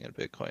anything in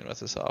Bitcoin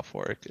with a soft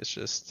fork. It's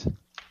just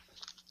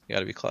you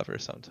got to be clever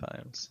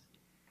sometimes.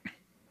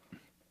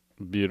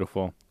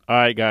 Beautiful. All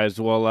right, guys.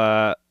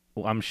 Well,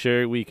 I'm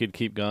sure we could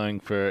keep going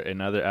for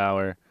another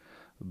hour,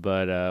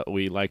 but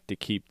we like to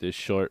keep this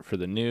short for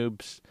the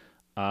noobs.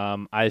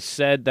 I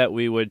said that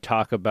we would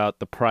talk about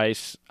the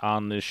price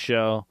on this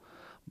show,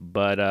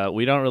 but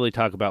we don't really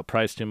talk about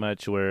price too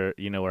much. We're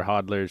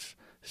hodlers,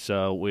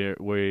 so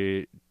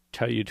we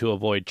tell you to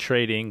avoid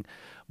trading.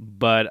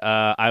 But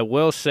I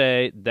will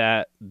say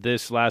that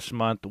this last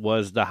month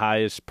was the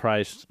highest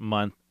price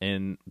month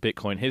in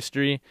Bitcoin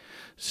history.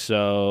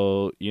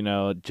 So,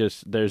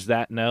 just there's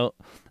that note.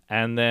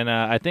 And then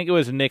I think it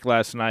was Nick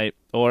last night,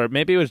 or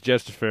maybe it was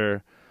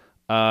Justifer,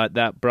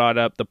 that brought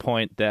up the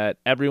point that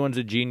everyone's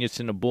a genius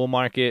in a bull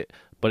market,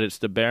 but it's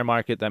the bear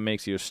market that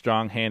makes you a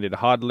strong-handed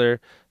hodler.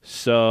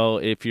 So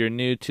if you're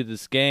new to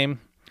this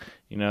game,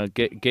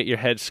 get your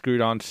head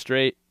screwed on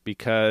straight,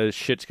 because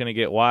shit's going to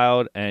get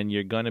wild and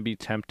you're going to be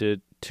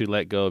tempted to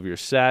let go of your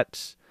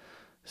sats.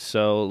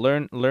 So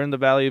learn the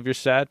value of your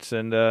sats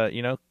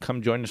and,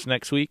 come join us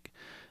next week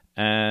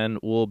and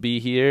we'll be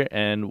here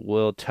and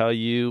we'll tell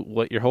you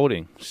what you're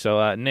holding.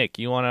 So, Nick,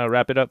 you want to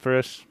wrap it up for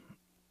us?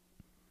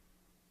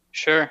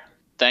 Sure.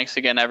 Thanks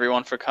again,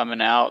 everyone, for coming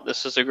out.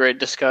 This was a great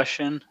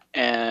discussion.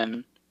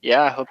 And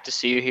yeah, I hope to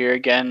see you here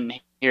again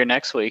here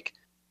next week.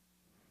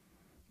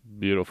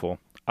 Beautiful.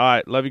 All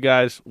right, love you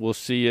guys. We'll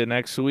see you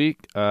next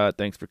week.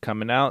 Thanks for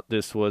coming out.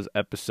 This was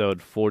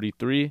episode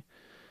 43,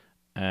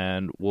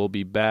 and we'll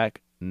be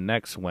back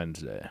next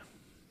Wednesday.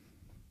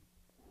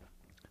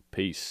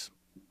 Peace.